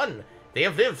and are one. They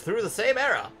have lived through the same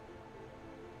era.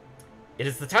 It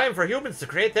is the time for humans to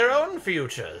create their own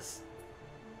futures.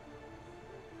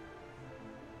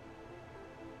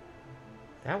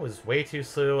 That was way too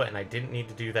slow, and I didn't need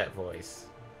to do that voice.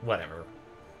 Whatever.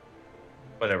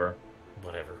 Whatever.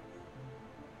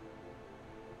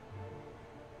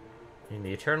 In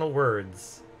the eternal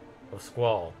words of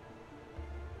Squall.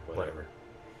 Whatever.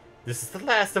 This is the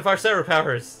last of our Sero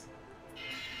powers.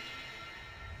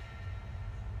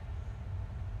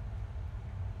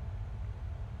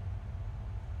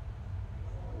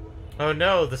 Oh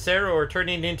no, the Sero are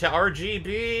turning into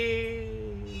RGB.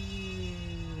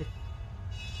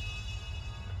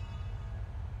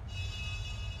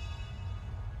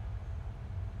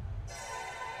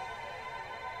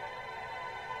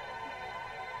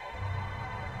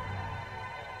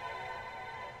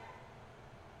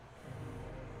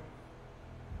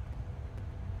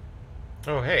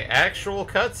 Oh, hey, actual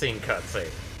cutscene.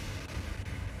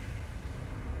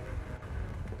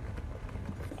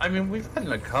 I mean, we've had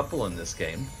a couple in this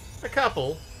game. A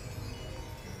couple.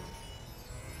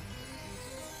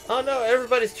 Oh no,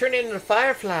 everybody's turning into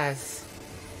fireflies.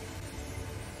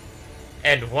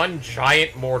 And one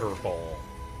giant mortar ball.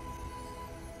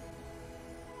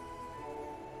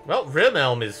 Well,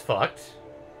 Rimelm is fucked.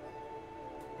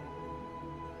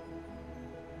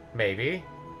 Maybe.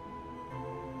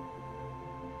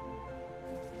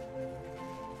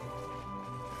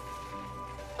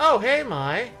 Oh, hey,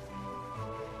 Mai.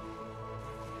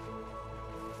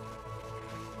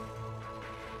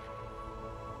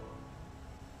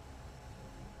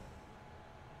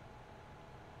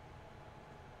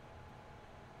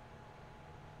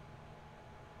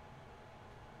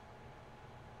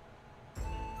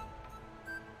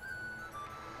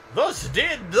 Thus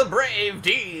did the brave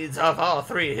deeds of our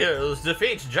 3 heroes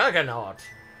defeat Juggernaut,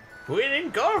 who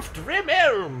engulfed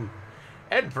Rimelm,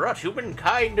 and brought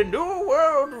humankind a new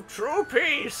world of true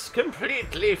peace,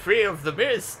 completely free of the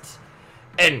mist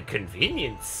and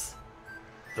convenience.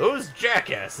 Those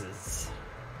jackasses.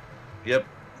 Yep.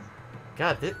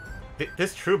 God,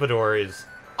 this troubadour is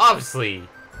obviously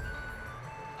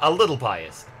a little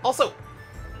biased. Also,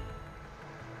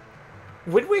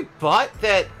 when we bought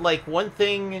that, like, one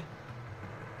thing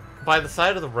by the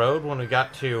side of the road when we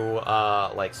got to,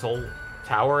 like, Soul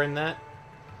Tower and that,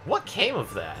 what came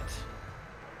of that?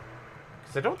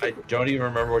 I don't even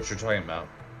remember what you're talking about.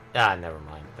 Ah, never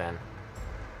mind, then.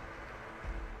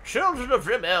 Children of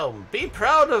Rimelm, be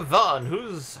proud of Vaughn,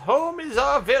 whose home is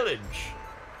our village.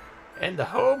 And the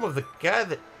home of the guy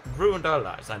that ruined our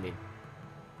lives. I mean,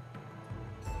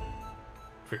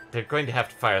 they're going to have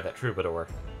to fire that troubadour.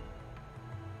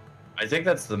 I think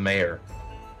that's the mayor.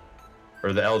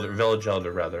 Or the village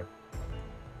elder, rather.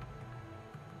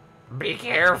 Be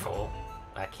careful.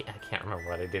 I can't remember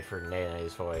what I did for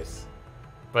Nene's voice.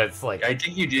 But it's like... I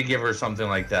think you did give her something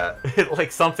like that.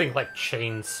 Like something like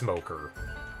chain smoker.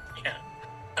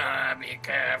 Yeah. Be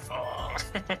careful.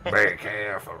 Be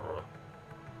careful.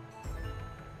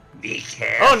 Be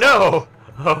careful. Oh no!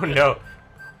 Oh no!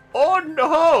 Oh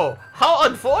no! How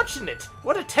unfortunate!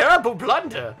 What a terrible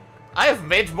blunder! I have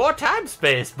made more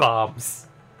time-space bombs!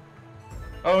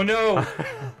 Oh no!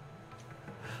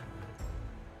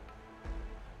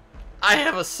 I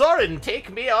have a Soren take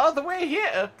me all the way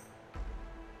here!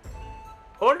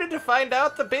 Only to find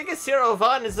out the biggest hero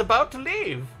Vaughn is about to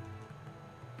leave!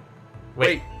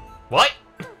 Wait. What?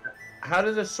 How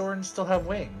did a Soren still have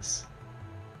wings?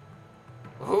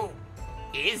 Who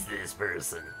is this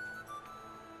person?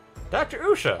 Dr.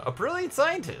 Usha, a brilliant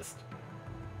scientist.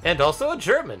 And also a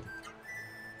German.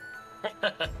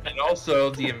 And also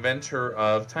the inventor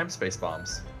of time-space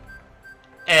bombs.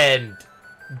 And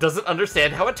doesn't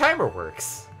understand how a timer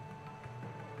works.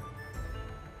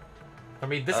 I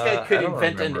mean, this guy could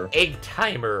invent an egg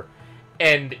timer,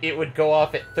 and it would go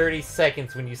off at 30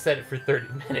 seconds when you set it for 30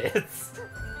 minutes.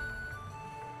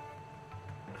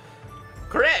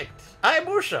 Correct! I am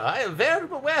Usha. I am a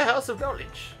veritable warehouse of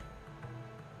knowledge.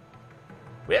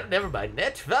 Well, never mind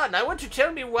that. Van, I want you to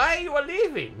tell me why you are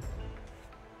leaving.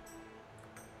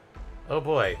 Oh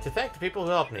boy, to thank the people who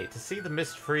helped me, to see the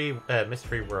mist-free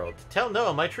world, to tell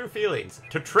Noah my true feelings,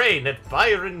 to train at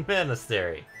Byron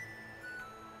Monastery.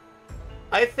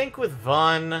 I think with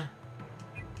Vaughn...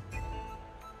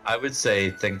 I would say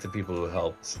thank the people who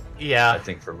helped. Yeah. I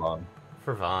think for Vaughn.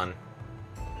 For Vaughn.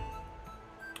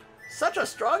 Such a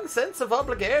strong sense of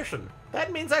obligation.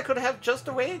 That means I could have just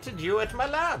awaited you at my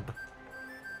lab.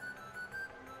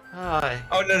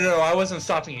 Oh, no, I wasn't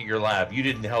stopping at your lab. You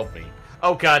didn't help me.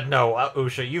 Oh god, no,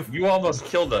 Usha, You almost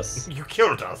killed us. You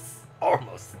killed us.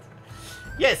 Almost.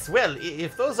 Yes, well,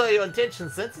 if those are your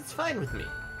intentions, then it's fine with me.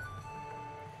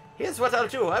 Here's what I'll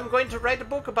do. I'm going to write a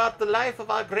book about the life of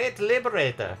our great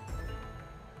liberator.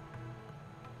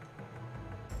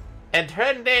 And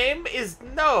her name is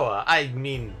Noah.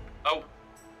 Oh.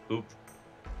 Oop.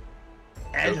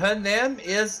 And her name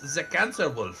is the Cancer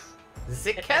Wolf.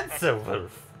 The Cancer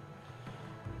Wolf.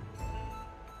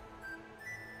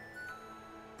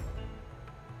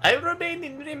 I will remain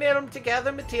in Rimerum to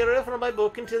gather material for my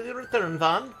book until you return,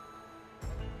 Van.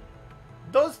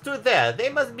 Those two there, they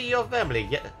must be your family,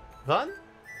 yeah? Van?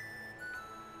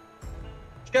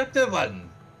 Chapter 1.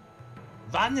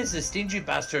 Van is a stingy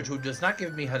bastard who does not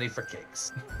give me honey for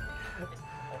cakes.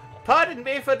 Pardon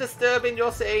me for disturbing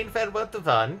your saying farewell to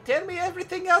Van. Tell me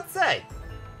everything outside.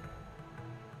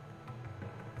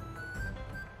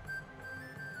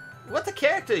 What a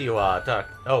character you are, Doc.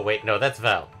 Oh, wait, no, that's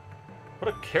Val.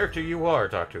 What a character you are,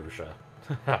 Dr.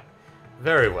 Usha.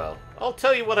 Very well. I'll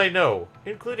tell you what I know,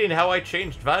 including how I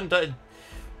changed Van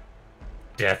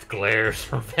Death glares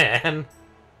from Van.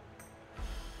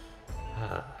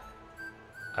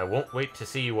 I won't wait to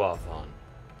see you off, Van.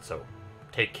 So,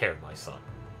 take care, my son.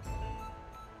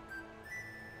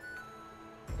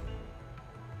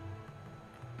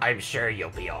 I'm sure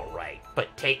you'll be alright,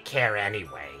 but take care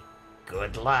anyway.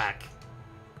 Good luck.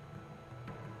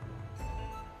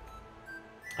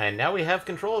 And now we have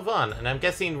control of Vaughn, and I'm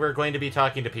guessing we're going to be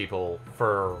talking to people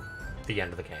for the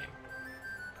end of the game.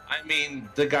 I mean,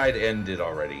 the guide ended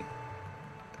already.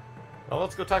 Well,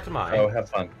 let's go talk to Mai. Oh, have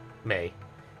fun. May.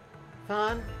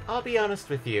 Vaughn, I'll be honest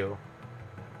with you.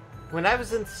 When I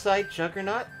was inside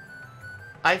Juggernaut,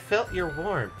 I felt your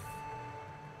warmth.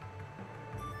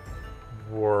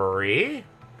 Worry?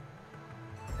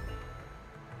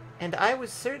 And I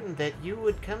was certain that you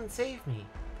would come and save me.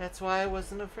 That's why I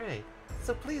wasn't afraid.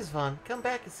 So please, Vaughn, come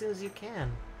back as soon as you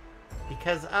can.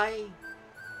 Because I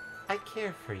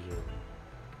care for you.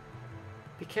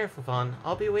 Be careful, Vaughn.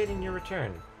 I'll be waiting your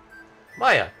return.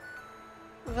 Maya!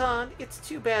 Vaughn, it's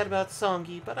too bad about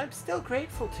Songi, but I'm still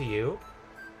grateful to you.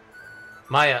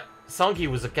 Maya, Songi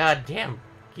was a goddamn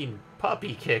fucking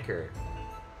puppy kicker.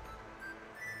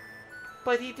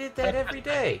 But he did that every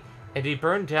day. And he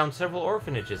burned down several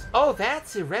orphanages. Oh,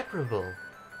 that's irreparable.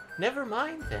 Never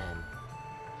mind, then.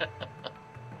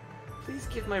 Please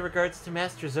give my regards to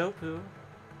Master Zopu.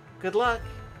 Good luck.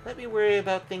 Let me worry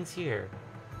about things here.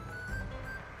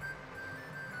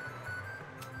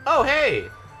 Oh, hey!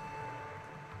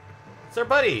 It's our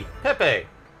buddy, Pepe.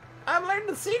 I'm learning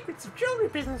the secrets of jewelry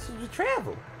business as we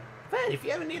travel. Fine, if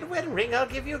you ever need a wedding ring, I'll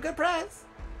give you a good price.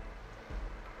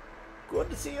 Good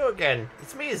to see you again.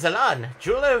 It's me, Zalan,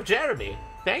 jeweler of Jeremy.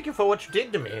 Thank you for what you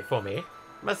did for me.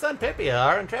 My son Pepe and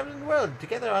I are traveling the world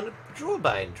together on a jewel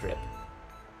buying trip.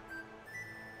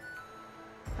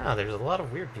 Ah, there's a lot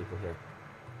of weird people here.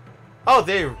 Oh,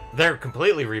 they're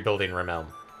completely rebuilding Realm.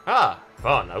 Ah,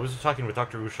 fun. I was talking with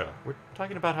Dr. Usha. We're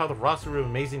talking about how the Rosaru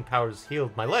amazing powers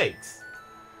healed my legs.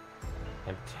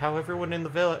 And how everyone in the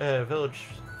village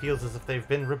feels as if they've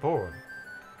been reborn.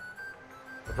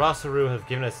 The Rosaru have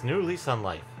given us a new lease on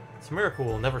life. It's a miracle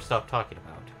we'll never stop talking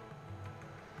about.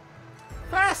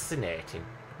 Fascinating.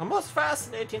 A most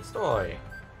fascinating story.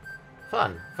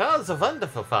 Fun. Val's a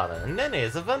wonderful father, and Nene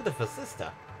is a wonderful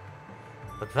sister.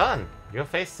 But Van, your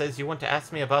face says you want to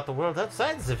ask me about the world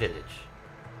outside the village.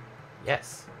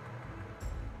 Yes.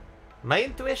 My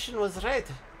intuition was right,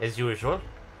 as usual.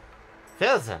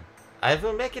 Well then, I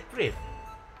will make it brief.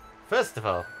 First of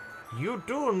all, you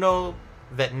do know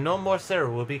that no more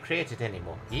Seru will be created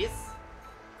anymore, yes?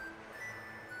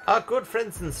 Our good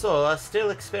friends in Seoul are still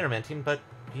experimenting, but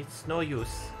It's no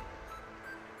use.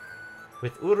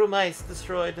 With Urumais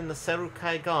destroyed and the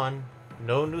Serukai gone,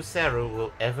 no new Seru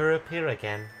will ever appear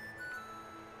again.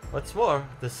 What's more,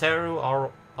 the Seru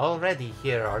are already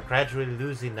here are gradually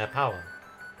losing their power.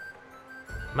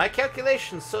 My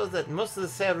calculations show that most of the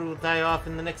Seru will die off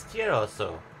in the next year or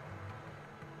so.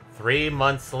 3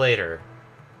 months later.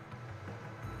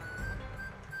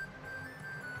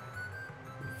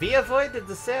 We avoided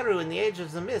the Seru in the Age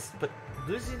of the Mist, but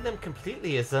losing them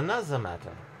completely is another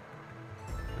matter.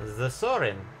 The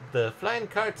Sorin, the flying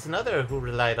carts and other who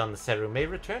relied on the Seru may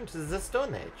return to the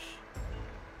Stone Age.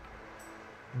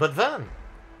 But Van,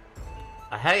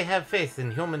 I have faith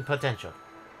in human potential.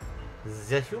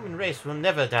 The human race will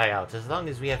never die out as long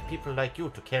as we have people like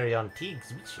you to carry on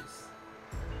Teague's wishes.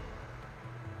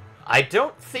 I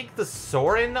don't think the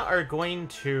Sorin are going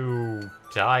to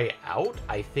die out.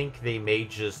 I think they may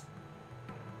just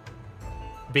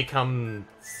become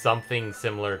something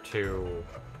similar to...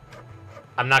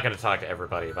 I'm not going to talk to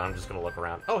everybody, but I'm just going to look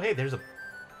around. Oh, hey, there's a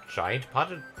giant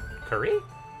potted curry?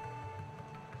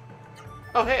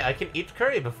 Oh, hey, I can eat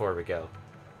curry before we go.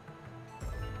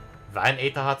 Vine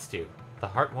ate the hot stew. The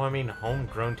heartwarming,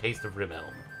 homegrown taste of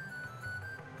Rimelm.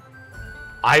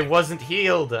 I wasn't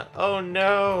healed! Oh,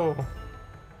 no!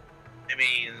 I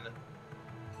mean,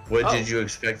 what did you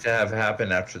expect to have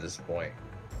happen after this point?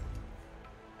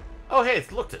 Oh, hey,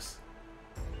 it's Luctus.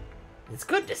 It's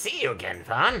good to see you again,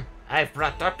 Vaughn. I've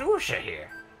brought Dr. Usha here.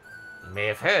 You may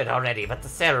have heard already, but the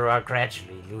Seru are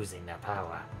gradually losing their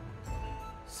power.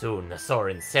 Soon, the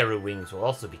Sorin Seru wings will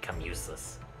also become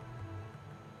useless.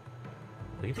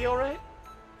 Will you be alright?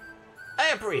 I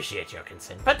appreciate your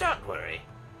concern, but don't worry.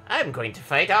 I'm going to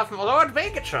fight off Lord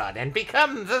Vegatron and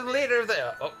become the leader of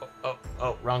the...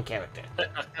 Oh, wrong character.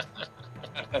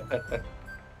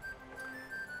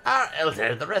 Our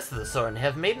elder, the rest of the Sorin,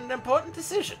 have made an important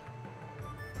decision.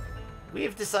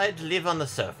 We've decided to live on the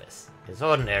surface, as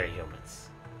ordinary humans.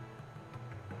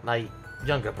 My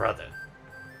younger brother,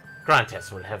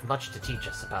 Grantes, will have much to teach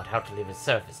us about how to live as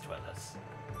surface dwellers.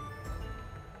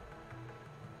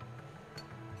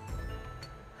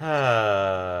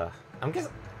 I'm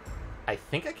guessing... I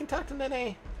think I can talk to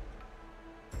Nene.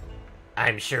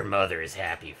 I'm sure Mother is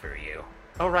happy for you.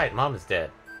 Oh, right, Mom is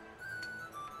dead.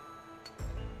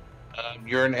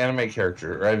 You're an anime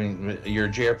character, I mean, you're a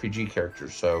JRPG character,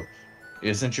 so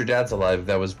since your dad's alive,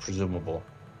 that was presumable.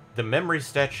 The memory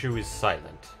statue is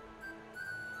silent.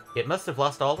 It must have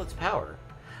lost all its power.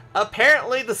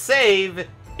 Apparently the save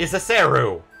is a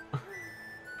Seru.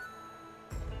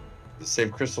 The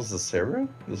save crystal's a Seru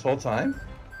this whole time?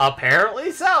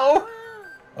 Apparently so.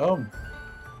 Oh.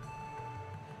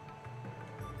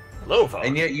 Hello, Vaughn.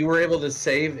 And yet you were able to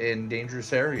save in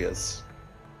dangerous areas.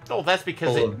 Oh, that's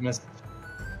because Full of mist.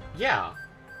 Yeah,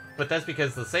 but that's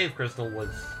because the save crystal was,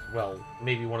 well,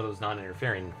 maybe one of those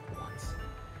non-interfering ones.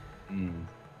 Mm.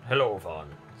 Hello, Vaughn.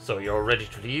 So you're ready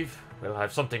to leave? Well, I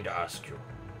have something to ask you.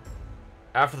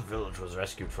 After the village was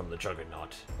rescued from the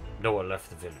Juggernaut, Noah left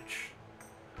the village.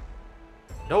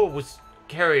 Noah was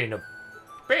carrying a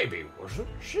baby, wasn't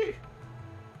she?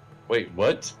 Wait,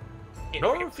 what?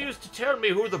 Noah refused to tell me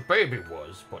who the baby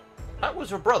was, but that was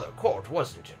her brother, Court,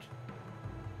 wasn't it?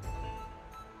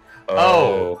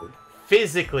 Oh,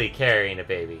 physically carrying a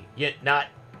baby, yet not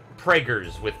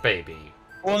preggers with baby.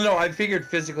 Well, no, I figured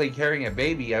physically carrying a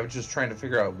baby. I was just trying to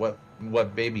figure out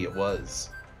what baby it was.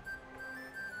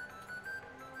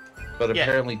 But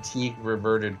apparently Teague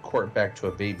reverted Court back to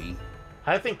a baby.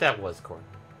 I think that was Court.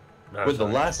 With the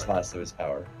last class of his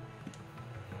power.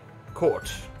 Court,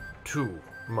 too,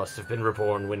 must have been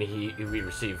reborn when we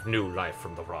received new life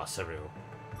from the raw Seru.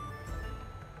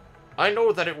 I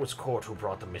know that it was Court who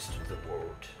brought the mist into the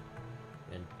world.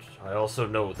 And I also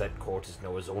know that Court is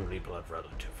Noah's only blood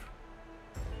relative.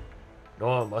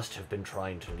 Noah must have been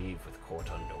trying to leave with Court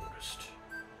unnoticed.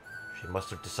 She must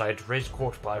have decided to raise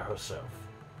Court by herself.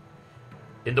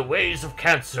 In the ways of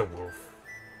Cancer Wolf.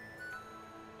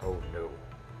 Oh no.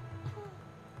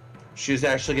 She's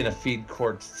actually going to feed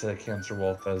Court to Cancer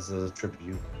Wolf as a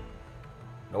tribute.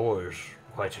 Noah is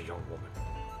quite a young woman.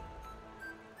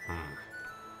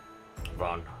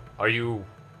 Vaughn, are you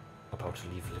about to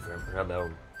leave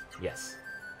Rimelm? Yes.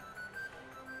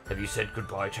 Have you said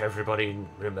goodbye to everybody in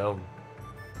Rimelm?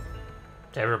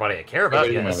 To everybody I care about,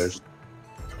 Everybody yes. matters.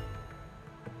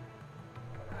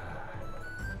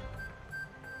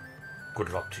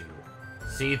 Good luck to you.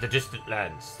 See the distant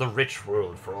lands, the rich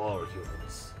world for all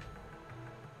humans.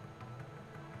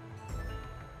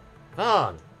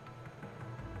 Vaughn!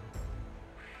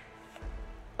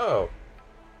 Oh.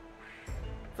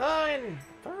 Fine.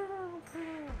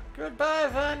 Goodbye,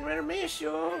 Vaughn. We'll miss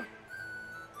you.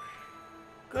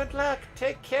 Good luck.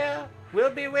 Take care. We'll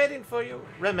be waiting for you.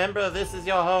 Remember, this is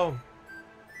your home.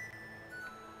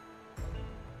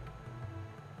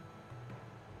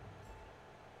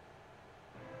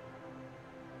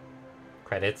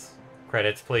 Credits.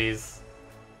 Credits, please.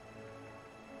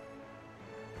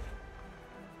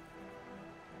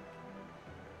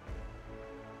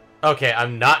 Okay,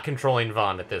 I'm not controlling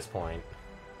Vaughn at this point.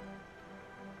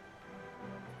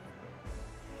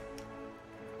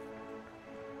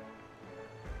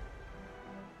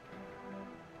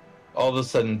 All of a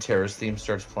sudden, Terra's theme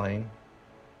starts playing.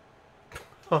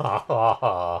 Legend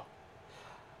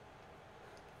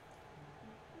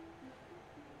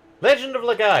of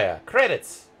Legaia.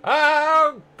 Credits.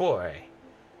 Oh, boy.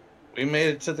 We made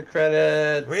it to the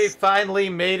credits. We finally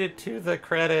made it to the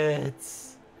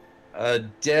credits. A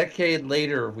decade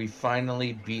later, we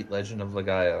finally beat Legend of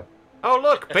Legaia. Oh,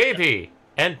 look, baby.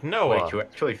 And Noah. Wait, you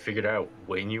actually figured out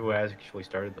when you actually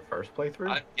started the first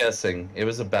playthrough? I'm guessing it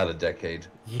was about a decade.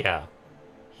 Yeah.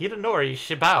 Hidenori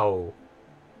Shibao.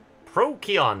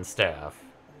 Prokion staff.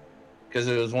 Because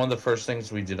it was one of the first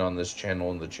things we did on this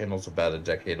channel, and the channel's about a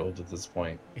decade old at this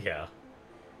point. Yeah.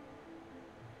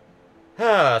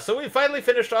 So we finally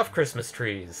finished off Christmas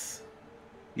trees.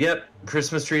 Yep,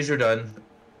 Christmas trees are done.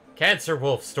 Cancer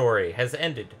Wolf story has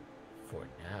ended. For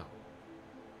now.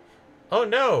 Oh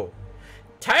no!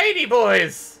 Tiny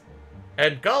boys!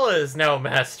 And Gala is now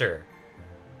master.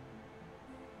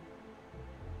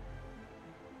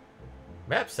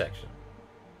 Map section.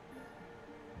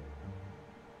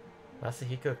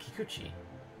 Masahiko Kikuchi.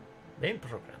 Main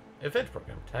program. Event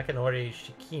program. Takanori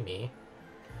Shikimi.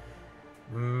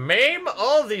 Name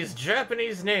all these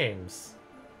Japanese names.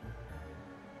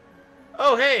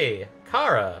 Oh hey!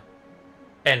 Kara.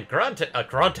 And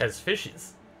Grantes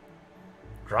fishes.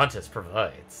 Grantes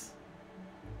provides.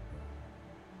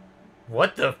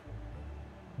 What the...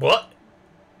 What?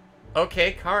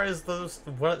 Okay, Kara is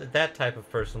that type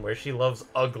of person where she loves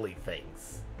ugly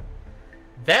things.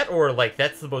 That or, like,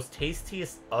 that's the most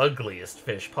tastiest, ugliest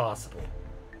fish possible.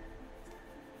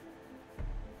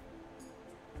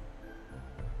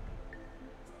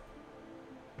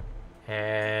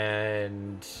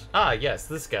 And... Ah, yes,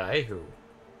 this guy who...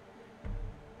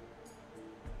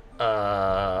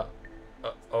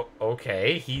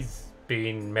 Okay, he's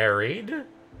being married.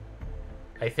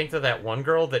 I think that one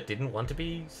girl that didn't want to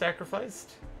be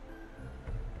sacrificed.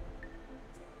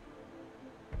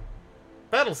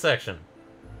 Battle section.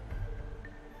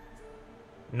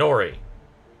 Nori.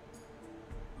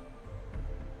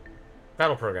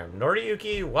 Battle program.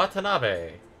 Noriyuki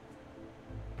Watanabe.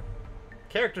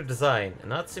 Character design.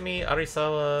 Natsumi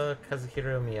Arisawa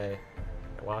Kazuhiro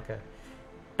Miyawaka.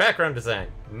 Background design.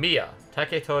 Mia.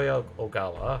 Taketoyo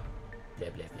Ogawa. Blah, blah,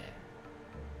 blah.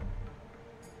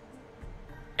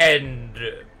 And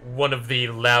one of the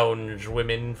lounge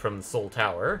women from Soul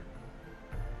Tower.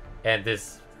 And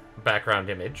this background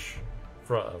image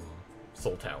from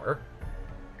Soul Tower.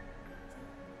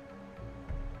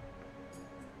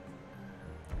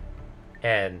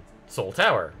 And Soul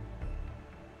Tower.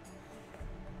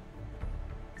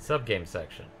 Subgame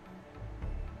section.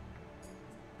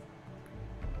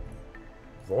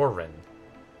 Rorin.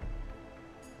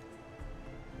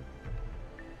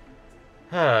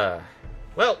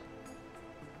 Well,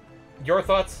 your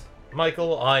thoughts,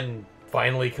 Michael, on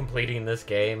finally completing this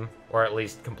game, or at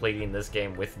least completing this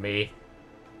game with me?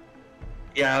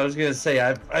 Yeah, I was gonna say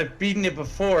I've beaten it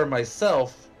before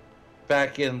myself,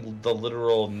 back in the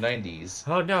literal 90s.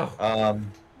 Oh no.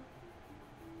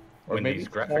 Or when maybe these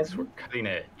graphics were cutting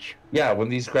edge. Yeah, when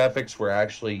these graphics were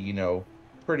actually,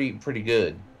 pretty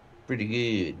good. Pretty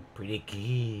good. Pretty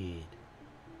good.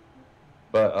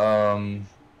 But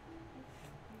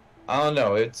I don't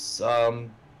know. It's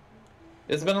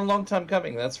been a long time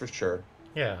coming, that's for sure.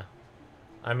 Yeah.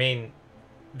 I mean,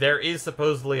 there is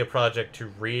supposedly a project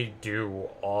to redo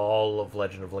all of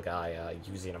Legend of Legaia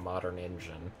using a modern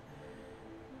engine.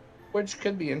 Which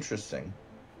could be interesting.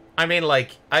 I mean,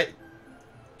 like,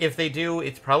 if they do,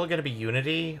 it's probably going to be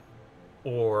Unity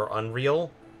or Unreal,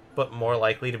 but more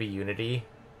likely to be Unity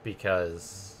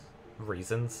because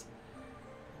reasons.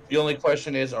 The only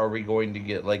question is, are we going to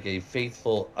get like a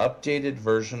faithful updated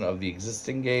version of the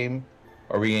existing game?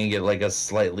 Are we going to get like a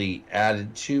slightly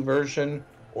added to version?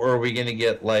 Or are we going to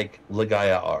get like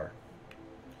Legaia R?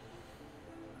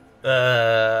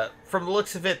 From the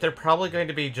looks of it, they're probably going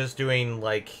to be just doing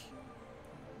like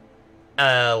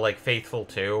Faithful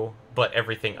 2, but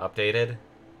everything updated.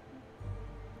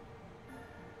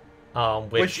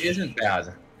 Which isn't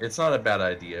bad. It's not a bad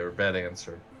idea or a bad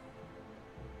answer.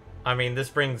 I mean, this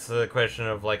brings the question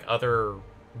of, like, other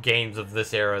games of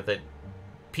this era that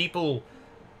people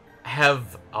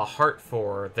have a heart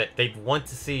for, that they'd want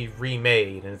to see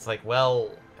remade, and it's like,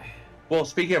 well,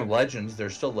 speaking of legends,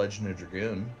 there's still Legend of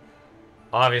Dragoon.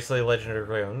 obviously Legend of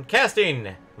Dragoon.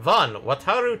 Casting! Von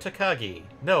Wataru Takagi.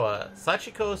 Noah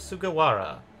Sachiko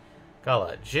Sugawara.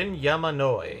 Gala Jin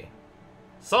Yamanoi.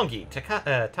 Songi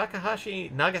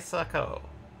Takahashi Nagasako.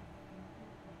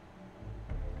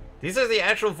 These are the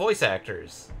actual voice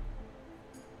actors.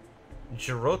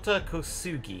 Jirota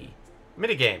Kosugi.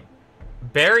 Minigame.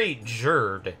 Barry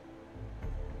Jerd.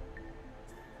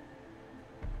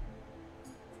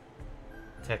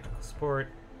 Technical support.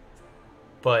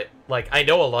 But, like, I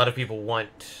know a lot of people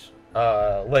want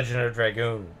Legend of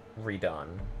Dragoon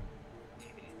redone.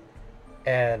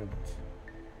 And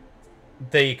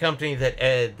the company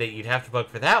that you'd have to book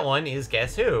for that one is,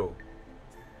 guess who?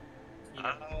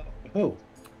 Who?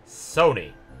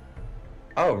 Sony.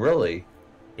 Oh, really?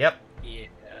 Yep. Yeah.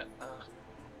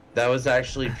 That was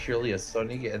actually purely a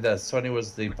Sony. That Sony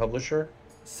was the publisher.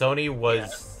 Sony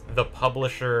was the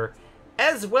publisher,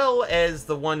 as well as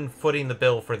the one footing the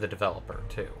bill for the developer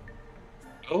too.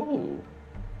 Oh.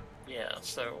 Yeah,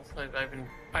 so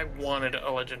I wanted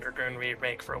a Legend of Dragoon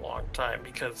remake for a long time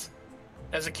because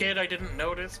as a kid I didn't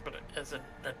notice, but as an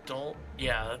adult,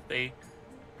 yeah, they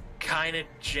kind of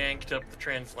janked up the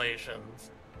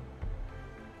translations.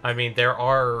 I mean, there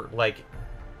are like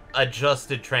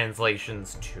adjusted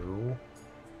translations to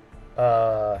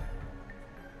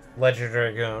Legend of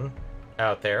Dragoon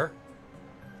out there.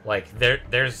 Like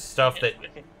there's stuff that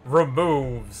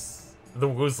removes the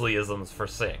Woozlyisms for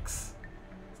 6.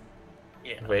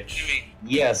 Yeah. Which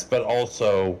Yes, but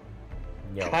also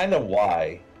kind of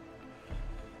why.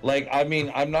 Like, I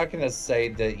mean, I'm not going to say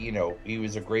that, he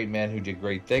was a great man who did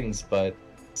great things, but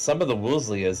some of the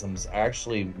Woozlyisms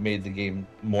actually made the game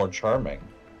more charming.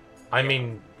 I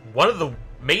mean, one of the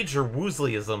major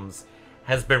Woozlyisms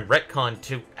has been retconned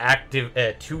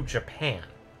to Japan.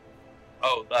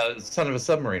 Oh, Son of a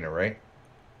Submariner, right?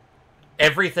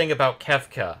 Everything about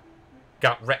Kefka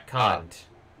got retconned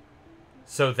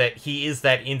so that he is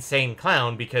that insane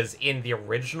clown, because in the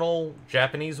original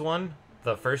Japanese one,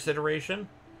 the first iteration,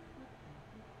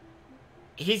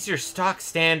 he's your stock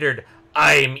standard,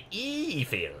 I'm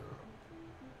evil.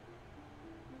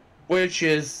 Which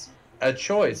is a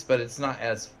choice, but it's not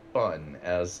as fun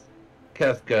as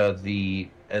Kefka, the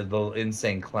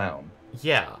insane clown.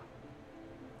 Yeah.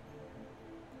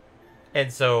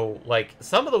 And so, like,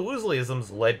 some of the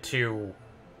Woozlyisms led to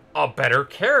a better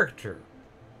character.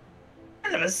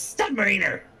 Son of a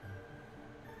submariner!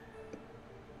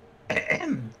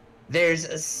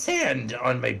 There's sand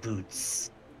on my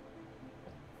boots.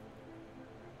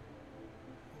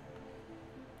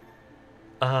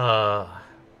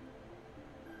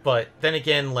 But then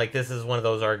again, like, this is one of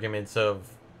those arguments of,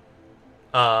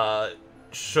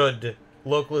 should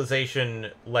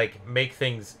localization, like, make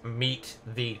things meet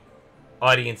the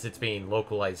audience it's being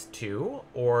localized to,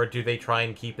 or do they try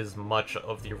and keep as much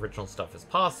of the original stuff as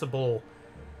possible?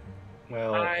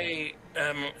 Well, I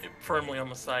am firmly on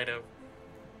the side of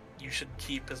you should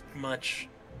keep as much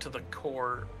to the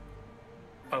core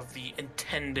of the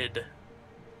intended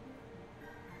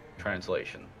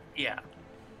translation. Yeah.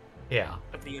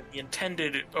 Of the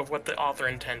intended, of what the author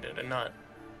intended, and not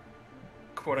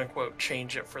quote unquote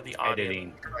change it for the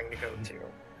audience you're trying to go to.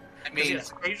 I mean,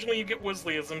 Yes, occasionally you get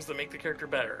Woozlyisms that make the character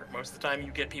better. Most of the time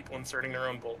you get people inserting their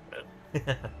own bullshit.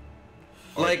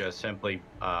 Or like, just simply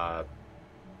not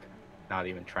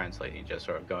even translating, just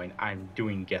sort of going, I'm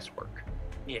doing guesswork.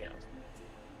 Yeah.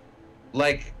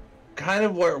 like, kind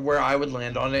of where I would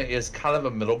land on it is kind of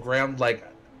a middle ground. Like,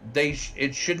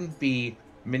 it shouldn't be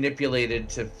manipulated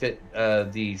to fit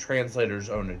the translator's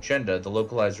own agenda, the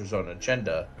localizer's own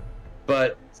agenda,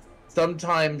 but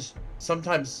sometimes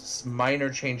minor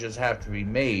changes have to be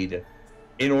made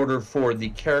in order for the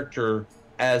character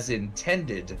as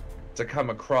intended to come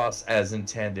across as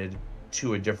intended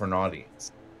to a different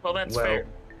audience. Well, that's fair.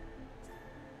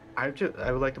 I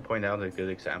would like to point out a good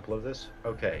example of this.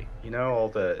 Okay, all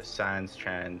the sans,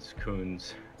 chans,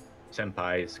 kuns,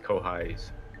 senpais,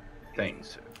 kohais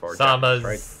things for Samas. Japanese,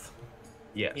 right?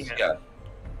 Yes. Yeah.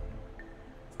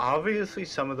 Obviously,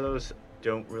 some of those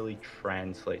don't really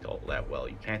translate all that well.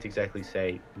 You can't exactly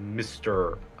say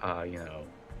Mr.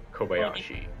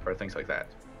 Kobayashi or things like that.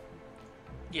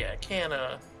 Yeah,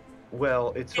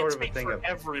 Well, it's sort of a speak thing for of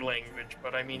every language,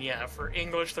 but I mean, yeah, for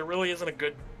English, there really isn't a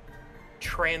good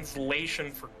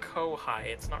translation for kohai.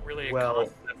 It's not really a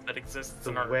concept that exists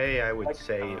in the our way I would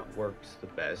say it works the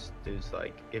best is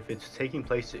like if it's taking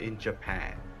place in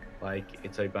Japan, like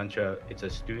it's a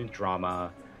student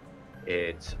drama,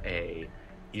 it's a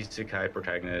isekai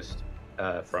protagonist,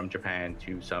 from Japan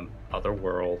to some other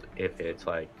world, if it's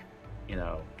like, you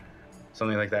know,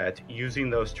 something like that, using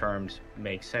those terms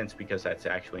makes sense because that's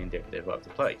actually indicative of the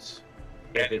place.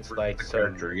 If it's like some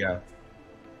character, yeah,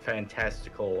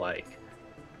 fantastical like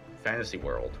fantasy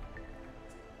world,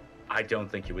 I don't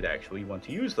think you would actually want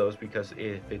to use those, because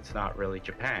if it's not really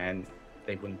Japan,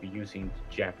 they wouldn't be using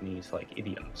Japanese like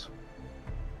idioms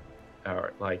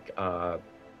or like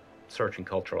certain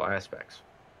cultural aspects.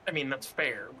 I mean, that's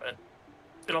fair, but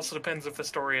it also depends if the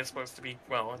story is supposed to be,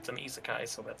 well, it's an isekai,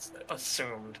 so that's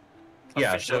assumed. A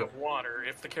Yeah, fish so- out of water,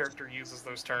 if the character uses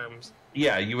those terms.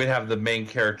 yeah. You would have the main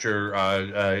character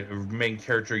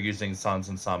using sans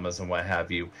and samas and what have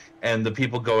you, and the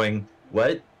people going,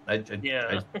 "What?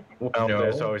 Yeah. Well, no.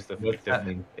 there's always What's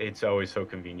happening?" it's always so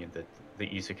convenient that the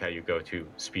isekai you go to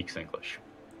speaks English.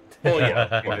 Well,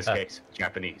 yeah. In this case,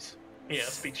 Japanese. Yeah,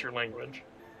 speaks your language.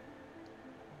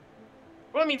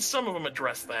 Well, I mean, some of them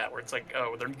address that, where it's like,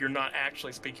 oh, you're not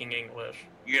actually speaking English.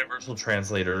 Universal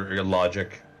translator, your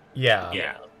logic. Yeah.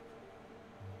 Yeah.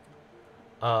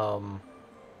 I'm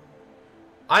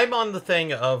on the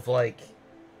thing of, like,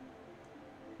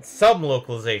 some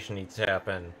localization needs to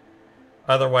happen.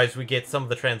 Otherwise, we get some of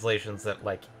the translations that,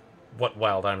 like, what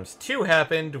Wild Arms 2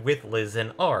 happened with Liz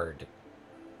and Ard.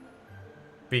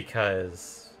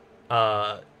 Because,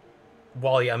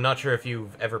 Wally, I'm not sure if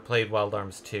you've ever played Wild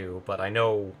Arms 2, but I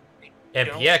know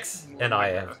MPX and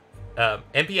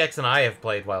I have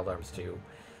played Wild Arms 2.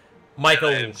 Michael...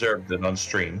 I observed it on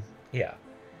stream. Yeah.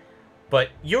 But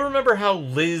you remember how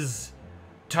Liz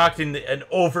talked in an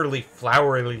overly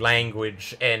flowery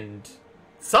language, and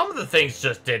some of the things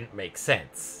just didn't make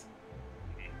sense.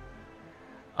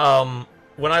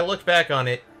 When I looked back on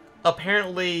it,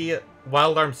 apparently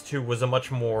Wild Arms 2 was a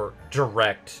much more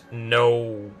direct,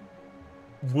 no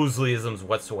woozlyisms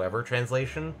whatsoever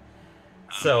translation.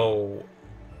 So,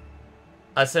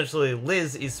 essentially,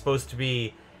 Liz is supposed to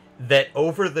be that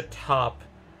over-the-top,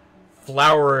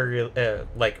 flowery,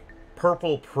 like,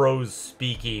 purple prose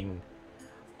speaking.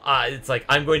 It's like,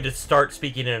 I'm going to start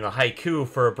speaking in a haiku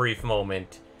for a brief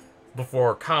moment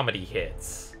before comedy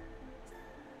hits.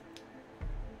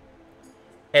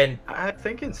 And I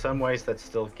think in some ways that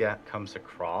still comes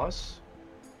across.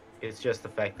 It's just the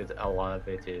fact that a lot of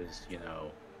it is, you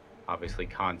know, obviously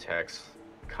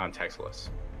contextless.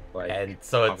 Like, and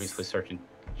so it's, obviously certain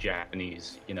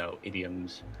Japanese, you know,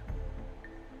 idioms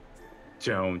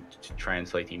don't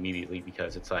translate immediately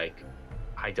because it's like,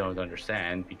 I don't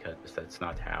understand, because that's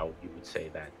not how you would say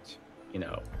that, you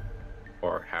know,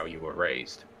 or how you were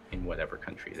raised in whatever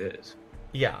country it is.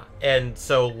 yeah, and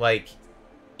so, like,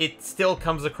 it still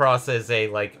comes across as a,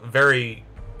 like, very,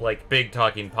 like, big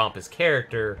talking pompous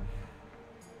character,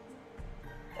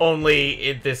 only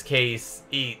in this case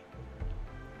he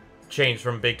changed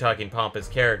from big talking pompous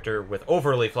character with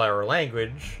overly flowery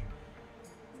language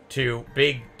to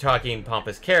big talking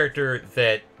pompous character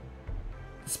that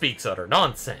speaks utter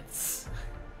nonsense.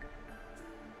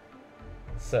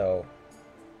 So,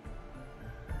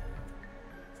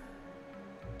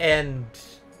 and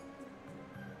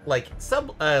like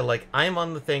like I'm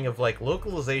on the thing of like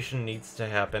localization needs to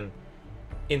happen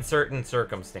in certain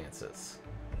circumstances.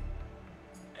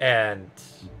 And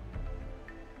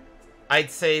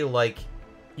I'd say, like,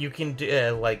 you can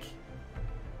do, like,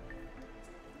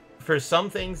 for some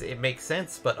things it makes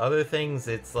sense, but other things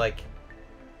it's like,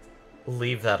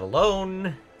 leave that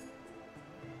alone.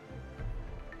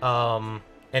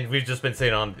 And we've just been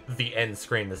sitting on the end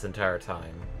screen this entire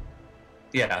time.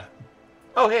 Yeah.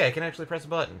 Oh, hey, I can actually press a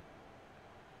button.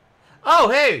 Oh,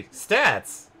 hey,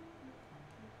 stats!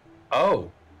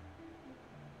 Oh.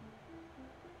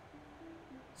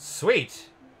 Sweet.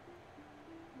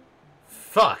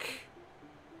 Fuck.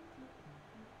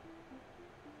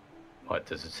 What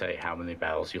does it say? How many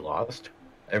battles you lost?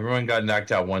 Everyone got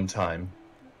knocked out one time.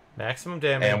 Maximum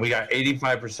damage. And we got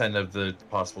 85% of the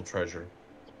possible treasure.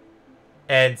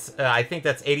 And I think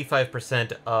that's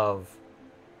 85% of,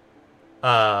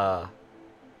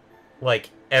 like,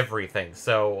 everything.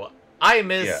 So, I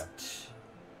missed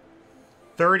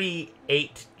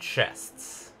 38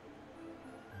 chests.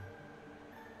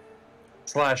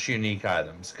 / unique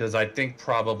items, because I think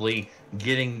probably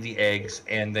getting the eggs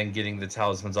and then getting the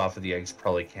talismans off of the eggs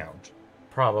probably count.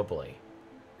 Probably.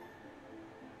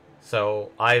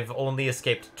 So, I've only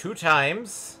escaped 2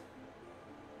 times.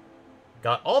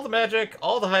 Got all the magic,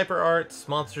 all the hyper arts,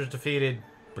 monsters defeated,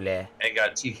 bleh. And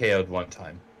got TKO'd one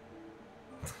time.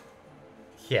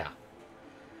 Yeah.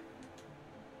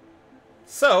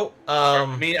 So, I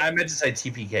mean, I meant to say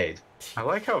TPK'd. I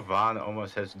like how Vaughn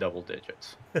almost has double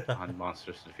digits on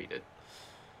monsters defeated.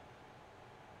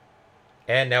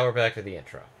 And now we're back to the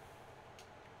intro.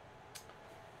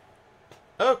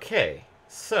 Okay,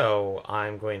 so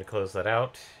I'm going to close that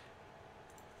out.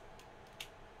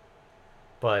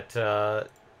 But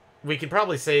we can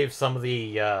probably save some of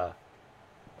the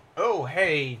oh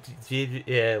hey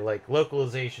like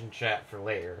localization chat for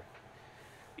later.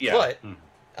 Yeah.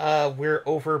 But we're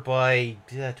over by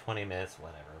 20 minutes,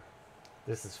 whatever.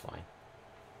 This is fine.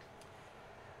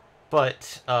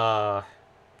 But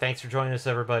thanks for joining us,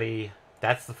 everybody.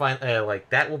 That's the final.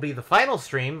 That will be the final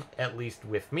stream, at least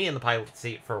with me in the pilot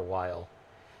seat for a while,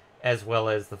 as well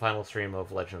as the final stream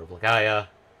of Legend of Legaia.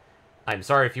 I'm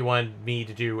sorry if you wanted me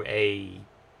to do a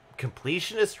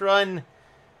completionist run.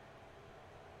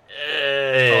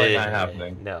 Probably not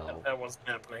happening. No. That wasn't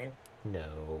happening.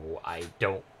 No, I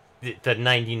don't. The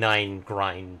 99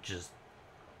 grind just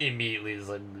immediately is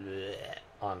like bleh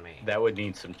on me. That would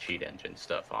need some cheat engine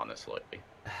stuff, honestly.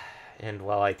 And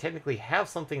while I technically have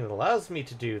something that allows me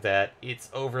to do that, it's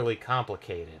overly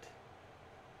complicated.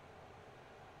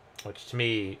 Which to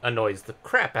me annoys the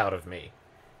crap out of me.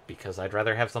 Because I'd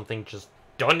rather have something just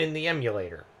done in the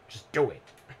emulator. Just do it.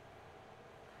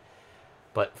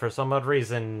 But for some odd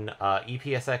reason,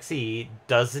 EPSXE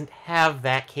doesn't have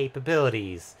that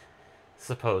capabilities,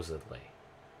 supposedly.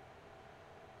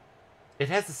 It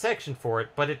has a section for it,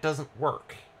 but it doesn't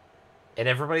work. And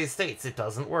everybody states it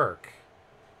doesn't work.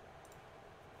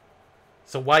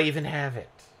 So why even have it?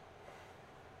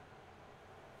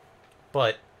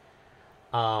 But,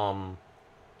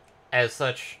 as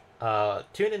such,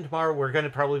 tune in tomorrow. We're going to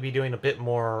probably be doing a bit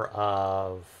more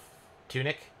of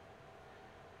Tunic,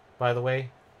 by the way.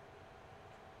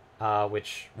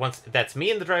 Which, that's me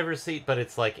in the driver's seat, but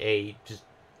it's like just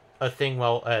a thing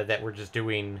that we're just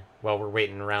doing while we're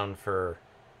waiting around for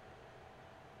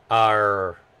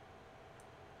our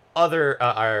other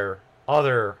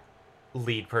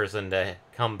lead person to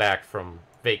come back from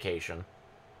vacation.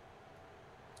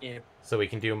 Yeah. So we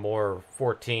can do more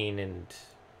 14 and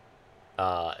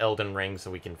Elden Ring,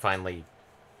 so we can finally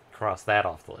cross that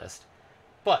off the list.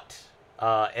 But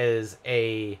as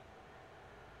a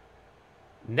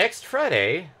next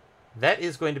Friday, that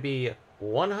is going to be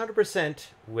 100%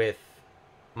 with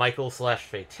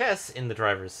Michael/Fatess in the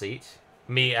driver's seat,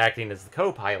 me acting as the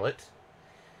co-pilot,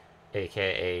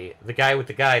 aka the guy with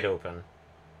the guide open,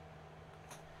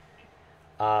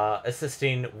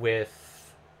 assisting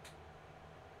with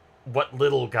what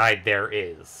little guide there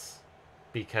is.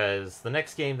 Because the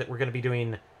next game that we're going to be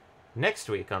doing next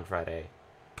week on Friday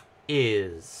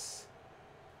is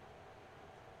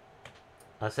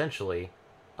essentially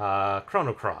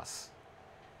Chrono Cross.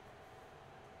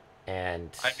 And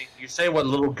I mean, you say what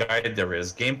little guide there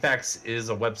is. GameFAQs is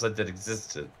a website that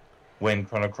existed when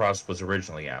Chrono Cross was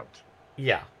originally out.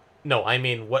 Yeah. No, I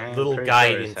mean what I'm little pretty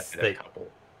guidance sure it's that... a couple.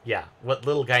 Yeah, what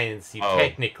little guidance you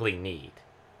technically need.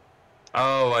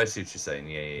 Oh, I see what you're saying.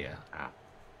 Yeah.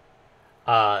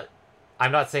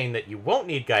 I'm not saying that you won't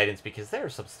need guidance, because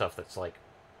there's some stuff that's like,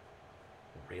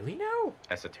 really now?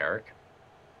 Esoteric.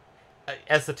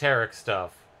 Esoteric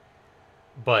stuff.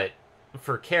 But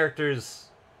for characters,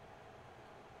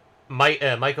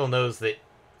 Michael knows that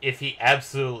if he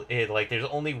absolutely, like, there's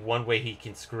only one way he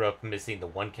can screw up missing the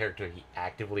one character he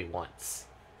actively wants.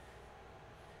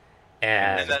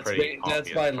 And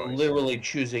that's by literally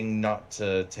choosing not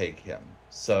to take him.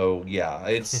 So yeah,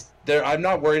 it's there. I'm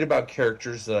not worried about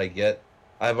characters that I get.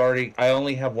 I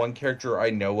only have one character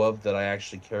I know of that I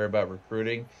actually care about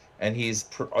recruiting, and he's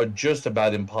just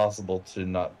about impossible to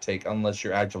not take unless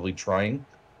you're actively trying.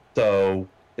 So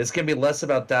it's gonna be less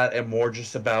about that and more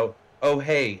just about, oh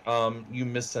hey, you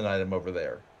missed an item over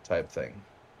there type thing.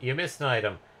 You missed an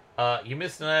item. You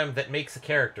missed an item that makes a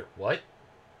character. What?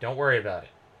 Don't worry about it.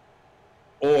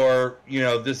 Or,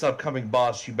 this upcoming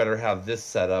boss, you better have this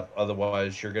set up,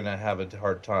 otherwise you're going to have a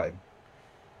hard time.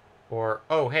 Or,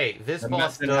 oh, hey, this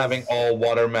boss does... having all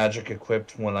water magic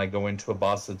equipped when I go into a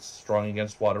boss that's strong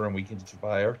against water and weak against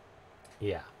fire.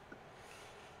 Yeah.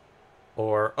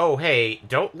 Or, oh, hey,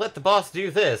 don't let the boss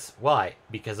do this. Why?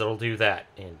 Because it'll do that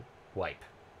in wipe.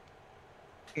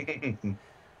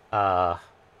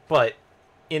 But,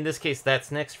 in this case,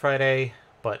 that's next Friday...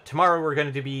 But tomorrow we're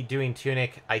going to be doing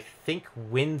Tunic. I think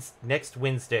next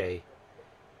Wednesday,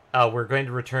 we're going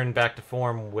to return back to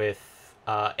form with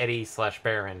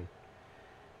Eddie/Baron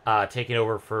taking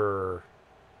over for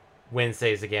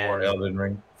Wednesdays again.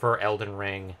 For Elden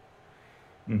Ring.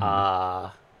 Mm-hmm.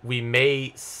 We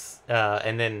may...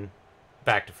 and then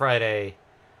back to Friday.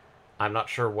 I'm not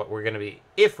sure what we're going to be...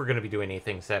 If we're going to be doing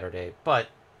anything Saturday, but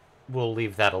we'll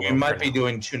leave that alone. We might be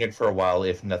doing Tunic for a while,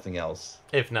 if nothing else.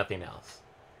 If nothing else.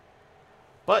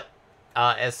 But,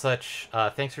 as such,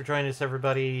 thanks for joining us,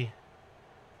 everybody.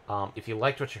 If you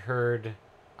liked what you heard,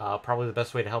 probably the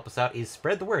best way to help us out is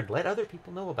spread the word. Let other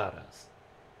people know about us.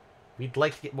 We'd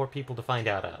like to get more people to find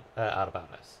out about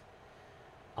us.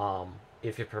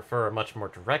 If you prefer a much more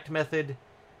direct method,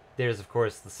 there's, of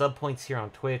course, the sub points here on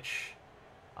Twitch.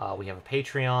 We have a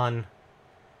Patreon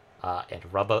and a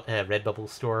Redbubble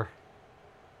store.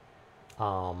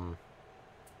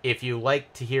 If you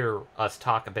like to hear us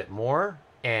talk a bit more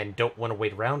and don't want to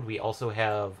wait around, we also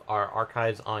have our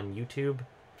archives on YouTube.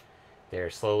 They're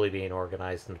slowly being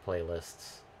organized into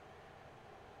playlists.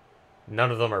 None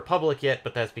of them are public yet,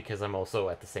 but that's because I'm also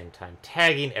at the same time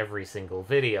tagging every single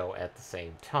video at the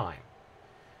same time.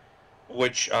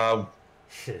 Which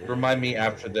remind me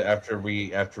after we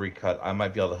cut, I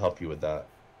might be able to help you with that.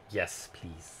 Yes,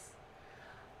 please.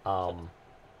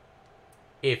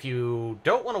 If you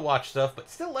don't want to watch stuff but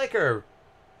still like our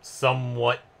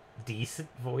somewhat decent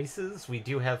voices, we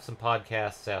do have some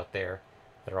podcasts out there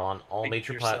that are on all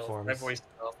major platforms. My voice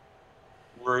itself.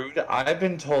 Rude. I've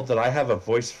been told that I have a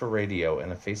voice for radio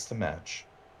and a face to match.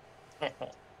 My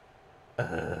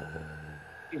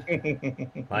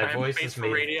I have voice a face is for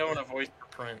made. radio and a voice for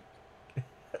print.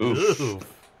 Oof.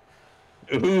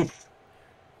 Oof.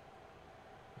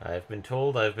 I've been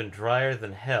told I've been drier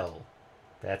than hell.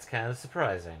 That's kind of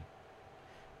surprising.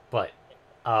 But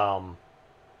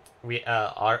we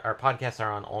our podcasts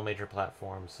are on all major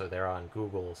platforms, so they're on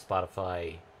Google,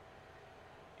 Spotify,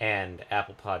 and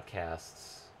Apple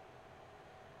Podcasts.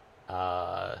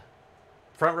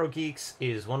 Front Row Geeks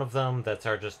is one of them. That's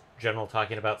our just general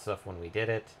talking about stuff when we did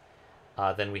it.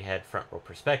 Then we had Front Row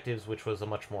Perspectives, which was a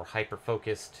much more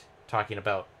hyper-focused, talking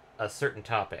about a certain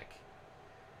topic.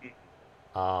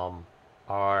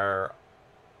 Our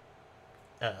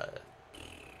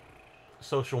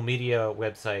social media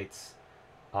websites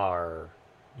are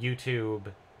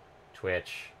YouTube,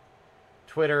 Twitch,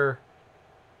 Twitter,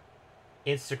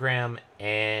 Instagram,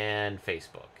 and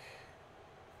Facebook.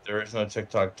 There is no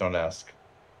TikTok, don't ask.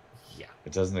 Yeah.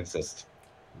 It doesn't exist.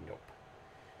 Nope.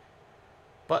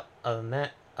 But other than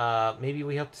that, maybe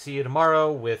we hope to see you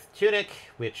tomorrow with Tunic,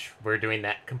 which we're doing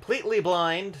that completely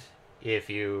blind. If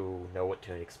you know what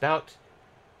Tunic's about,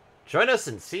 join us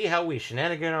and see how we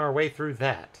shenanigan our way through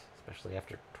that, especially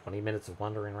after 20 minutes of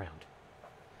wandering around.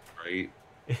 Right.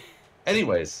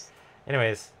 Anyways.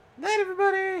 Night,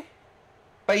 everybody!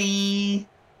 Bye!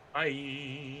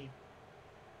 Bye.